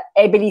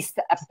ableist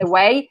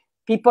way.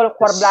 People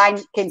who are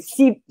blind can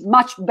see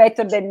much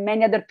better than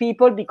many other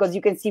people because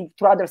you can see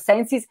through other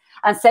senses.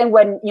 And same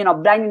when,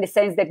 blind in the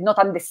sense that not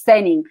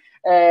understanding,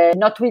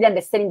 not really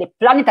understanding the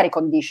planetary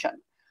condition.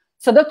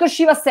 So Dr.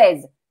 Shiva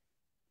says,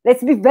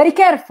 let's be very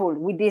careful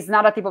with this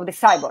narrative of the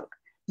cyborg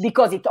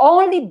because it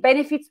only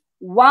benefits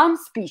one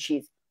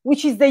species,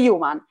 which is the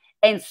human.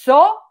 And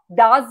so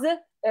does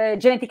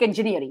genetic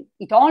engineering.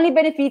 It only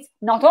benefits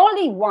not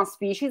only one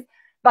species,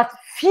 but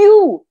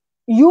few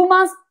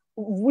humans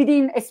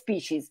within a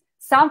species.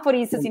 Some, for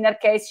instance, in her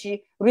case,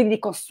 she really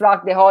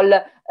constructs the whole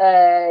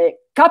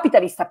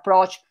capitalist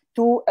approach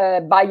to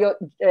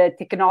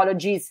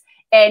biotechnologies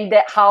and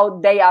how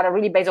they are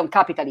really based on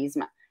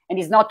capitalism. And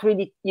it's not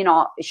really,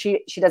 she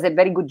does a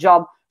very good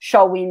job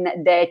showing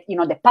that,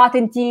 the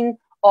patenting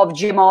of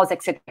GMOs,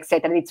 et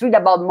cetera. It's really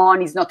about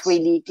money. It's not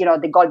really,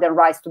 the golden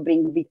rice to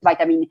bring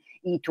vitamin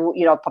E to,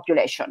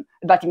 population,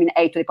 vitamin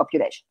A to the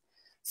population.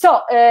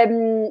 So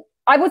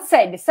I would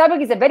say the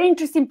cyborg is a very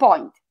interesting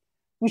point.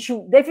 We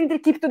should definitely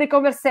keep to the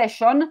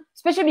conversation,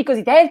 especially because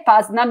it helps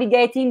us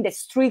navigating the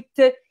strict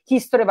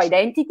history of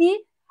identity.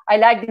 I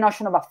like the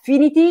notion of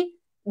affinity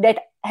that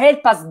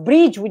help us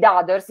bridge with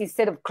others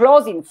instead of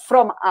closing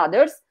from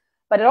others.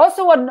 But I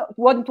also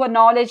want to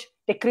acknowledge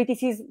the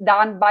criticism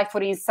done by,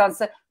 for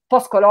instance,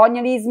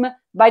 post-colonialism,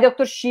 by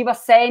Dr. Shiva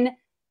saying,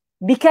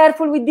 be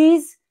careful with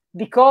this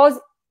because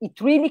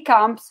it really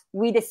comes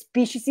with a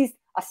speciesist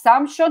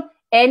assumption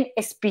and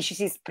a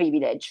speciesist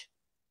privilege.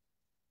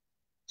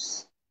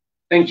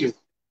 Thank you.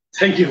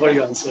 Thank you for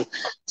your answer.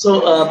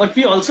 So, but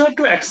we also have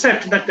to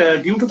accept that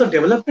due to the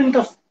development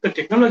of the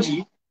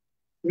technology,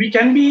 we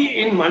can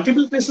be in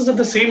multiple places at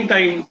the same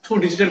time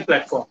through digital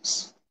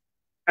platforms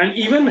and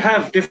even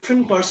have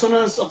different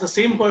personas of the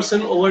same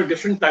person over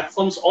different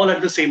platforms all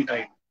at the same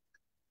time.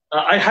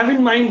 I have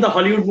in mind the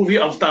Hollywood movie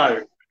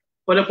Avatar,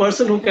 where a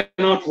person who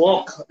cannot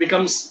walk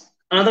becomes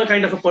another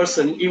kind of a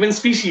person, even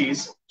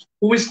species,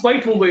 who is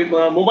quite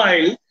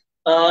mobile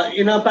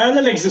in a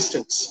parallel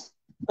existence.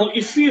 Now,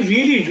 if we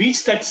really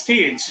reach that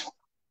stage,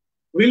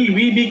 will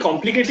we be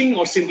complicating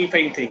or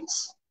simplifying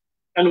things?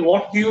 And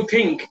what do you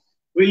think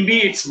will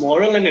be its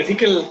moral and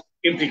ethical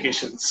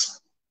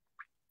implications?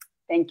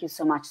 Thank you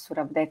so much,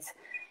 Sourav. That's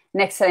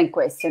an excellent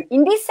question.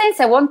 In this sense,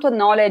 I want to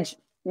acknowledge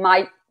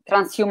my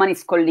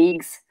transhumanist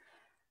colleagues.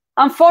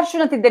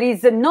 Unfortunately, there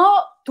is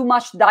not too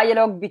much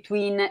dialogue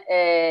between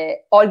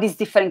all these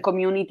different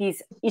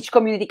communities. Each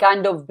community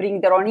kind of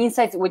bring their own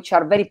insights, which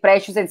are very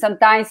precious. And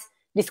sometimes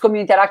these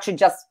communities are actually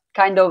just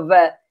kind of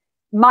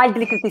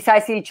mildly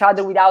criticizing each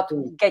other without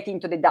getting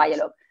into the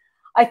dialogue.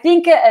 I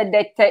think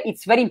that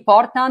it's very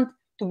important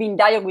to be in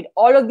dialogue with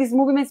all of these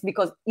movements,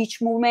 because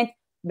each movement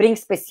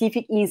brings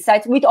specific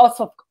insights with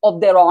also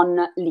of their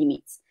own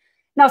limits.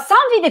 Now,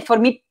 something that for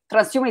me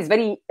transhuman is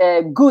very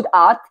good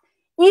at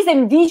is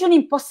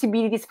envisioning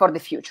possibilities for the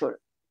future,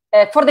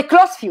 for the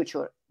close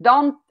future.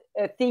 Don't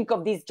think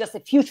of this just a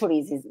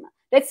futurism.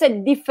 That's a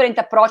different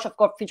approach. Of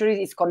course,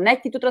 futurism is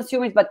connected to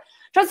transhumanism, but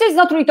transhumanism is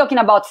not really talking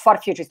about far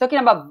future. It's talking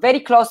about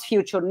very close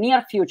future,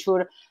 near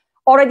future,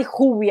 already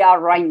who we are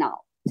right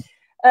now.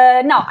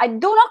 Now, I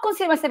do not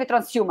consider myself a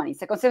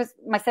transhumanist. I consider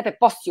myself a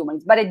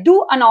posthumanist, but I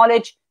do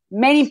acknowledge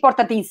many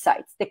important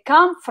insights that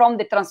come from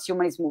the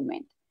transhumanist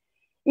movement.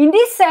 In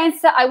this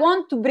sense, I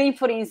want to bring,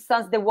 for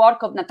instance, the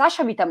work of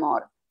Natasha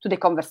Vitamor to the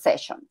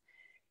conversation.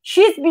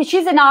 She's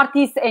an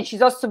artist, and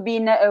she's also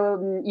been,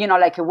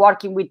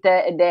 working with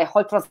the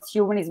whole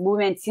transhumanist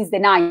movement since the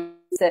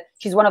 90s.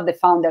 She's one of the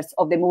founders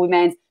of the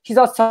movement. She's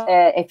also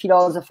a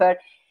philosopher.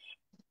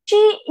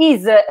 She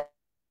is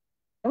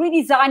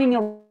redesigning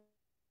a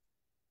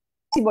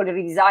possible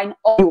redesign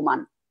of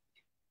human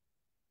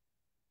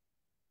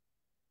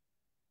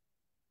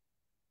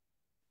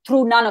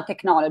through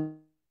nanotechnology.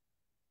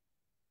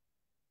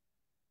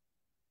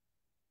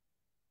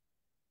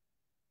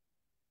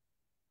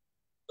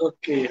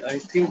 Okay, I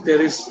think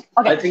there is.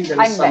 Okay, I think there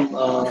is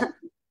some.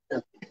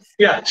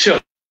 Yeah,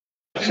 sure.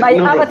 My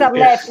avatar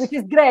left, which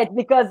is great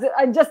because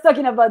I'm just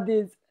talking about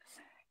this.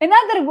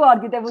 Another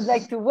word that I would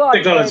like to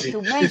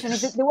mention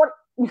is the word.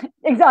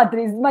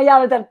 Exactly, my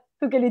avatar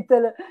took a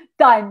little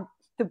time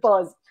to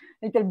pause,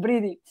 little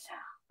breathing.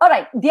 All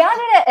right, the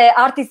other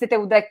artist that I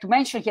would like to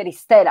mention here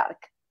is Stellark,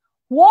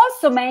 who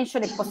also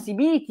mentioned a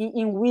possibility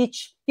in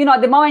which,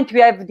 at the moment we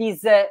have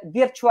this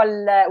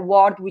virtual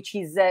world, which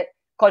is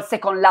called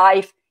Second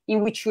Life,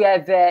 in which we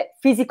have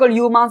physical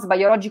humans,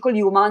 biological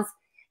humans,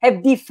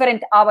 have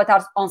different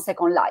avatars on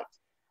Second Life.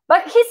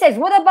 But he says,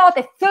 what about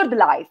a third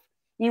life,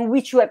 in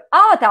which you have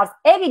avatars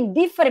having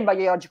different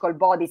biological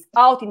bodies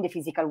out in the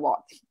physical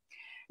world?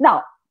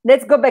 Now,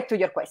 let's go back to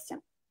your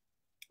question.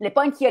 The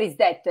point here is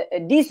that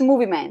these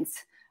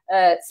movements,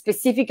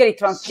 specifically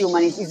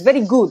transhumanism, is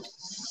very good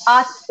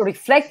at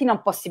reflecting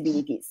on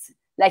possibilities.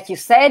 Like you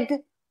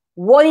said,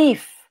 what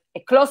if a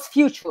close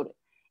future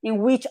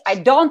in which I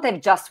don't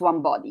have just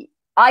one body,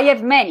 I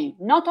have many,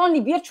 not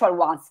only virtual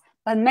ones,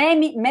 but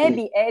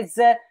maybe as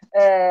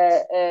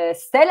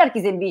Stellark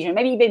is envisioned,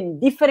 maybe even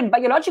different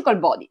biological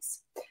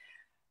bodies.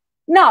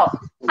 Now,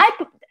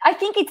 I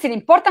think it's an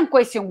important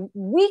question.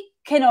 We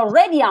can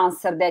already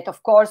answer that,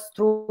 of course,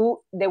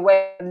 through the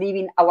way of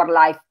living our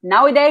life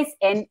nowadays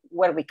and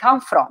where we come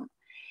from.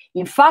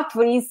 In fact,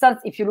 for instance,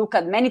 if you look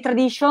at many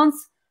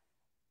traditions,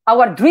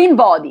 our dream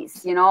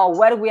bodies,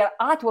 where we are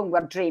at when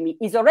we're dreaming,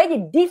 is already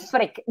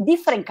a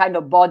different kind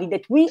of body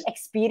that we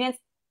experience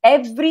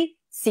every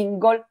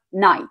single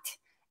night.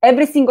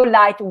 Every single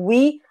night,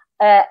 we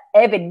have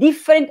a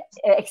different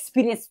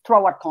experience through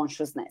our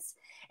consciousness.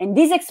 And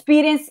this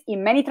experience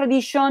in many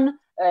traditions,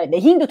 the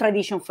Hindu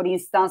tradition, for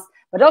instance,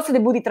 but also the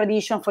Buddhist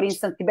tradition, for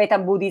instance,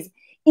 Tibetan Buddhism,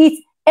 is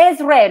as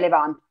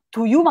relevant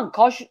to human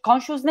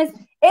consciousness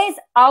as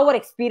our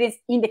experience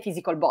in the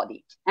physical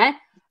body.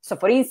 So,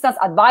 for instance,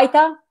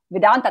 Advaita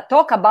Vedanta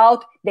talk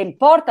about the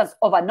importance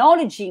of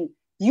acknowledging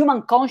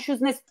human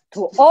consciousness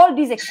through all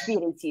these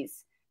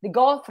experiences. They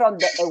go from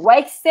the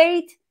awake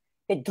state,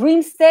 the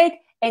dream state,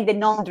 and the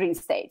non-dream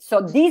state.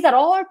 So these are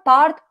all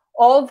part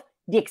of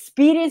the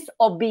experience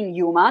of being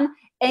human,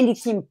 and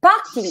it's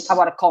impacting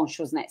our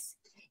consciousness.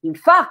 In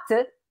fact,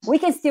 we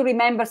can still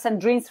remember some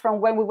dreams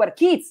from when we were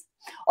kids.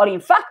 Or in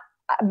fact,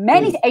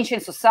 many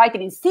ancient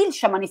societies, and still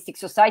shamanistic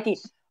society,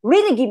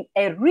 really give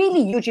a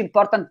really huge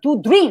importance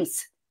to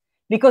dreams.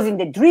 Because in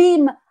the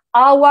dream,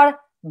 our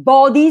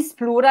bodies,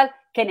 plural,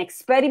 can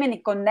experiment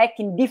and connect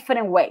in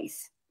different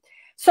ways.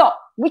 So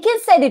we can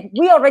say that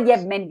we already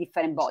have many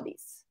different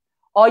bodies.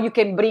 Or you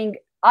can bring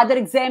other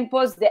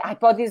examples, the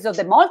hypothesis of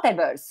the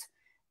multiverse,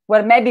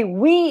 where maybe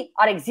we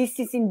are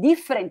existing in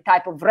different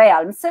type of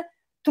realms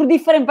through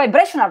different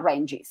vibrational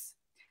ranges.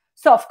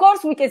 So of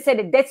course, we can say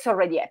that that's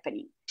already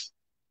happening.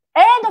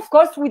 And of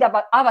course, with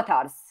our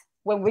avatars,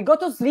 when we go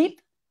to sleep,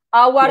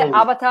 our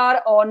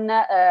avatar on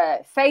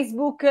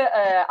Facebook,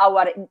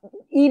 our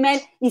email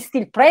is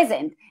still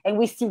present, and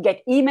we still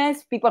get emails,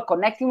 people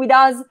connecting with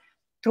us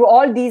through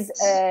all these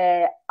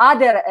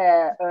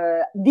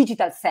other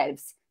digital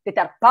selves that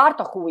are part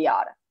of who we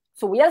are.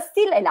 So we are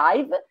still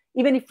alive,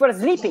 even if we're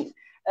sleeping.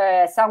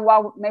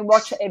 Someone may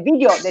watch a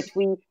video that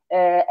we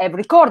have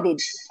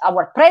recorded.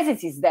 Our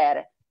presence is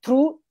there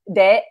through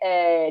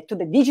to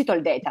the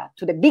digital data,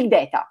 to the big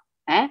data.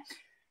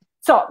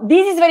 So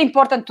this is very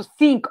important to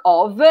think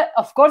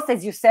of course,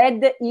 as you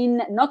said,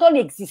 in not only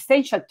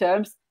existential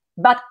terms,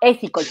 but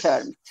ethical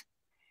terms.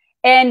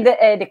 And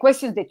the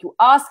questions that you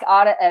ask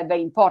are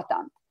very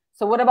important.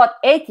 So what about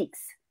ethics?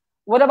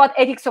 What about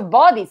ethics of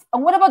bodies?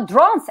 And what about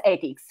drones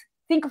ethics?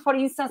 Think, for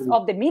instance,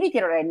 of the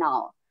military right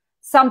now.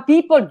 Some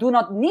people do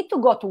not need to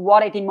go to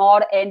war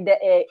anymore and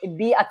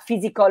be at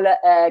physical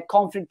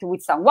conflict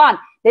with someone.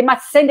 They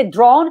must send a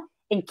drone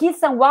and kill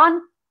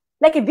someone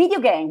like a video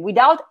game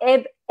without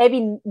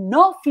having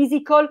no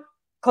physical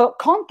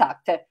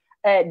contact.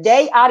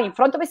 They are in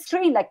front of a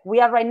screen like we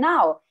are right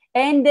now,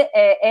 and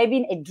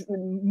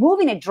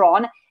moving a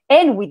drone,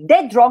 and with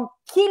that drone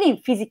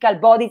killing physical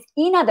bodies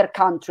in other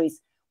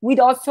countries, with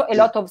also a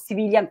lot of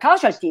civilian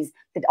casualties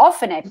that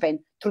often happen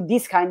through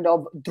this kind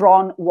of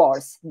drone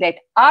wars that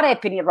are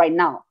happening right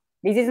now.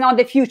 This is not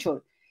the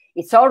future.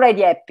 It's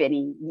already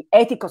happening. The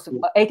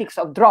ethics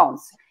of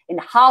drones, and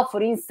how,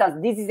 for instance,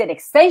 this is an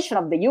extension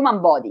of the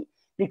human body,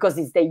 because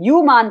it's the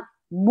human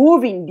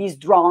moving these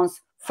drones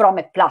from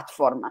a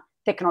platform,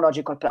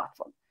 technological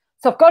platform.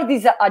 So, of course,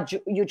 these are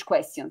huge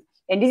questions.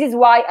 And this is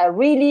why I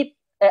really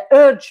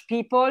urge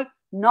people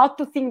not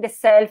to think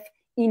themselves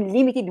in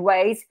limited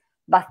ways,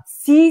 but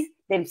see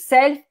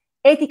themselves,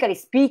 ethically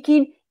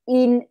speaking,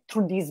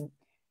 through this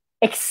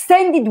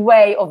extended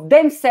way of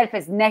themselves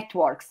as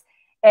networks,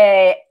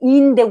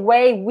 in the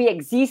way we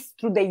exist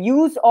through the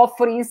use of,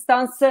 for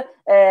instance,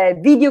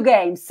 video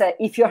games.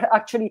 If you're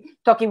actually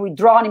talking with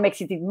drone, it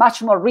makes it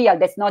much more real.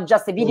 That's not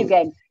just a video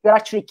game. You're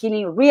actually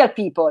killing real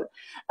people.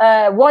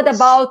 What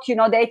about,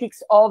 the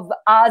ethics of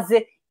us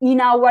in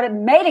our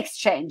mail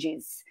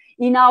exchanges,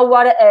 in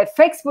our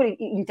Facebook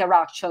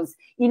interactions,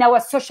 in our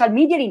social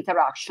media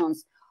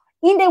interactions,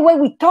 in the way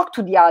we talk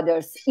to the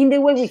others, in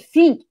the way we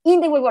think, in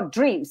the way we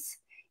dreams?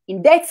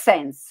 In that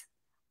sense,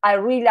 I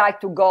really like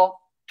to go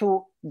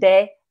to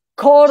the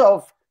core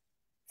of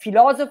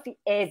philosophy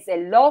as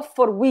a love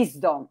for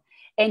wisdom,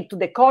 and to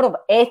the core of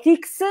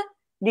ethics.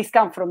 This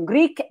comes from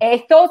Greek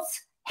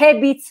ethos,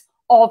 habits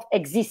of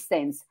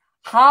existence,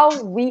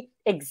 how we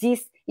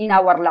exist in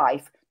our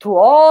life through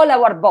all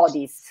our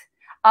bodies,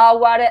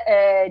 our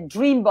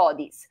dream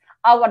bodies,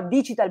 our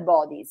digital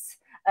bodies,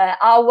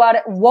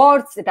 our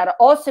words that are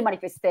also a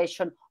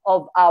manifestation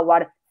of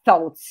our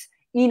thoughts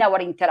in our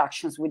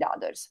interactions with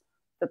others.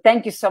 So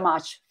thank you so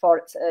much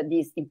for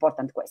these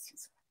important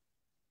questions.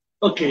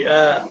 Okay.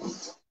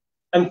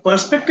 And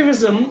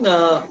perspectivism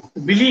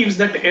believes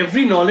that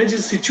every knowledge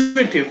is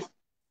situative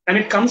and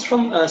it comes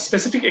from a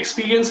specific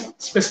experience,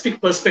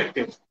 specific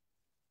perspective.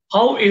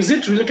 How is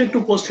it related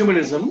to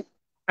posthumanism?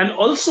 And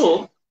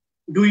also,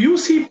 do you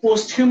see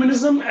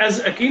posthumanism as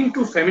akin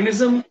to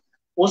feminism,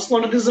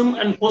 postmodernism,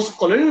 and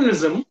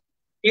postcolonialism,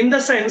 in the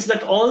sense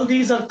that all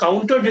these are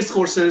counter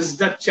discourses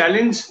that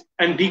challenge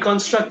and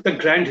deconstruct the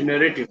grand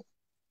narrative?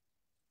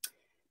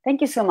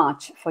 Thank you so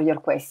much for your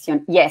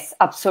question. Yes,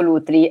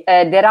 absolutely.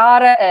 There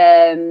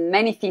are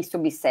many things to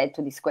be said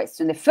to this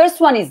question. The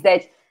first one is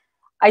that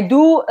I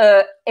do,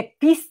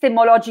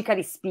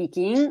 epistemologically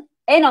speaking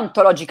and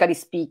ontologically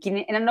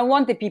speaking, and I don't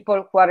want the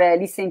people who are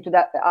listening to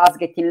us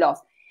getting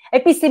lost.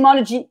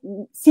 Epistemology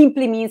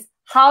simply means,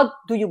 how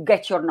do you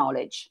get your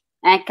knowledge?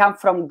 And come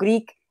from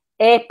Greek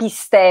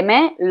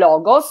episteme,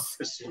 logos,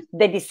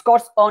 the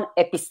discourse on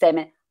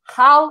episteme.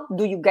 How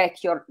do you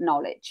get your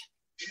knowledge?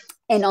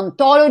 And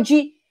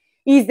ontology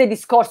is the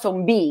discourse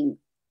on being.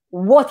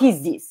 What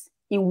is this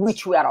in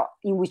which we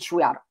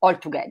are all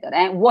together?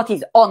 And what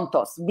is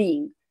ontos,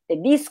 being? The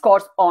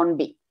discourse on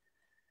being.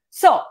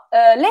 So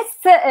let's,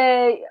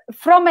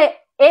 from an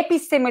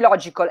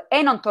epistemological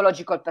and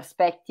ontological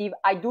perspective,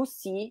 I do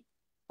see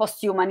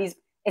posthumanism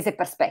as a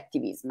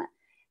perspectivism.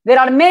 There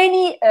are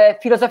many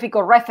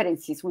philosophical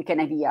references we can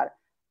have here.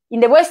 In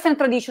the Western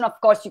tradition, of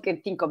course, you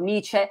can think of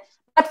Nietzsche,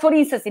 but for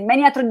instance, in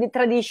many other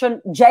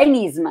traditions,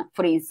 Jainism,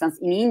 for instance,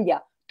 in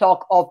India,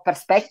 talk of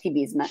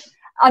perspectivism.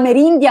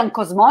 Amerindian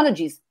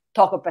cosmologies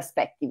talk of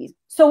perspectivism.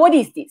 So what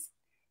is this?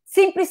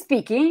 Simply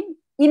speaking,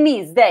 it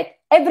means that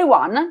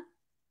everyone,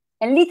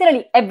 and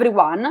literally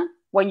everyone,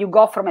 when you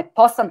go from a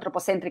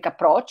post-anthropocentric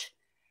approach,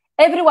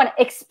 everyone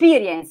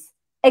experiences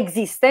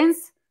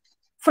existence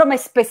from a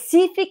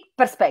specific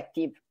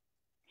perspective.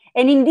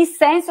 And in this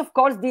sense, of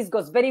course, this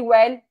goes very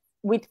well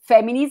with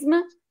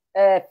feminism,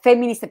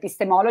 feminist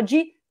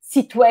epistemology,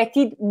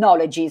 situated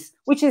knowledges,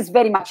 which is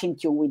very much in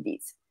tune with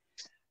this.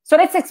 So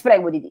let's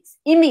explain what it is.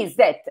 It means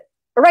that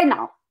right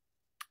now,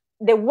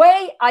 the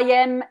way I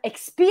am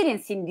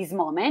experiencing this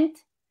moment,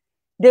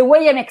 the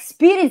way I'm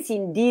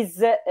experiencing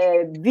this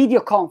video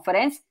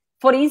conference,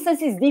 for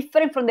instance, is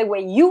different from the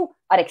way you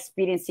are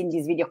experiencing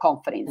these video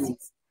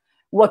conferences.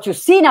 What you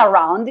see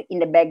around in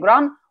the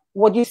background,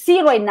 what you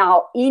see right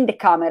now in the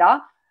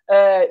camera,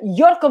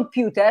 your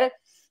computer,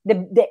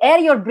 the air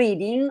you're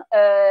breathing,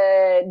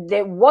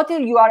 the water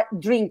you are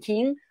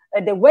drinking,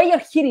 the way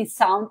you're hearing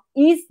sound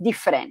is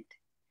different.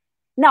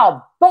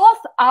 Now, both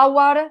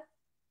our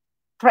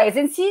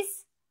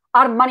presences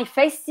are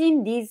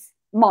manifesting this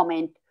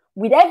moment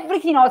with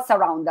everything else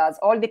around us,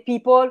 all the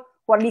people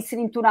who are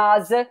listening to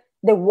us,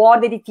 the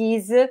world that it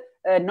is,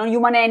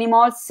 non-human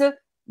animals,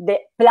 the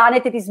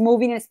planet that is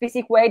moving in a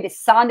specific way, the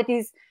sun that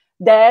is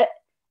there.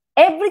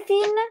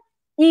 Everything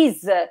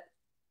is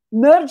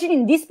merging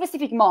in this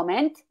specific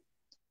moment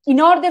in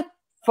order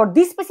for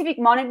this specific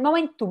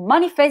moment to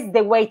manifest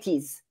the way it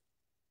is.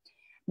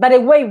 But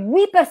the way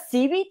we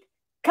perceive it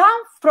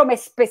comes from a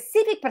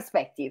specific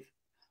perspective,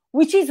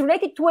 which is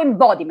related to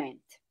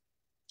embodiment.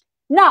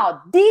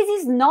 Now, this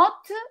is not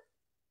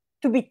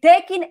to be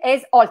taken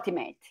as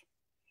ultimate.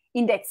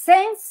 In that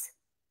sense,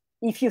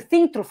 if you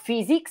think through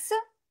physics,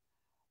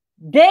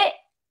 the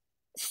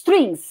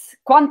strings,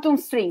 quantum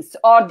strings,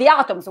 or the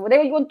atoms, or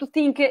whatever you want to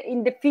think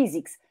in the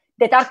physics,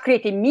 that are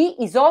creating me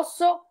is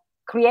also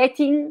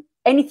creating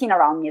anything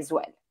around me as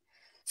well.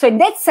 So in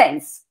that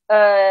sense,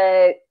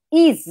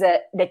 is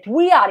that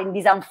we are in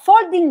this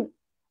unfolding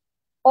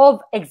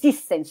of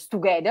existence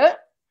together,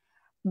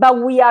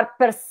 but we are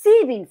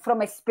perceiving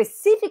from a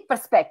specific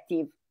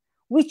perspective,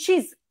 which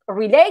is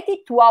related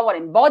to our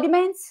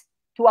embodiments,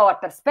 to our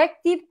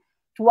perspective,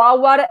 to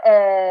our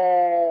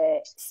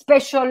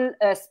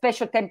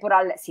special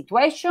temporal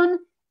situation,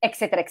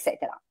 etc.,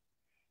 etc.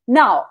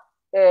 Now,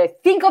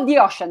 think of the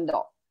ocean,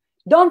 though.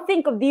 Don't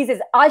think of this as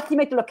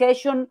ultimate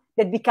location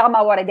that become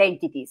our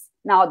identities.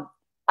 Now,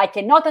 I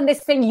cannot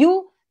understand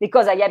you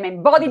because I am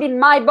embodied in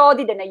my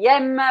body, than I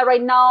am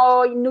right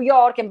now in New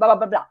York, and blah,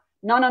 blah, blah,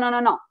 blah.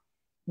 No.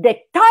 The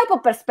type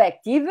of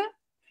perspective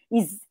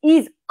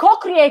is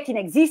co-creating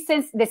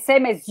existence, the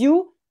same as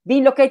you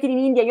being located in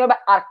India, Europe,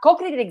 are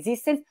co-creating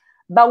existence,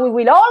 but we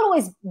will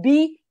always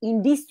be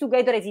in this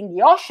together as in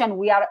the ocean.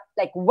 We are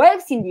like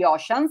waves in the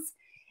oceans.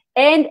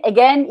 And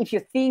again, if you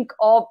think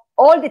of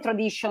all the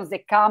traditions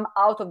that come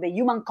out of the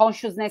human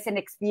consciousness and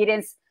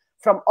experience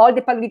from all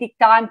the Paleolithic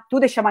time to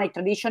the shamanic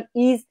tradition,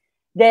 is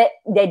the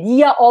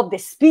idea of the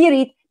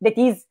spirit that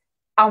is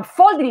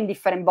unfolding in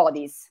different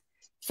bodies.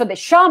 So the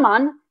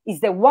shaman is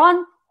the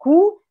one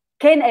who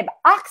can have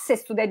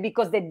access to that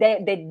because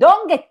they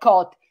don't get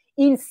caught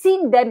in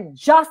seeing them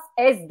just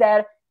as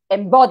their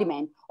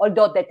embodiment,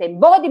 although that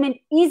embodiment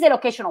is a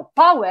location of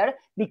power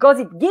because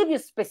it gives you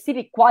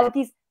specific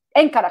qualities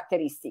and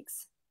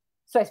characteristics.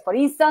 So as for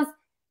instance,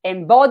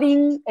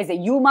 embodying as a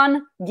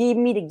human give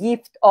me the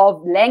gift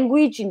of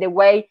language in the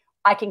way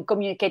I can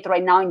communicate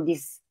right now in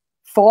this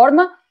form.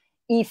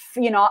 If,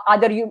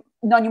 other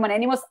non-human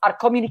animals are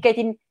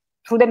communicating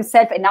through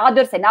themselves and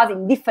others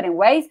in different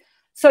ways.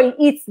 So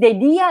it's the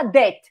idea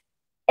that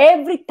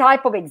every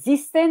type of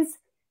existence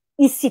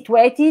is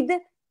situated,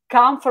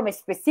 come from a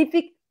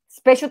specific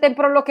spatial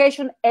temporal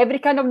location. Every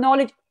kind of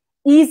knowledge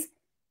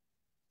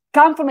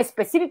come from a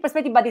specific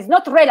perspective, but is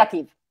not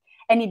relative.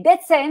 And in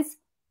that sense,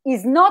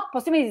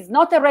 posthumanism is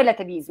not a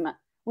relativism,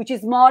 which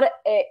is more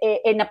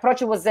an approach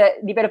that was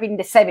developed in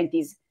the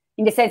 70s.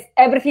 In the sense,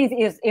 everything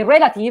is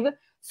relative,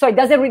 so it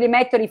doesn't really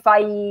matter if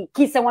I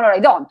kiss someone or I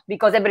don't,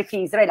 because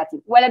everything is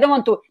relative. Well, I don't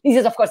want to, this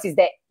is, of course, is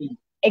the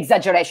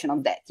exaggeration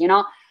of that,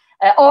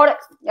 or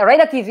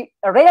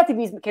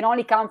relativism can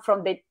only come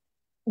from the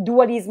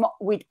dualism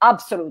with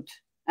absolute.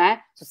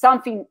 So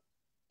something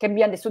can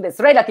be understood as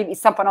relative if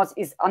something else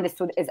is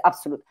understood as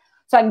absolute.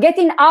 So I'm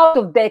getting out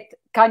of that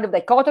kind of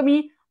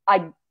dichotomy.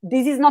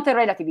 This is not a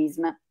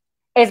relativism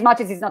as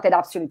much as it's not an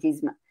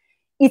absolutism.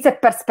 It's a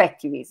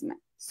perspectivism.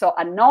 So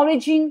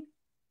acknowledging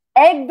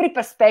every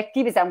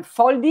perspective is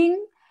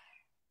unfolding,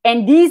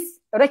 and this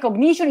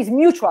recognition is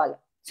mutual.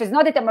 So it's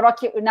not that I'm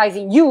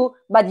recognizing you,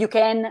 but you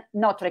can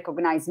not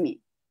recognize me.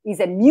 It's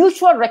a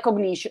mutual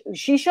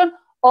recognition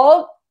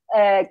of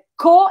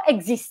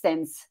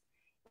coexistence.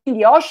 In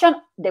the ocean,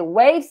 the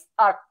waves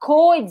are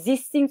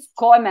coexisting,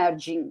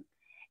 co-emerging,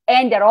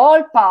 and they're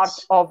all part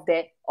of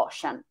the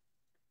ocean.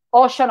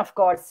 Ocean, of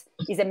course,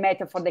 is a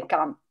metaphor that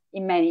comes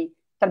in many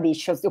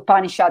traditions. The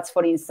Upanishads,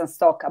 for instance,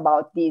 talk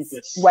about these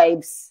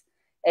waves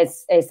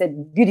as a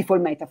beautiful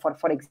metaphor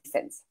for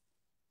existence.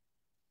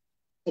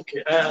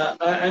 Okay,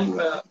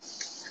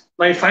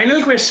 my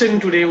final question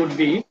today would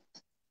be,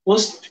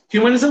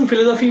 posthumanism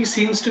philosophy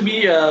seems to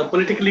be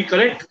politically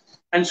correct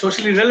and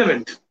socially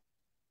relevant.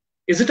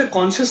 Is it a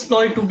conscious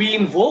ploy to be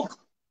in vogue,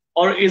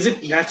 or is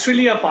it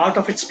naturally a part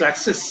of its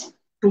praxis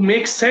to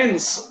make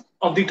sense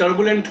of the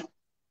turbulent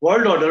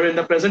world order in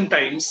the present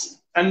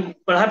times, and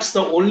perhaps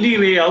the only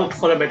way out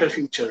for a better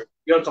future?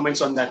 Your comments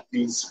on that,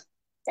 please.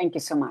 Thank you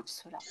so much,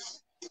 Sourav.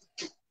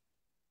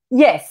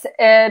 Yes,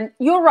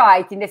 you're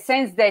right in the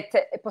sense that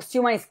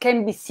posthumanism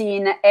can be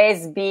seen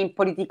as being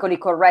politically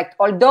correct,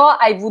 although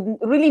I would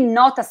really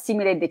not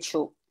assimilate the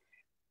two.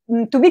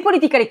 To be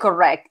politically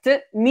correct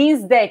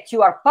means that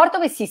you are part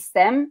of a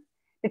system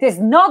that has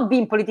not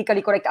been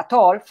politically correct at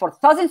all for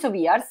thousands of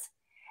years,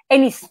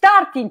 and is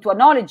starting to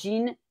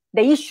acknowledging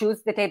the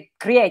issues that have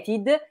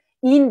created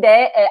in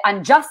the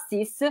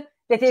injustice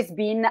that has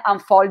been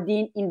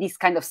unfolding in these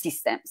kind of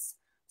systems.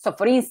 So,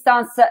 for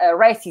instance,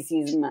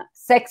 racism,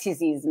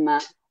 sexism,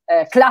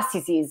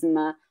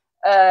 classicism,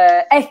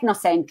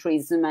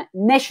 ethnocentrism,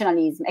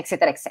 nationalism,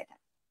 etc., etc.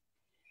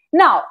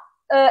 Now,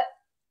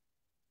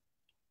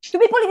 to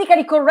be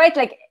politically correct,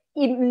 like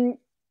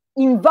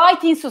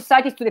inviting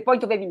societies to the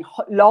point of having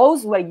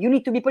laws where you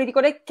need to be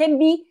politically correct, can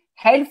be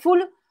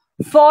helpful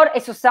for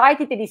a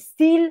society that is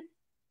still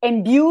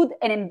imbued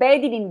and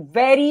embedded in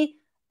very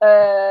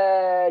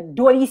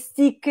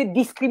dualistic,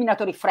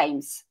 discriminatory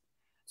frames.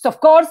 So, of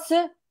course,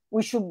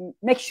 we should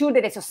make sure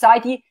that a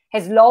society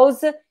has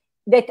laws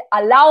that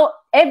allow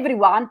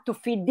everyone to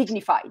feel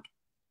dignified.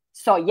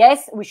 So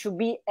yes, we should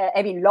be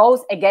having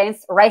laws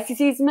against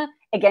racism,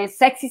 against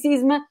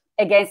sexism,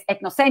 against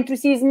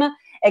ethnocentrism,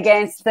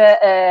 against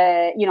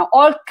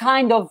all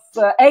kind of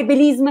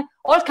ableism,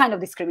 all kind of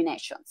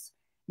discriminations,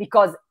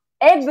 because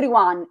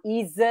everyone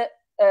is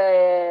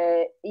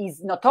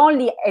not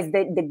only has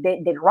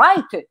the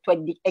right to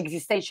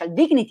existential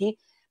dignity,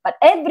 but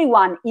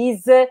everyone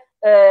is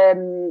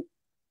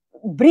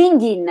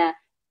bringing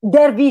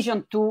their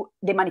vision to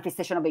the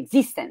manifestation of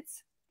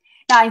existence.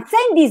 Now, I'm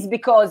saying this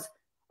because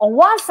on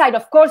one side,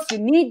 of course, you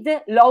need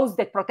laws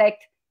that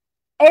protect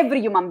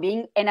every human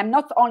being. And I'm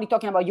not only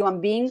talking about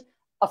human beings,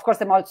 of course,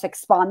 I'm also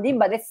expanding,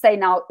 but let's say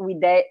now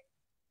with the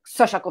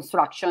social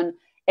construction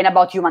and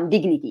about human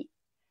dignity.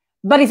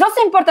 But it's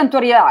also important to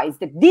realize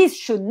that this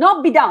should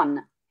not be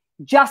done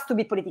just to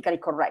be politically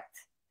correct.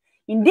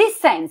 In this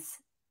sense,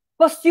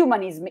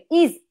 posthumanism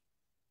is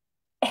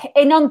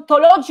an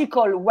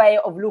ontological way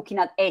of looking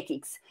at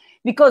ethics,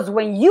 because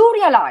when you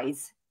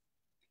realize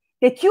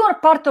that you are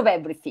part of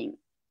everything,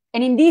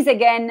 and in this,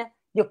 again,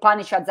 the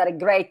Upanishads are a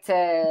great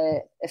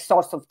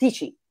source of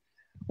teaching.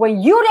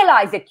 When you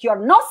realize that you are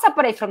not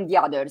separate from the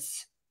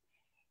others,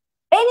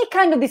 any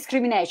kind of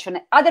discrimination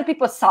other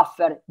people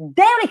suffer,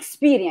 their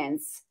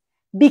experience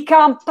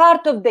become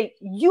part of the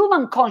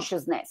human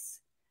consciousness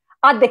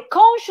at the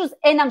conscious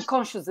and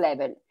unconscious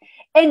level,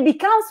 and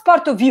becomes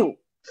part of you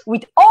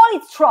with all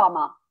its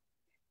trauma.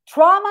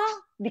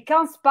 Trauma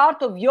becomes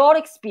part of your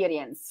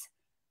experience,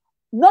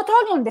 not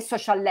only on the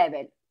social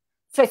level.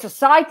 So a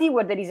society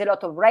where there is a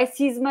lot of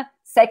racism,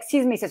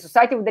 sexism, is a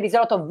society where there is a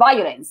lot of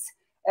violence,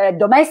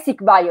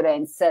 domestic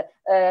violence,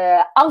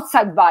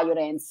 outside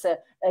violence,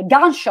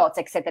 gunshots,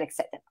 etc.,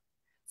 etc.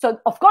 So,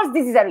 of course,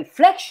 this is a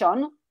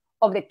reflection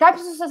of the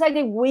types of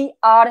society we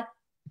are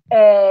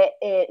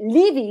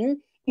living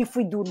if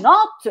we do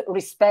not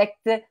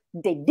respect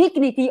the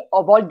dignity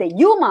of all the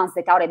humans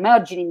that are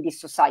emerging in these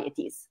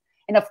societies.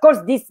 And, of course,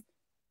 this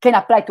can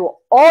apply to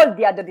all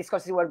the other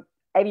discourses we were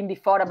having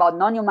before about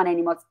non-human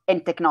animals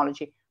and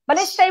technology. But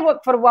let's say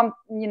for one,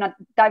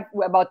 type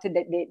about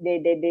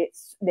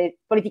the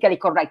politically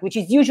correct, which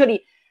is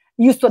usually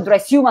used to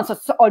address humans.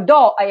 So,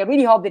 although I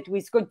really hope that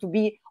it's going to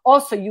be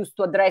also used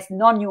to address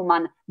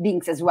non-human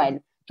beings as well,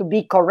 to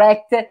be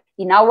correct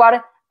in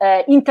our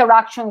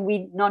interaction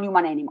with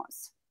non-human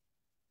animals.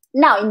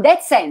 Now, in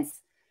that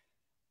sense,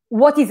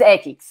 what is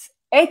ethics?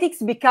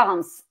 Ethics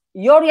becomes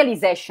your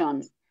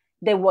realization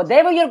that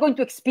whatever you're going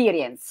to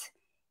experience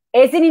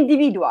as an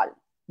individual,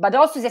 but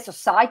also as a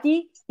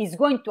society, is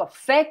going to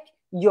affect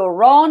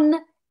your own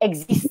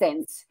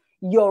existence,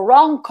 your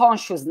own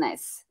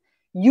consciousness.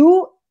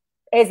 You,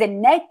 as a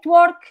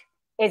network,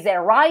 as a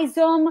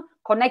rhizome,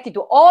 connected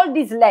to all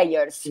these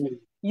layers,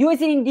 you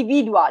as an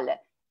individual,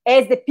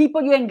 as the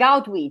people you hang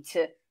out with,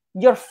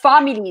 your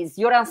families,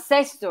 your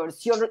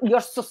ancestors,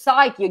 your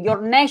society,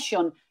 your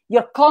nation,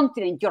 your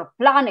continent, your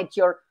planet,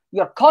 your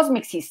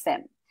cosmic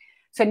system.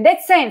 So in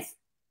that sense,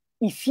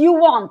 if you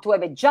want to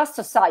have a just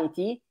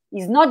society,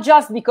 it's not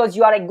just because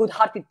you are a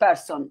good-hearted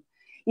person.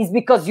 It's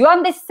because you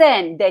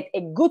understand that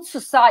a good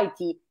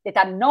society that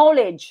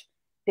acknowledges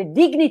the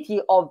dignity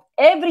of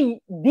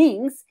every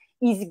being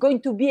is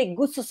going to be a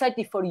good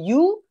society for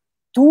you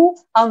to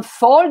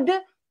unfold,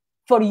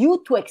 for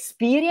you to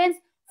experience,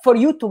 for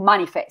you to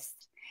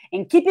manifest.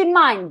 And keep in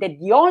mind that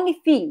the only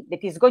thing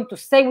that is going to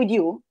stay with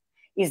you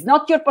is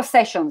not your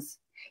possessions,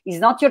 is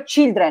not your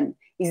children,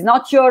 is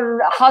not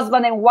your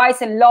husband and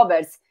wives and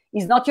lovers,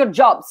 is not your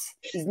jobs,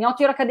 is not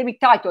your academic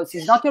titles,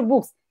 is not your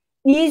books,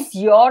 is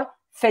your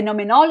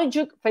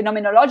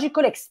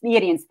phenomenological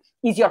experience,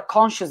 is your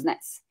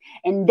consciousness.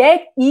 And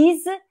that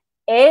is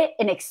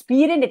an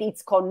experience that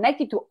is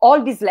connected to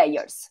all these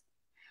layers.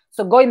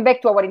 So going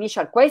back to our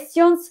initial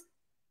questions,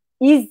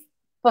 is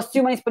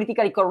posthumanism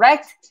politically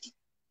correct?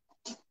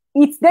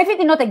 It's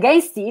definitely not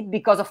against it,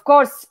 because of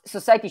course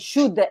society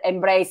should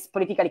embrace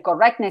politically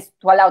correctness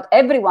to allow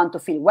everyone to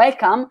feel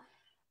welcome,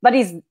 but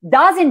it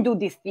doesn't do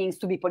these things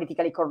to be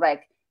politically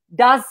correct.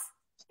 Does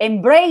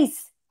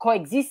embrace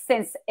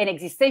coexistence and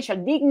existential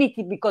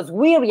dignity, because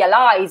we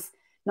realize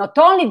not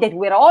only that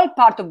we're all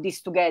part of this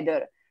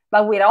together,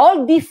 but we're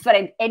all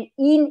different, and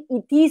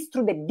it is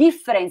through the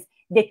difference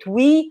that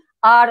we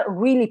are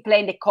really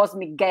playing the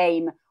cosmic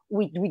game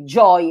with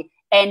joy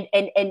and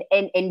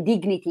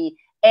dignity,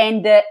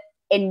 and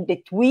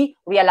that we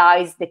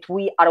realize that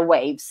we are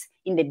waves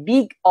in the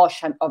big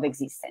ocean of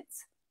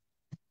existence.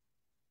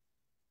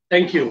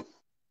 Thank you.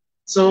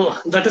 So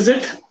that is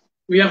it.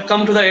 We have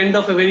come to the end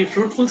of a very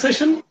fruitful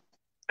session,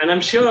 and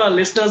I'm sure our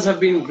listeners have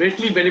been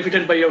greatly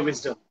benefited by your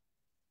wisdom.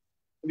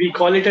 We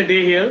call it a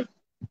day here.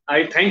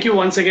 I thank you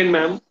once again,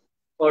 ma'am,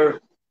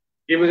 for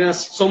giving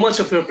us so much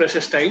of your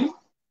precious time,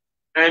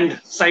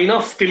 and sign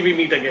off till we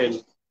meet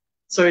again.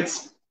 So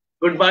it's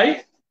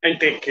goodbye and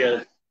take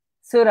care.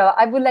 Sourav,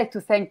 I would like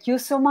to thank you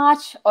so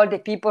much, all the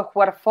people who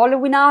are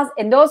following us.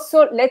 And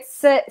also, let's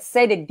say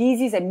that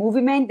this is a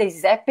movement that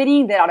is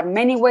happening. There are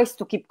many ways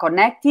to keep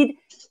connected.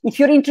 If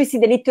you're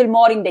interested a little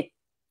more in the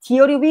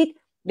theory of it.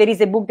 There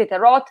is a book that I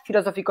wrote,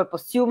 Philosophical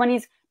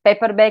Posthumanism,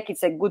 paperback.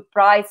 It's a good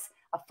price,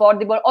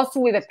 affordable. Also,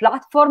 we have a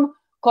platform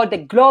called the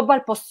Global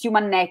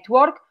Posthuman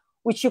Network,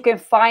 which you can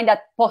find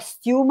at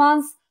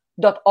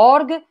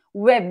posthumans.org.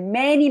 We have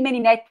many, many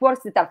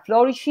networks that are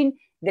flourishing.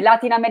 The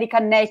Latin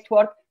American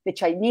network, the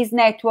Chinese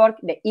network,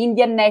 the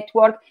Indian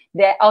network,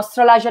 the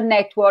Australasian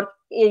network,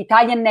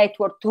 Italian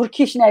network,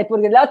 Turkish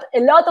network, a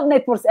lot of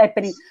networks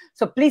happening.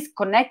 So please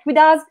connect with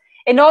us.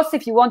 And also,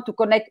 if you want to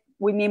connect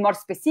with me more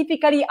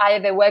specifically, I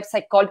have a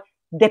website called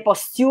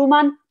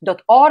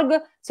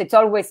theposthuman.org. So it's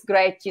always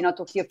great,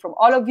 to hear from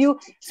all of you.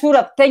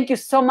 Sourav, thank you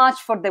so much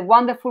for the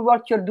wonderful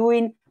work you're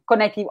doing,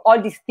 connecting all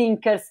these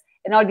thinkers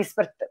and all this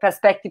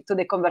perspective to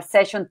the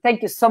conversation.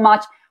 Thank you so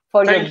much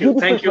for your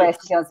beautiful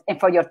questions and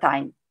for your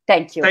time.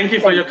 Thank you. Thank you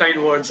for your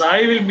kind words.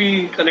 I will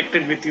be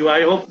connected with you.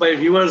 I hope my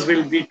viewers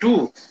will be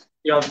too.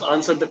 You have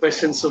answered the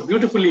questions so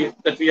beautifully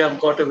that we have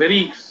got a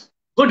very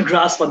good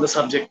grasp on the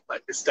subject by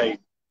this time.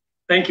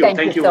 Thank you.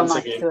 Thank you so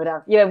much,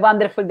 Sourav. You have a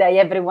wonderful day,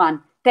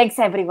 everyone. Thanks,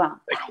 everyone.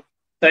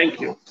 Thank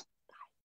you.